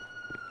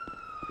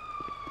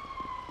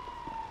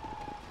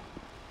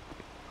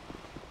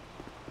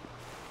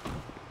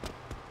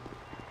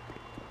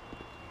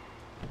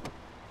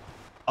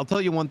 I'll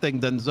tell you one thing,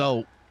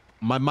 Denzel.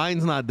 My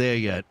mind's not there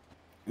yet.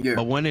 Yeah.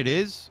 But when it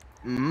is,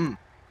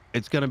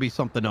 it's gonna be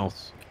something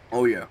else.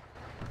 Oh yeah.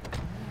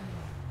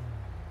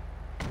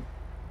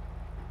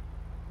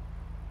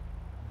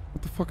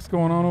 What the fuck's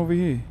going on over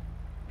here?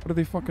 What are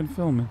they fucking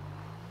filming?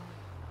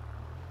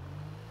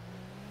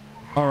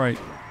 All right,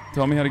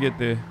 tell me how to get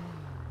there.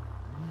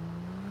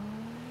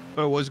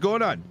 Oh, what's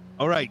going on?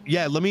 All right,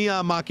 yeah, let me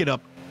mock it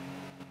up.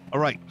 All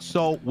right,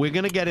 so we're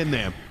gonna get in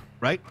there,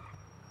 right?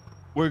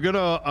 We're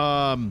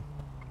gonna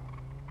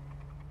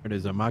There it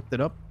is. I mocked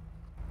it up.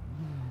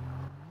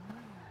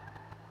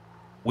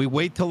 We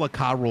wait till a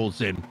car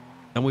rolls in,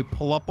 and we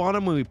pull up on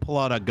them and we pull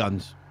out our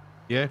guns.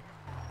 Yeah.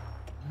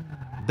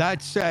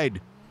 That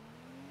said,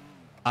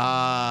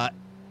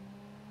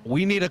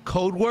 we need a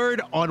code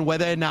word on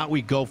whether or not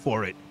we go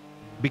for it,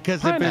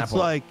 because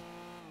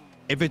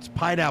if it's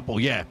pineapple,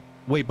 yeah.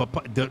 Wait, but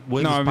what does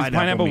No, if it's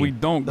pineapple, mean? we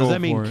don't Does go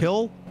that mean for it.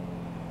 kill?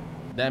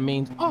 That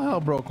means all hell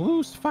broke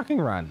loose. Fucking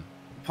run.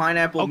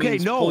 Pineapple Okay,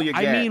 means no, pull your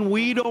I gat. mean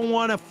we don't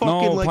want to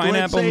fucking No, like. pineapple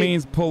let's say,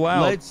 means pull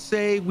out. Let's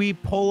say we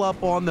pull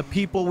up on the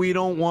people we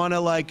don't want to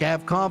like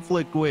have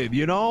conflict with.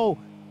 You know,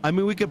 I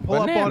mean we could pull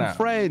up Banana. on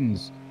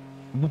friends.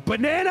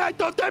 Banana, I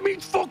thought that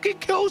means fucking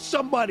kill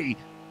somebody.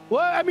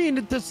 Well, I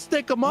mean to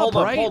stick them up,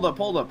 right? Hold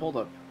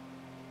up.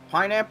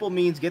 Pineapple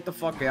means get the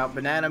fuck out.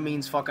 Banana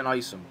means fucking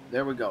ice them.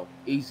 There we go.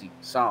 Easy.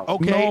 Solid.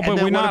 Okay, No, and but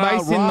then we're what not about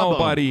icing rob 'em?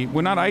 nobody.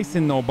 We're not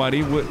icing nobody.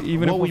 Even Well,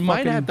 if we we're might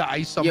fucking... have to ice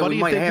Yeah, somebody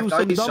we might if they have do to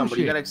some ice dumb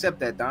somebody. You shit. gotta accept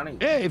that, Donnie.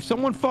 Yeah, if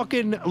someone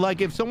fucking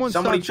like if someone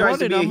Somebody starts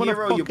tries to running, be I'm a gonna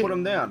hero, fucking... you put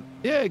him down.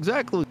 Yeah,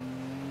 exactly.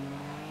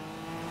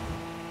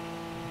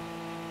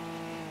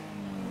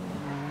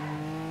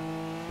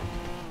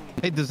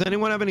 Hey, does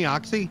anyone have any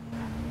oxy?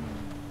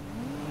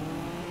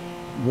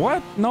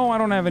 What? No, I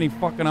don't have any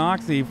fucking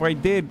oxy. If I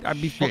did,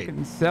 I'd be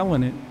fucking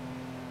selling it.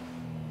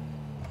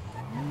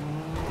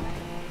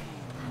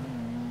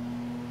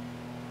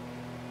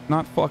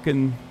 Not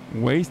fucking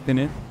wasting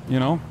it, you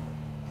know?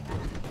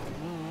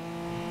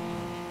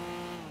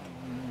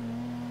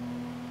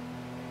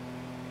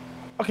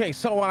 Okay,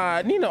 so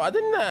Nino, I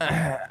didn't.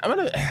 I'm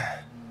gonna.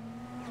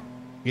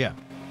 Yeah.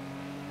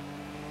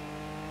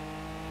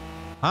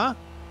 Huh?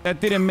 That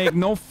didn't make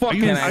no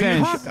fucking Can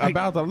sense. I talk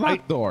about the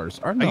locked doors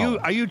or no?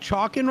 Are you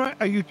chalking right?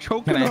 Are you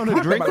choking Can I on a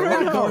talk drink about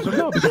right locked doors or now?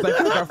 no? Because I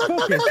think our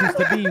focus needs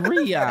to be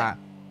we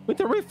need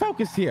to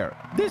refocus here.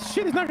 This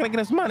shit is not gonna get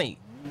us money.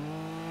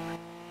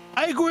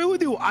 I agree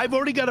with you. I've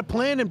already got a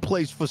plan in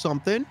place for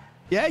something.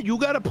 Yeah, you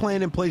got a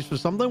plan in place for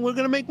something. We're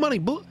gonna make money,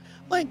 but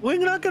like we're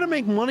not gonna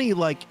make money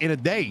like in a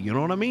day. You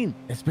know what I mean?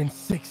 It's been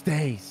 6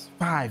 days,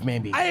 5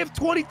 maybe. I have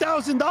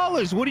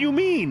 $20,000. What do you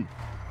mean?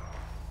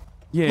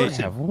 Yeah, You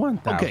have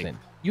 1,000. Okay.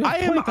 You have I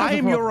am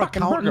 20,000 for a your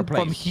fucking burger accountant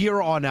from place.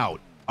 here on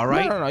out. All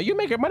right. No. You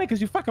make your money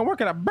because you fucking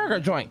work at a burger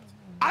joint.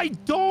 I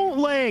don't,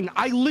 Lang.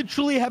 I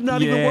literally have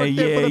not even worked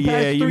there for the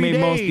past 3 You made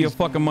days. most of your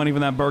fucking money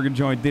from that burger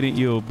joint, didn't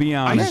you? Be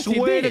I honest.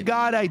 swear to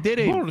God, I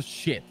didn't.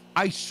 Bullshit.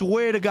 I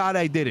swear to God,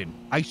 I didn't.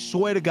 I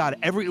swear to God.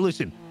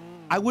 Listen,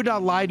 I would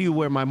not lie to you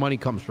where my money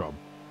comes from.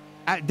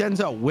 At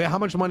Denzel, how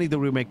much money did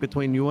we make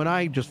between you and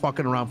I just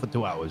fucking around for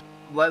 2 hours?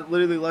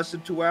 Literally less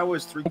than 2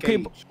 hours,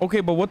 3K. Okay,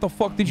 but what the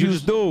fuck did you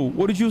do?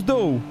 What did you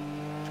do?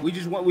 We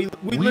just went. We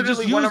just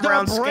literally went used our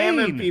around brain.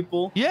 scamming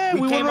people. Yeah, we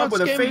we went came around up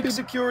with a scamming fake people.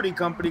 security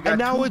company. Got And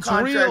now 2 it's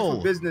contracts real.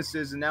 for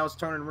businesses, and now it's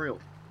turning real.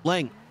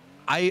 Lang,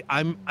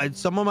 I'm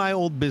some of my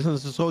old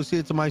business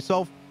associates and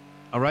myself,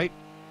 all right,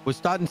 we're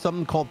starting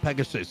something called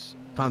Pegasus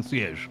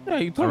Concierge. Yeah,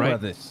 you told all me right?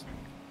 about this.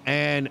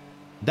 And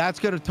that's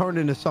going to turn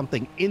into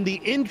something. In the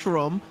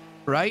interim,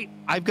 right,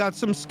 I've got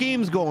some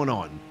schemes going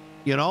on,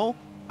 you know?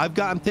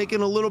 I'm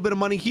taking a little bit of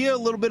money here, a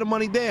little bit of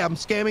money there. I'm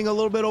scamming a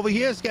little bit over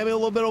here, scamming a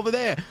little bit over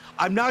there.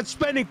 I'm not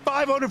spending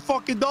 $500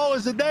 fucking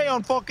dollars a day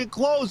on fucking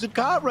clothes and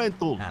car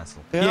rentals.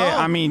 You know? Yeah,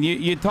 I mean,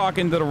 you're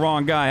talking to the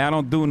wrong guy. I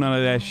don't do none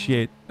of that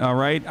shit, all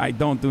right? I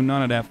don't do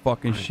none of that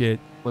fucking shit.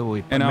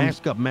 Wait. And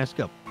mask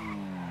up.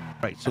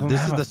 Right, so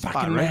this is the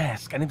spot, right?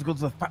 Mask. I need to go to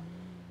the spot.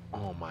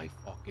 Oh my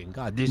fucking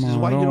God. This is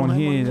why you don't have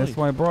money. That's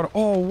why I brought it.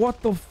 Oh,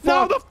 what the fuck?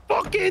 Now the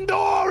fucking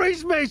door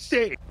is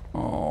missing.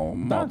 Oh,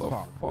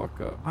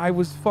 motherfucker. I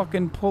was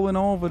fucking pulling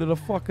over to the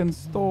fucking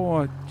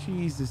store.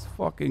 Jesus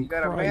fucking You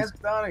got a Christ.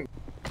 mask, Donnie?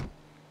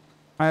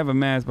 I have a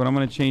mask, but I'm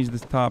going to change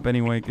this top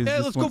anyway. Cause Yeah,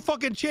 this let's one... go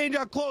fucking change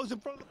our clothes in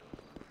front of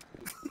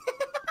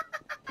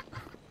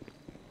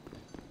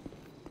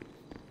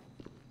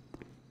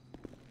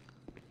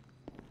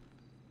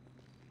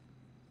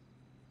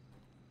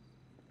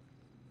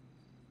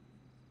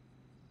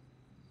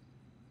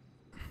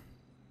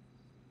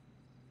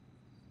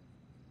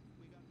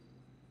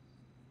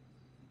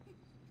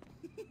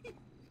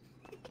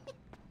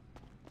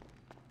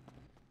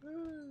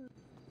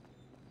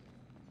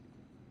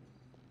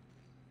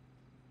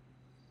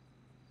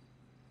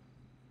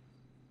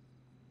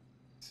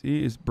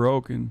See, it's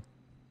broken.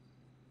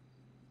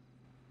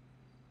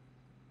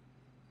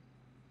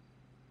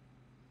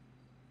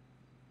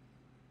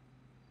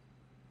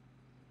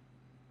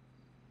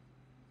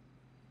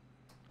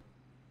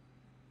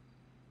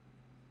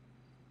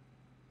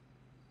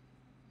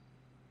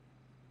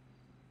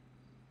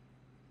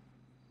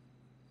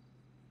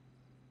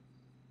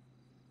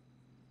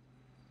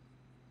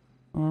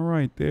 All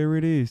right, there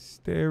it is.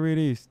 There it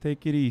is.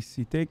 Take it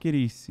easy. Take it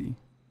easy.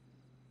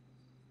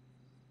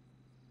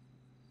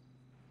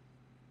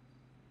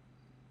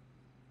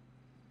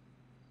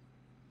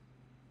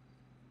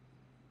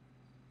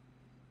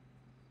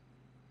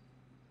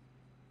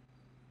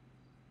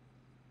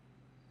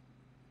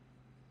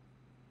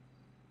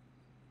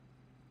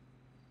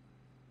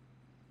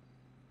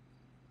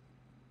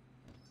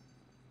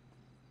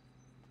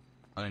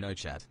 Oh no,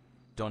 chat.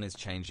 Don is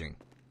changing.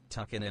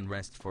 Tuck in and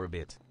rest for a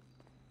bit.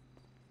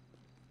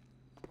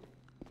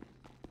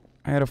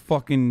 I had a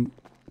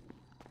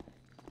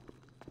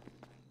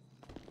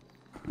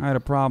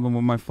problem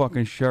with my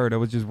fucking shirt. I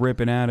was just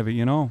ripping out of it,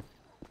 you know?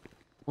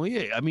 Well,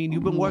 yeah. I mean,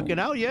 you've been working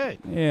out, yeah.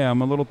 Yeah,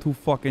 I'm a little too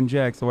fucking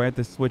jacked, so I had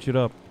to switch it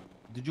up.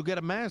 Did you get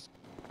a mask?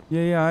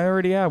 Yeah, I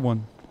already had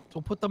one.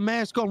 So put the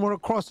mask on. We're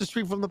across the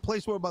street from the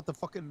place we're about to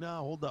fucking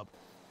hold up.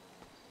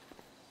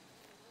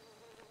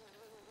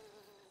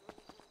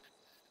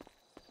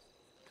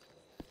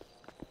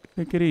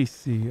 Take it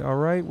easy, all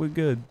right? We're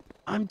good.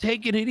 I'm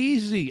taking it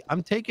easy.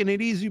 I'm taking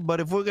it easy, but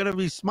if we're gonna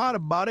be smart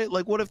about it,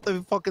 like, what if they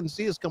fucking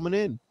see us coming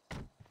in?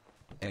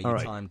 All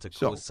right. Time to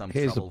cause some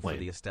here's trouble the plan. for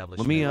the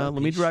establishment.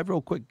 Let me drive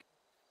real quick.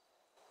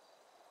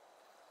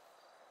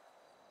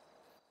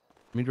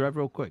 Let me drive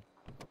real quick.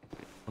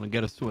 I'm gonna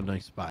get us to a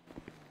nice spot.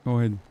 Go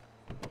ahead.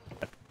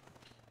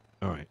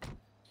 All right.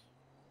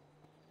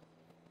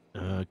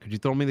 Could you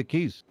throw me the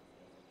keys?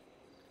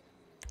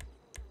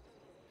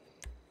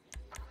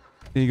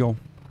 There you go.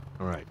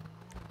 All right.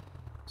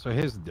 So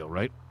here's the deal,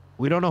 right?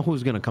 We don't know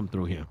who's gonna come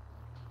through here.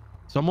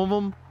 Some of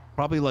them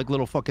probably like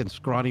little fucking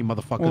scrawny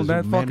motherfuckers. Well,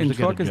 that who managed fucking to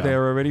get a truck is job.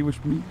 there already,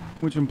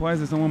 which implies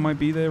that someone might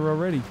be there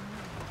already.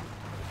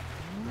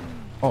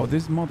 Oh,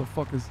 this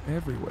motherfucker's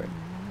everywhere.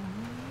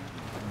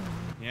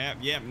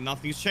 Yeah,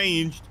 nothing's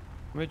changed.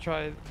 Let me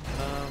try.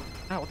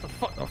 What the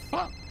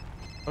fuck?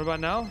 What about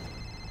now?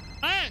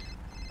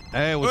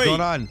 Hey, what's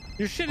going on?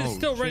 Your shit is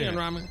still ringing,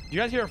 Ramen. You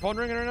guys hear a phone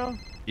ringing right now?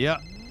 Yeah.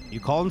 You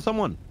calling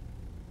someone?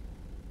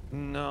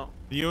 No.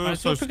 You're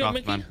so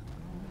stuffed, man.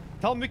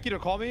 Tell Mickey to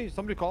call me.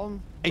 Somebody call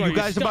him. Hey, you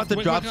guys about to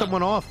drop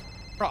someone off?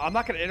 Bro, I'm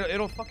not gonna.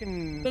 It'll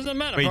fucking. Doesn't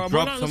matter, Wait, bro. We're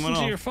drop not someone listening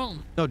to off. your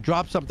phone. No,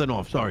 drop something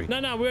off. Sorry. No,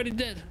 we already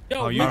did.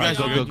 Yo, Oh, you guys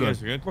are good.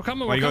 good. We're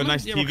coming. Why, you got a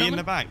nice Yeah, we're TV in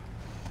the coming.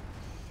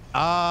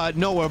 back?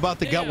 No, we're about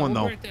to get one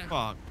though.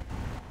 Fuck.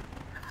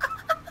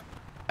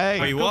 Hey,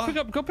 Wait, what?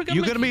 Go pick up.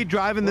 You gonna be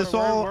driving this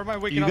all? where am I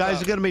waking You up guys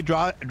at? are gonna be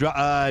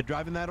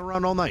driving that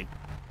around all night?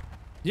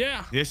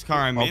 Yeah. This car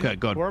I'm in. Okay,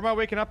 good. Where am I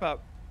waking up at?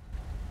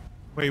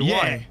 Wait, Yeah.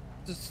 why?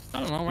 I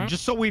don't know, man.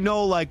 Just so we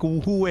know, like, who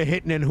we're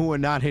hitting and who we're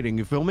not hitting.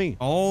 You feel me?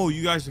 Oh,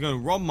 you guys are gonna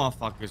rob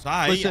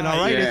motherfuckers. Listen, all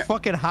right, it's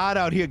fucking hot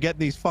out here getting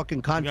these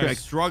fucking contracts.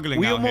 struggling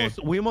we out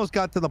we almost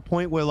got to the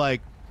point where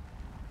like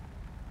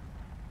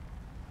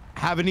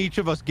having each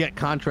of us get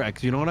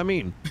contracts. You know what I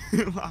mean?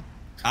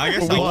 I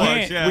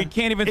guess we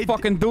can't even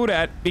fucking do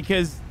that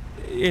because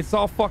it's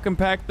all fucking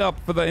packed up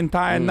for the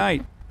entire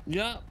night.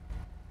 Yeah.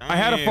 I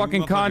had a Hey,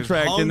 fucking motherfuckers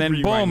contract and then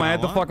hungry boom, right I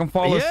had now, to huh? fucking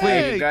fall asleep.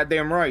 You're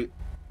goddamn right.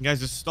 You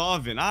guys are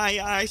starving.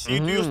 I see you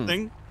do your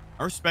thing.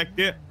 I respect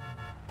it.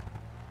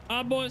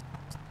 Boys.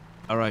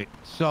 All right,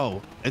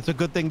 so it's a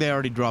good thing they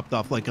already dropped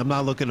off. Like, I'm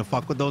not looking to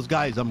fuck with those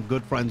guys. I'm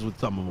good friends with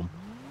some of them.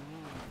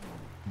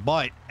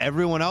 But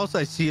everyone else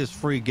I see is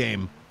free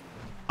game.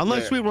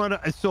 Unless we run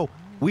so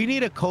we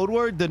need a code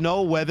word to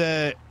know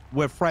whether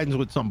we're friends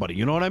with somebody.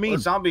 You know what I mean?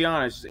 I'll be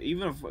honest.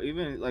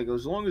 Even like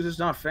as long as it's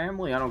not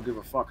family, I don't give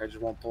a fuck. I just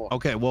won't talk.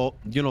 Okay, well,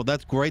 you know,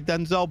 that's great,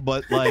 Denzel,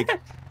 but like,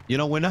 you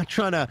know, we're not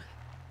trying to,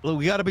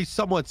 we got to be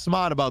somewhat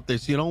smart about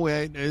this. You know,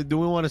 do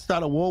we want to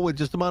start a war with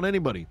just about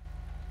anybody?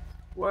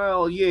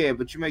 Well, yeah,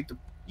 but you make the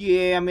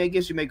I mean, I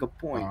guess you make a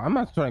point. I'm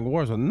not starting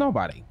wars with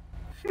nobody.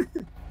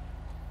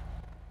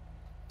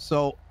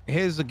 So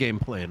here's the game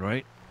plan,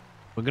 right?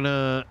 We're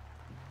gonna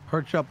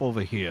perch up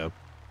over here.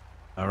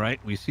 All right,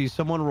 we see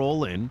someone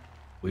roll in.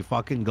 We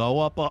fucking go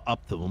up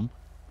to them.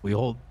 We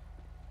hold.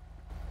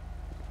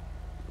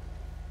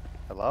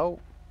 Hello?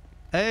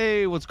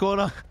 Hey, what's going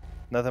on?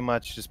 Nothing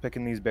much. Just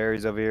picking these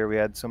berries over here. We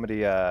had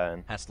somebody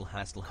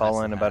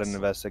call in about an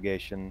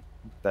investigation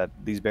that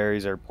these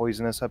berries are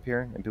poisonous up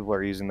here, and people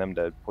are using them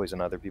to poison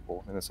other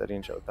people in the city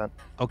and shit like that.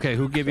 Okay,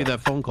 who gave you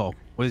that phone call?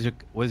 Where's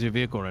your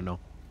vehicle right now?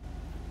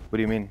 What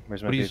do you mean?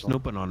 Where's my What are you vehicle?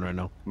 snooping on right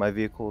now? My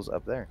vehicle's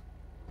up there.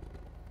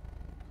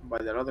 By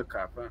that other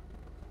cop, huh?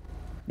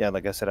 Yeah,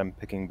 like I said, I'm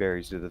picking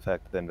berries due to the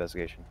fact of the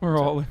investigation. We're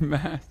all in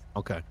mass.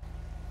 Okay.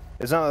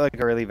 It's not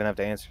like I really even have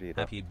to answer to you.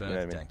 Though. Happy You know what I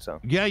mean? birthday. So.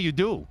 Yeah, you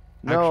do.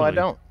 No, I actually.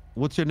 don't.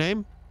 What's your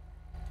name?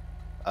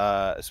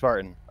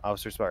 Spartan,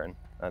 Officer Spartan.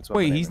 That's what. my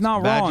Wait, name he's is.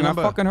 not wrong. I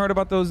fucking heard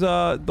about those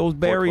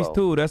berries 412.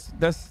 too.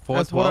 That's what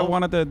I 412?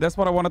 wanted to. That's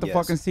what I wanted to Yes.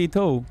 fucking see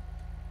too.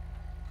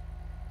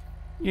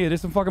 Yeah,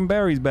 there's some fucking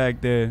berries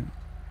back there.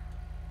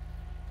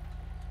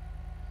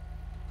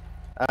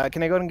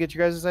 Can I go ahead and get you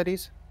guys'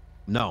 IDs?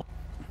 No.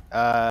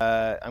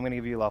 I'm gonna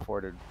give you lawful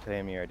order to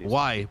hand me your IDs.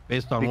 Why?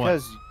 Based on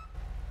because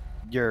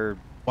what? you're.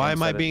 Why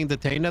am I instead of- being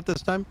detained at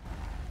this time?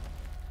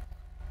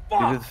 Due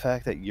to the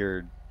fact that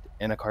you're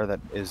in a car that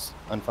is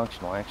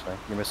unfunctional. Actually,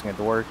 you're missing a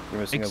door.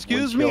 You're missing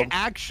Excuse a me. windshield.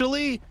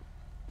 Actually,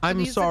 I'm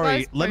These are sorry.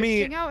 guys Let me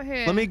posting out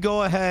here. let me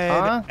go ahead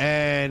Huh?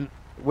 and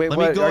Wait, let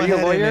what, me go are you a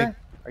ahead lawyer? and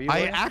Are you a I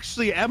lawyer?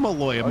 actually am a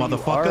lawyer, Oh,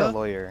 motherfucker. You are a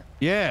lawyer.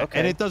 Yeah, Okay.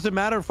 and it doesn't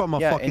matter if I'm a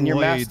Yeah, fucking and you're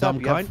lawyer, you masked up.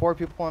 dumb You have cunt. 4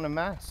 people in a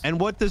mask. And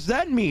what does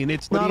that mean?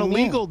 It's What do not you mean?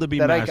 illegal to be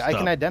that masked I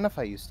can up.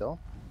 identify you still.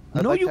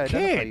 I'd No, like you to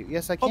identify can't. you.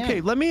 Yes, I can.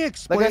 Okay, let me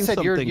explain Like I said,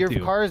 something your to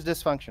you. car is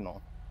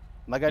dysfunctional.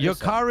 Like I Your just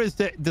said. car is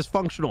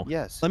dysfunctional.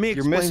 Yes. Let me You're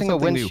explain missing a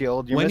something to you.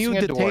 windshield, you're when missing you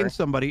a detain door.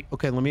 somebody,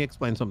 okay, let me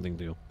explain something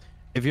to you.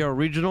 If your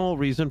original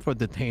reason for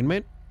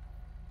detainment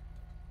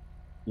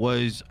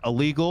was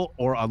illegal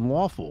or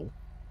unlawful,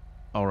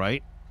 all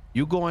right,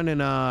 you going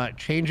and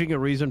changing a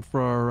reason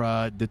for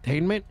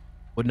detainment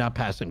would not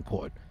pass in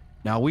court.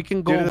 Now we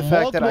can go Due to the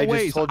fact that multiple I just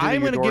ways. told you that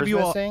I'm your going to give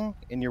door's you missing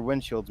and your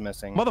windshield's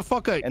missing,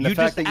 motherfucker. and the you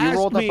fact just that you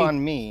rolled asked up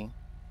on me.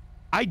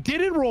 I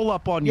didn't roll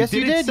up on you. Yes,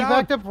 you did. You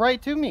backed up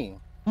right to me.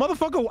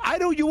 Motherfucker, I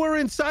know you were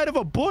inside of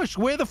a bush.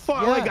 Where the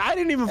fuck? Yeah. Like, I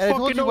didn't even And I fucking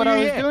told you know what you I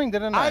was here. doing,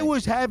 didn't I? I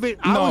was having.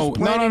 No.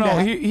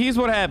 Here's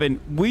what happened.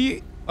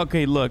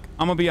 Okay, look,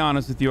 I'm gonna be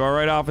honest with you. All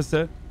right,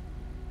 officer.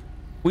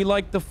 We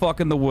like to fuck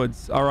in the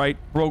woods. All right,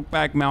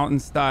 Brokeback Mountain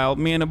style.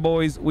 Me and the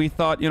boys, we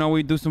thought,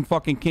 we'd do some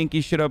fucking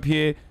kinky shit up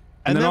here.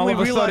 And then all we of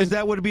a realized sudden,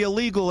 that would be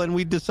illegal, and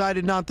we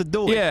decided not to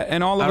do it. yeah,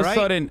 and all of a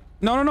sudden,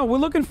 no, we're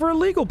looking for a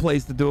legal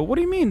place to do it. What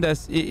do you mean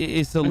it's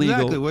illegal?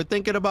 Exactly. We're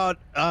thinking about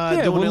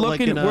yeah, doing we're it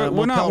looking. like in a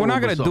we're not motel gonna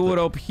room or do it something.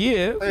 up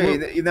here.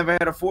 Hey, you never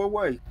had a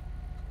 4-way.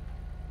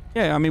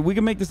 Yeah, I mean, we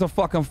can make this a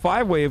fucking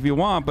 5-way if you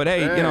want, but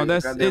hey, Yeah,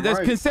 that's goddamn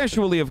right.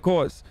 consensually, of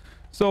course.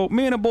 So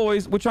me and the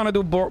boys, we're trying to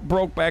do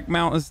Brokeback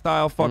Mountain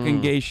style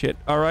fucking gay shit.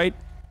 All right.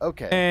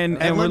 Okay. And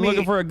we're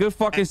looking for a good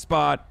fucking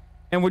spot.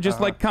 And we're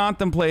just like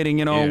contemplating,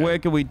 where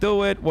can we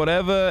do it,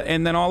 whatever.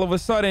 And then all of a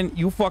sudden,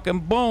 you fucking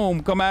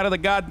boom, come out of the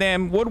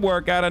goddamn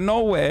woodwork out of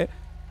nowhere.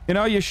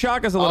 You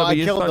shock us a little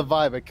bit. I killed the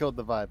vibe. I killed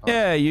the vibe. Huh?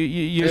 Yeah,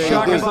 you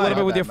shock us a little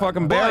bit with your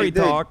fucking berry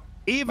talk.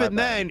 Even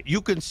then, you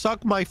can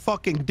suck my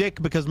fucking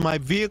dick because my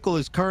vehicle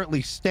is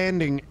currently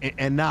standing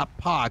and not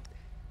parked,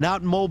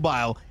 not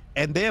mobile,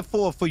 and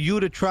therefore for you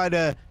to try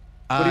to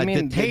What do you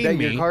mean detain that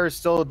me, your car is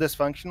still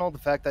dysfunctional? The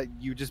fact that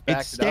you just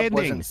backed it up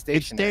wasn't stationary.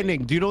 It's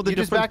standing. Do you know the You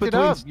just difference backed it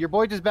between? up. Your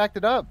boy just backed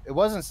it up. It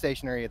wasn't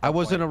stationary at that I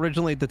wasn't point.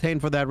 originally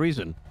detained for that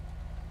reason.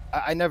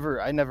 I never.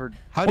 How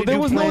Well, did there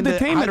you was no plan to-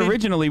 detainment how did-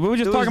 originally. We were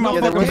just There was talking about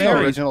no- there fucking was no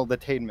berries. original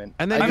detainment.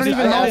 And then I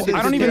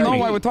don't even know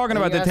why we're talking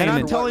about And detainment.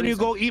 I'm telling you,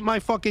 go eat my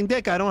fucking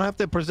dick. I don't have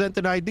to present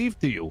an ID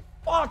to you.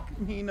 Fuck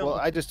me, no. Well,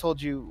 I just told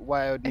you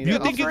why I would need. You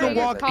an think you ID. can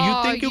walk?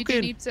 You think you do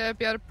can? need to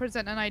be able to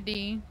present an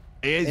ID.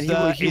 Is he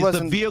the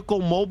wasn't- vehicle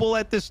mobile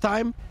at this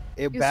time?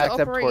 It He's backed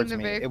up operating towards the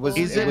me. vehicle. It was.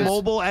 Is it it was,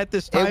 mobile at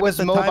this time? It was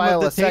at the time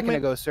mobile of a second detainment?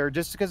 ago, sir.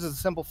 Just because of the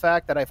simple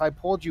fact that if I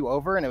pulled you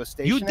over and it was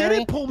You stationary,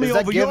 didn't pull me does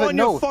that over. give You're it- on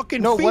no, your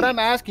fucking no. feet. What I'm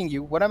asking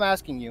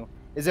you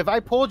is if I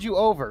pulled you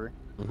over,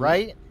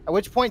 right? At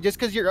which point, just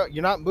because you're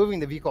not moving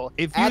the vehicle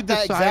If you at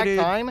that decided-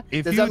 exact time,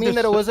 if does you that mean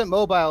that it deci- wasn't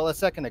mobile a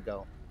second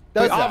ago?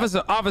 Does Wait,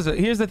 that? officer,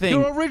 here's the thing.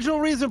 Your original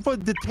reason for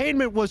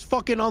detainment was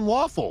fucking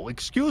unlawful.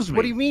 Excuse me.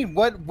 What do you mean?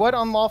 What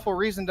unlawful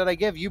reason did I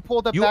give? You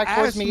pulled up You back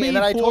towards asked me, me and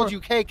then I told for-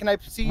 you, "Hey, can I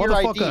see your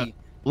Motherfucker, ID?"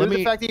 let Due to me-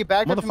 the fact that you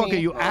backed up to Motherfucker, me,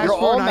 you you're asked for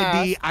all an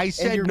ID. masked, I and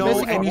said you're no,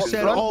 missing and a you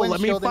said, front "Oh, let me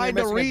windshield and find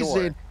a you're missing door.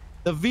 reason."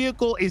 The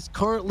vehicle is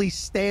currently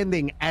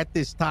standing at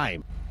this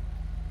time.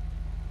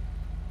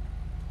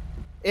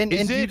 And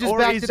Is you it, just or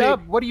backed is it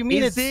up. What do you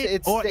mean? Is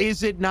it, or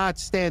is it not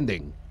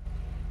standing?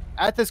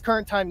 At this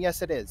current time,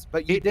 yes, it is.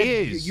 But you It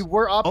did. is. You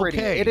were operating.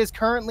 Okay. It is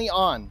currently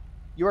on.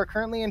 You are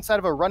currently inside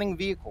of a running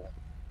vehicle.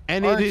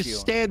 And aren't it is you?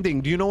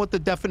 standing. Do you know what the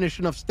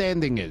definition of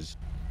standing is?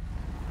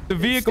 The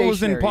vehicle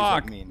is in stationary is what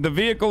park. I mean. The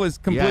vehicle is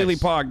completely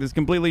Yes. parked. It's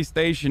completely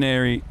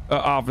stationary,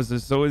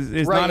 officers. So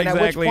it's Right, not and at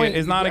which exactly point-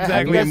 it's not have you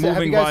exactly guys- a have you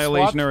moving guys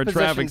violation swapped or a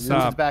traffic positions since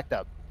stop. it's backed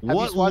up? Have you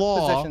What swapped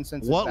law? positions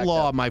since it's What backed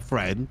law, up? my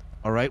friend?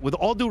 All right. With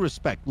all due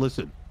respect,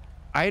 listen.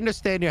 I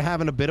understand you're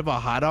having a bit of a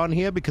hot on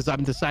here because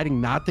I'm deciding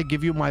not to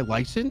give you my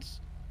license.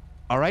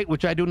 All right,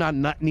 which I do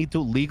not need to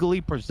legally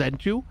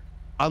present you,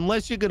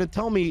 unless you're going to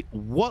tell me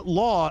what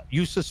law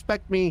you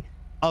suspect me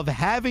of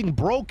having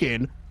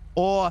broken,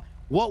 or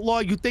what law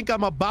you think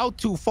I'm about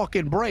to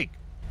fucking break.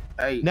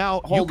 Hey, Now,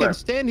 you hold can up.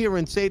 stand here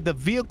and say the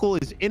vehicle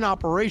is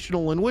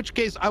inoperational, in which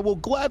case I will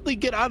gladly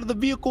get out of the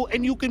vehicle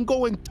and you can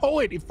go and tow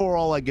it for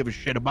all I give a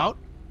shit about.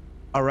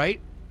 All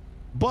right?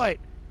 But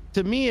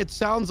to me, it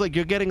sounds like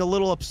you're getting a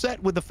little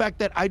upset with the fact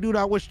that I do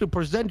not wish to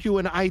present you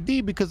an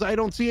ID because I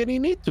don't see any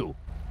need to. All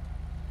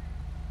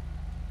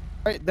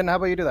right, then how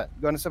about you do that?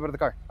 Go and step out of the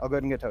car. I'll go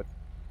ahead and get towed.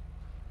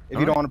 If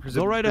you don't want to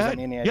present, Go right ahead.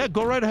 me any ID. Yeah,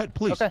 go right ahead,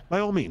 please. Okay. By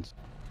all means.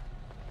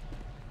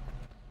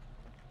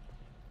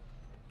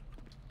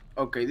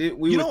 Okay,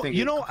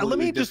 You know, let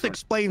me just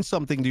explain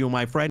something to you,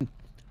 my friend.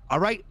 All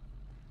right?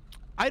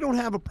 I don't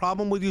have a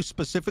problem with you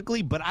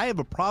specifically, but I have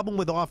a problem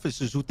with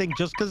officers who think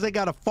just because they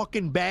got a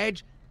fucking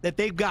badge that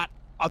they've got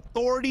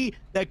authority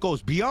that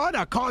goes beyond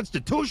our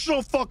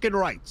constitutional fucking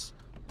rights.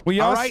 We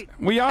All are right?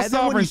 we are And then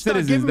when sovereign you start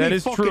citizens. giving That me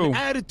is fucking true.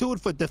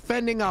 attitude for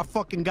defending our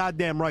fucking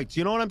goddamn rights.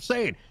 You know what I'm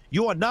saying?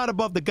 You are not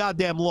above the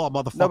goddamn law,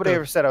 motherfucker. Nobody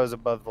ever said I was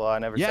above the law. I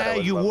never said I Yeah,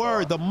 was you above the were.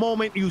 law. The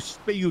moment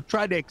you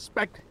tried to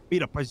expect me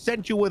to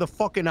present you with a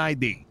fucking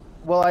ID.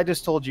 Well, I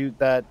just told you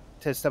that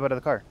to step out of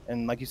the car,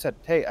 and like you said,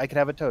 hey, I could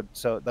have it towed,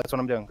 so that's what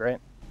I'm doing, right?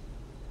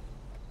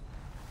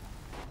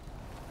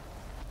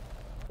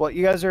 Well,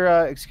 you guys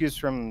are excused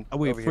from. Are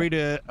we over free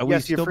here. to? Are we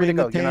Yes, you're still free to being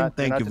go. You're detained? not- you're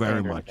Thank not you very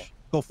detained or much. anything.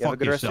 Go You fuck have a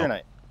good rest of your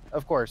yourself. night.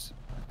 Of course.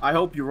 I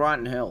hope you rot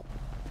in hell.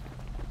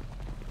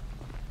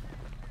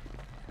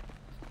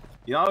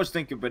 You know, I was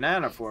thinking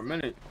banana for a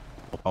minute.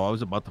 Oh, I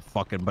was about to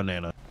fucking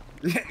banana.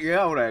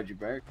 Yeah, I would have had you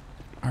back.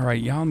 All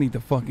right, y'all need to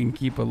fucking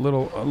keep a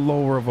little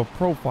lower of a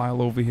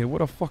profile over here. What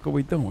the fuck are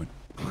we doing?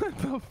 What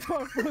the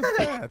fuck was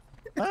that?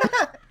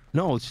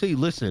 No, see,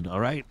 listen,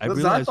 all right?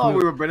 Listen, I thought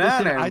we were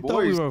banana I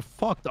thought we boys. were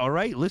fucked, all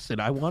right? Listen,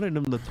 I wanted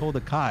him to toe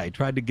the Kai. I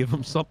tried to give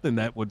him something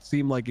that would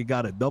seem like he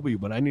got a W,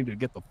 but I needed to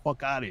get the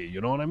fuck out of here. You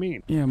know what I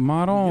mean? Yeah,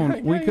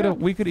 Maron.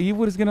 He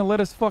was gonna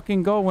let us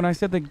fucking go when I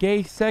said the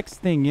gay sex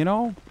thing, you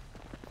know?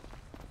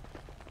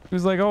 He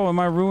was like, oh, am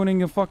I ruining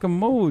your fucking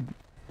mood?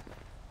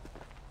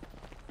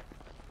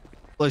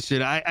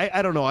 Listen,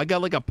 I don't know. I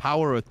got like a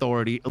power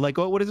authority. Like,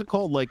 what is it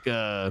called? Like,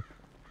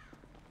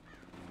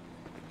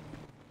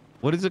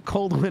 what is it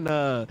called when,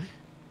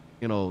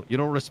 you know, you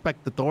don't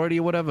respect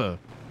authority or whatever?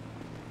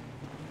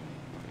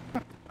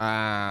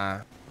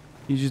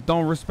 You just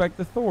don't respect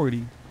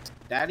authority.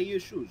 Daddy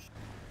issues.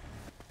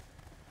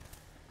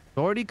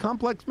 Authority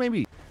complex,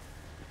 maybe?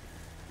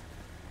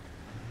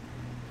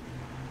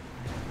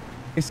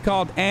 It's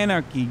called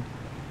anarchy.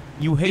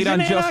 You hate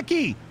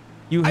anarchy.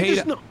 You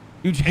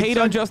hate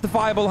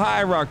unjustifiable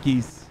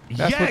hierarchies.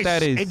 That's what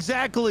that is.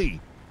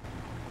 Exactly.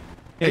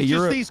 Yeah, it's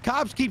just these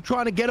cops keep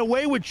trying to get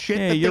away with shit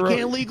that they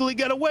can't legally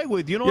get away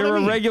with. You know what I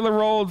mean? You're a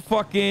regular old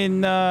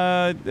fucking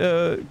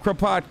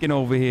Kropotkin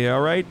over here,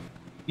 all right?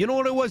 You know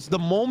what it was? The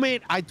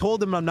moment I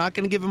told him I'm not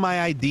going to give him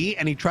my ID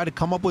and he tried to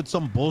come up with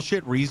some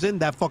bullshit reason,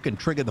 that fucking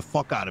triggered the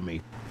fuck out of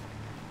me.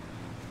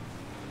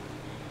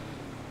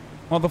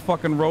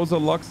 Motherfucking Rosa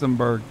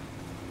Luxemburg.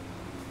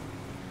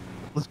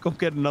 Let's go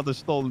get another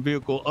stolen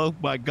vehicle. Oh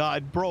my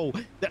God, bro.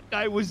 That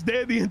guy was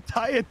there the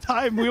entire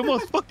time. We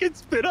almost fucking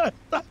spit out.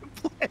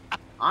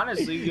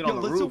 Honestly, you get on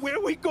the listen, roof. where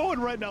are we going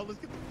right now? Let's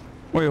get...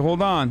 Wait,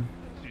 hold on.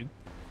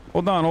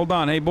 Hold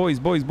on. Hey, boys.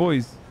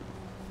 Boys,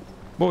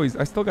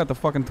 I still got the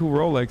fucking 2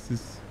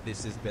 Rolexes.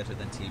 This is better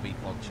than TV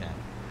PogChamp.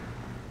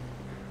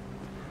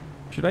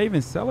 Should I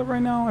even sell it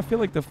right now? I feel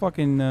like the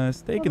fucking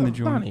steak in the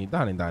joint.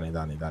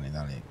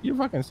 Donnie. You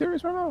fucking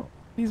serious right now?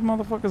 These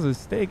motherfuckers are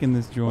steak in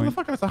this joint.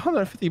 Motherfucker, that's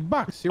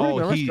 $150. You're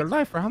gonna risk your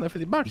life for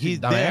 $150.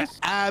 They're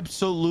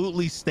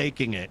absolutely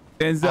staking it.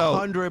 Denzel.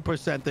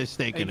 100% they're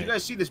staking Hey, it. you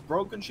guys see this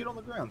broken shit on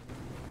the ground?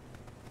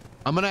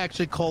 I'm gonna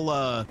actually call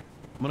I'm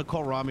gonna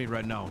call Rami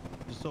right now,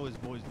 just so his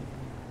boys.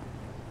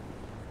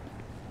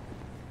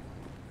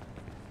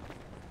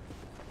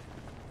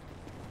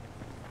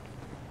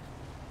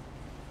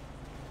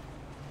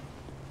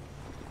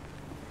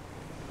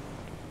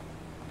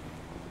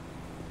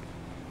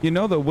 You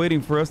know they're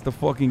waiting for us to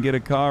fucking get a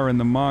car in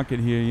the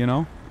market here, you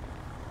know?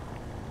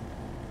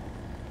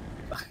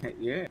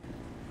 Yeah.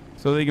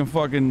 So they can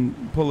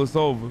fucking pull us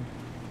over.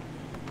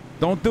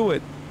 Don't do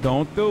it.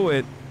 Don't do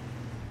it.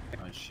 Oh,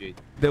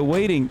 shit. They're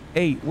waiting.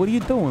 Hey, what are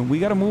you doing? We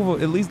gotta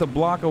move at least a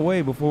block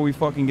away before we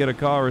fucking get a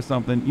car or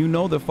something. You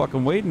know they're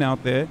fucking waiting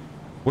out there.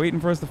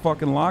 Waiting for us to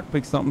fucking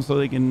lockpick something so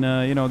they can,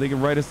 you know, they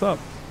can write us up.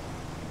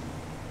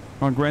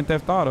 On Grand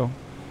Theft Auto.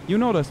 You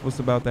know that's what's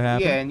about to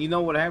happen. Yeah, and you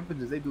know what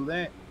happens is they do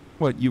that?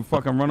 What, you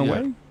fucking run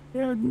away?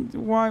 Yeah,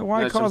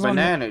 why That's cause some on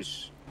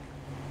bananas.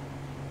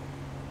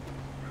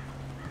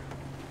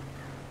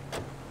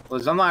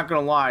 Listen, I'm not gonna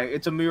lie.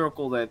 It's a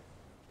miracle that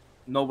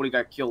nobody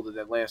got killed at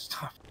that last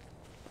time.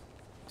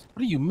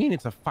 What do you mean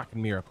it's a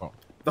fucking miracle?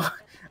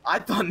 I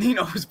thought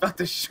Nino was about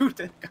to shoot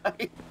that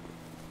guy.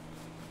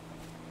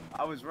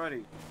 I was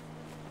ready.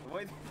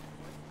 Wait.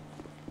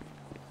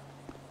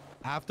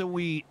 After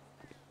we,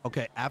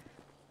 okay,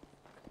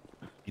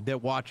 they're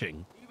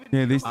watching.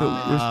 Yeah, they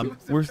still.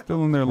 We're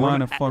still in their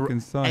line of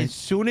fucking sight. As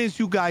soon as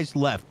you guys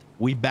left,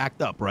 we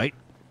backed up, right?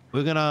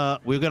 We're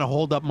gonna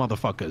hold up,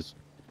 motherfuckers.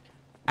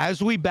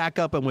 As we back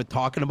up and we're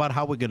talking about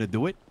how we're gonna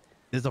do it,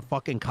 there's a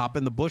fucking cop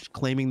in the bush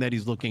claiming that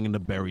he's looking in the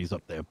berries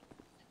up there.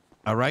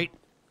 All right?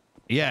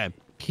 Yeah.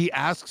 He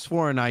asks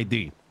for an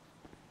ID.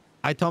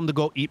 I tell him to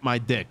go eat my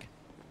dick.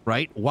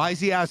 Right? Why is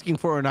he asking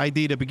for an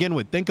ID to begin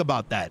with? Think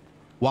about that.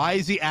 Why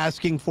is he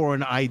asking for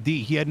an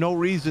ID? He had no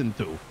reason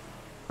to.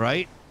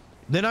 Right?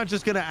 They're not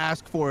just going to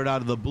ask for it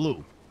out of the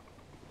blue.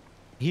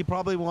 He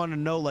probably wanted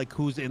to know, like,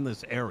 who's in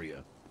this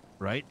area.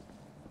 Right?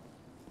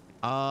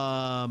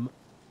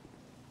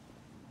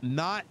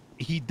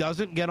 He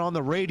doesn't get on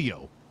the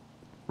radio.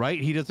 Right?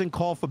 He doesn't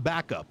call for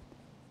backup.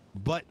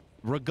 But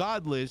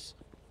regardless,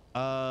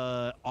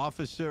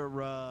 Officer...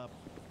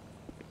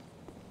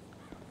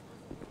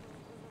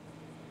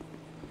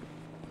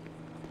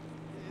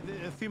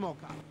 the female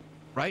cop,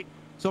 right?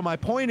 So my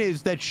point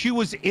is that she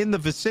was in the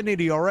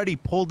vicinity already,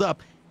 pulled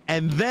up,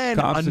 and then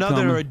Cops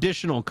another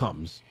additional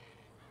comes.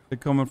 They're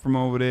coming from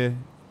over there.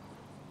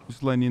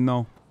 Just letting you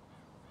know.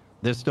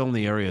 They're still in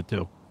the area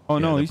too. Oh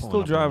Yeah, no, they're he's pulling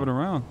still up driving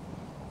around.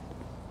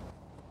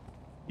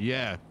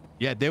 Yeah,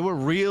 they were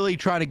really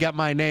trying to get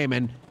my name,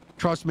 and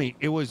trust me,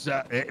 it was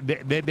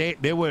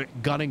they were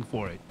gunning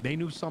for it. They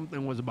knew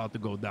something was about to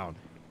go down.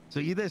 So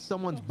either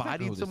someone's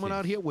bodied someone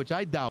out here, which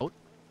I doubt,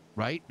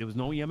 right? There was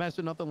no EMS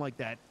or nothing like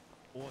that.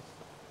 Or...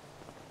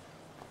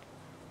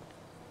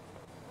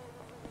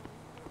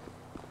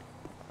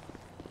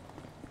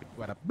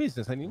 What a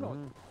business, and you know.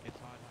 It's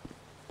hard.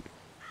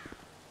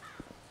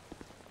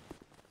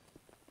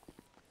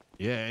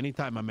 Yeah,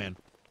 anytime, my man.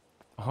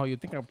 Oh, you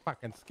think I'm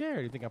fucking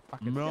scared? You think I'm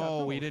fucking scared?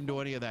 No, we didn't do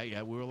any of that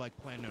yet. We were like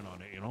planning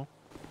on it, you know?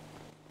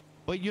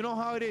 But you know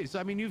how it is.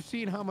 I mean, you've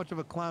seen how much of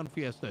a clown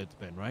fiesta it's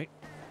been, right?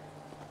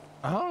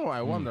 Oh,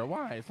 I wonder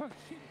why. It's not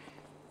shit.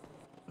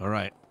 All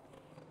right.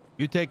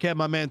 You take care,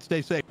 my man.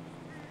 Stay safe.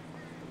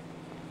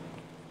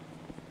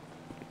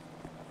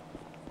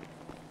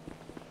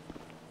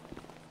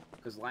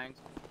 Because Lang's...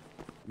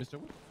 Mr.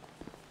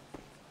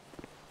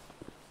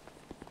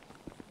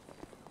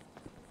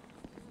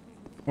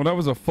 Well, that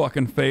was a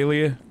fucking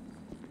failure.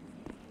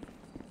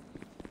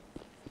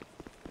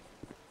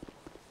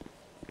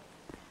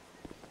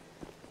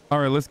 All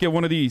right, let's get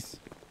one of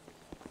these.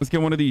 Let's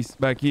get one of these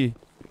back here.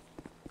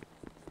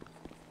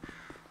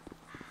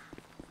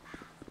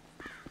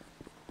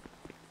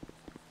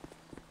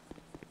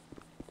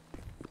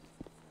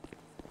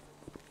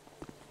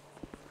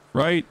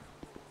 Right?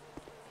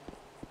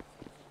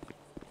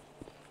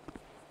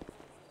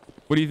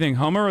 What do you think,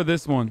 Hummer or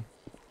this one?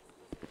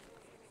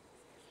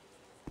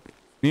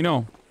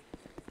 Nino.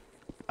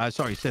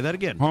 Sorry, say that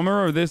again.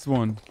 Hummer or this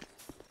one?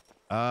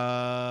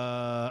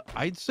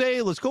 I'd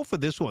say let's go for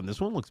this one.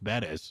 This one looks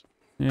badass.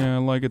 Yeah, I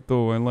like it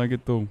though. I like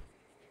it though.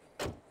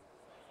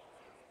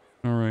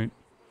 All right.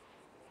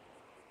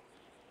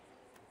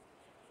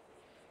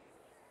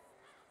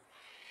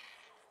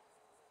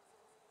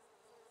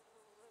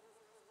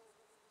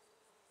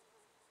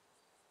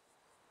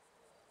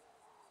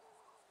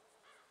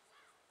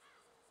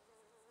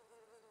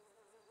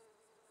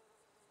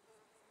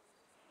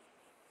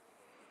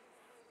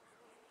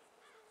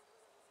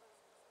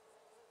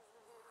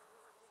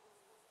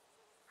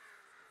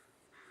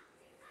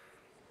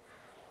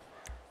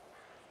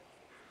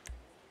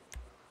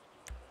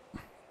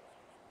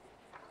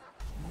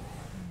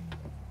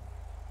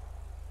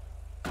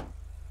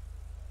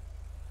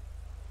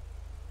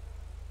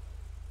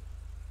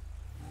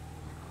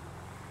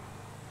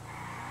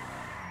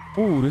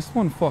 Ooh, this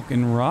one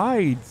fucking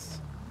rides.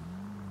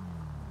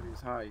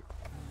 He's high.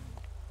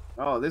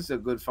 Oh, this is a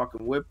good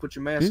fucking whip. Put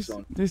your mask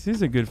on. This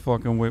is a good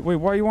fucking whip. Wait,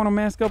 why you want to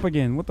mask up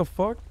again? What the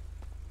fuck?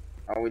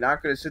 Are we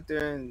not gonna sit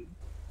there and...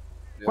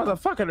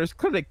 Motherfucker, there's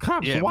clearly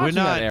cops Yeah, watching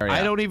we're not. that area.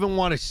 I don't even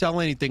want to sell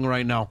anything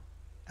right now.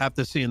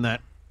 After seeing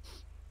that,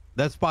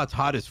 that spot's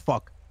hot as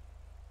fuck.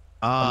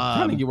 I'm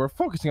telling you, we're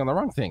focusing on the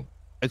wrong thing.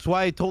 It's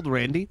why I told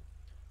Randy.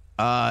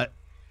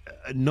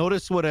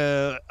 Notice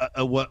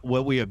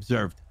what we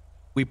observed.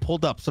 We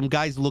pulled up some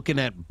guys looking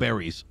at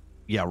berries.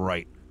 Yeah,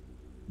 right.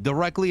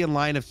 Directly in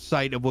line of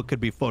sight of what could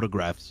be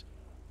photographs.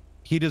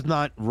 He does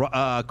not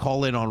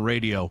call in on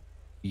radio,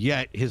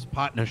 yet his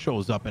partner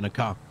shows up in a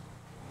car.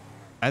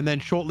 And then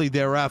shortly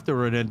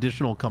thereafter, an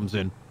additional comes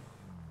in.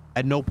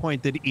 At no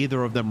point did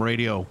either of them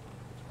radio.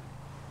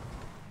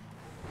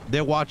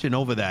 They're watching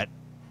over that.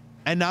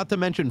 And not to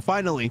mention,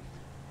 finally,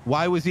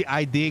 why was he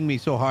IDing me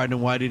so hard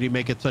and why did he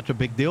make it such a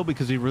big deal?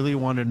 Because he really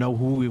wanted to know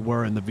who we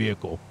were in the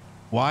vehicle.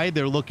 Why?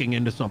 They're looking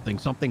into something.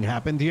 Something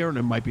happened here and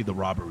it might be the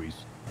robberies.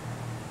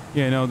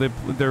 Yeah, no,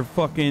 they're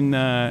fucking,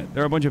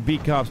 they're a bunch of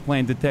beat cops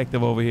playing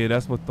detective over here.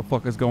 That's what the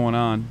fuck is going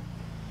on.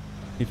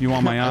 If you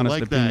want my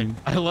honest opinion.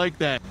 I like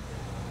that.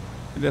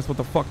 That's what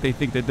the fuck they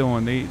think they're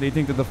doing. They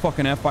think that the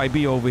fucking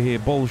FIB over here.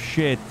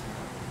 Bullshit.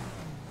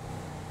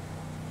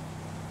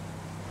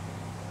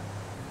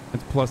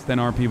 That's plus 10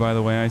 RP, by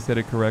the way. I said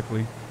it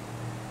correctly.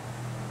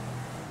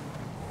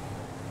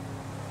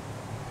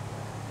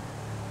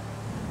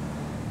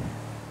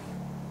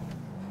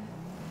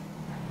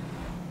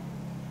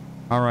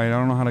 All right, I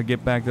don't know how to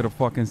get back to the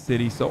fucking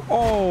city, so...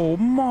 Oh,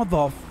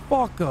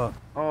 motherfucker.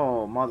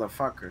 Oh,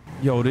 motherfucker.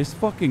 Yo, this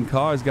fucking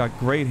car's got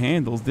great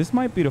handles. This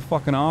might be the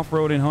fucking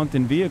off-road and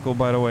hunting vehicle,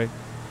 by the way.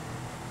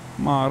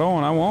 I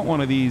want one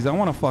of these. I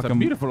want to fucking... It's a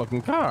beautiful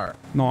looking car.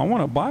 No, I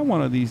want to buy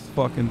one of these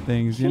fucking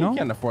things, you know? You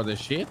can't afford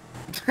this shit.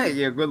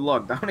 Yeah, good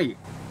luck, Donnie.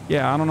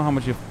 Yeah, I don't know how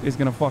much it's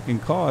going to fucking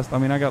cost. I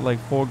mean, I got like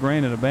 $4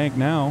 grand in the bank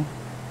now.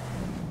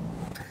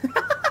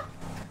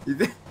 You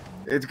think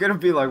it's going to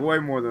be like way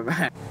more than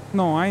that?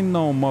 No, I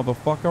know,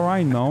 motherfucker.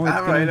 I know. All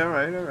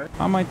right.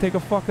 I might take a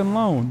fucking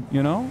loan,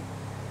 you know?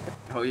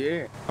 Oh,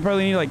 yeah. I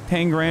probably need like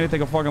 10 grand to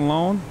take a fucking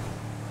loan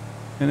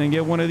and then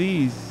get one of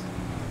these.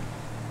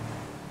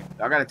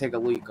 I got to take a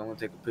leak. I'm going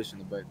to take a piss in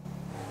the bed.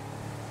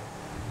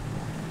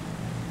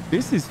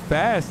 This is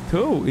fast,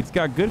 too. It's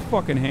got good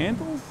fucking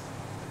handles.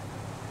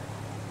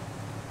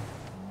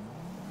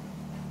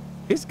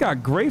 It's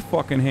got great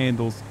fucking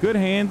handles. Good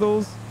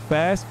handles.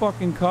 Fast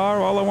fucking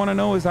car. All I want to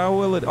know is how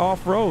well it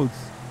off-roads.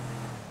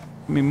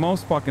 I mean,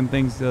 most fucking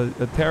things are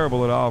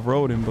terrible at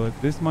off-roading, but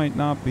this might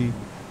not be.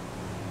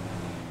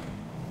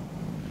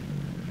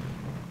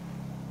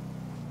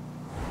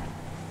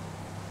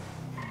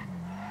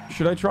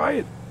 Should I try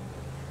it?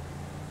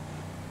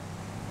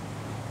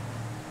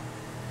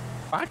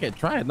 I can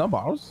try it, no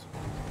balls.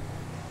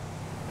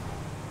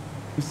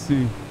 Let's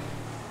see.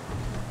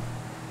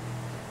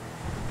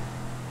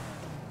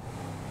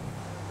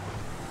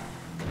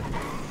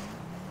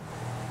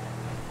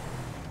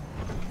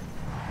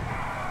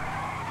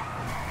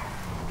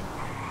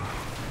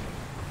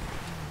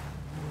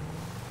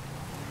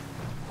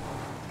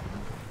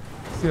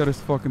 See how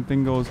this fucking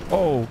thing goes.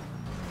 Oh.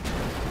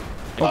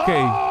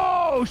 Okay.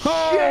 Oh, Oh, shit!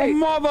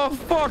 Oh,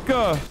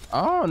 motherfucker!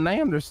 Oh, now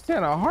you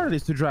understand how hard it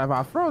is to drive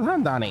off-road, huh,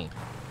 Donnie?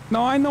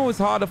 No, I know it's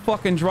hard to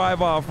fucking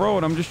drive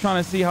off-road. I'm just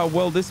trying to see how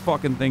well this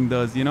fucking thing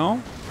does, you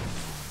know?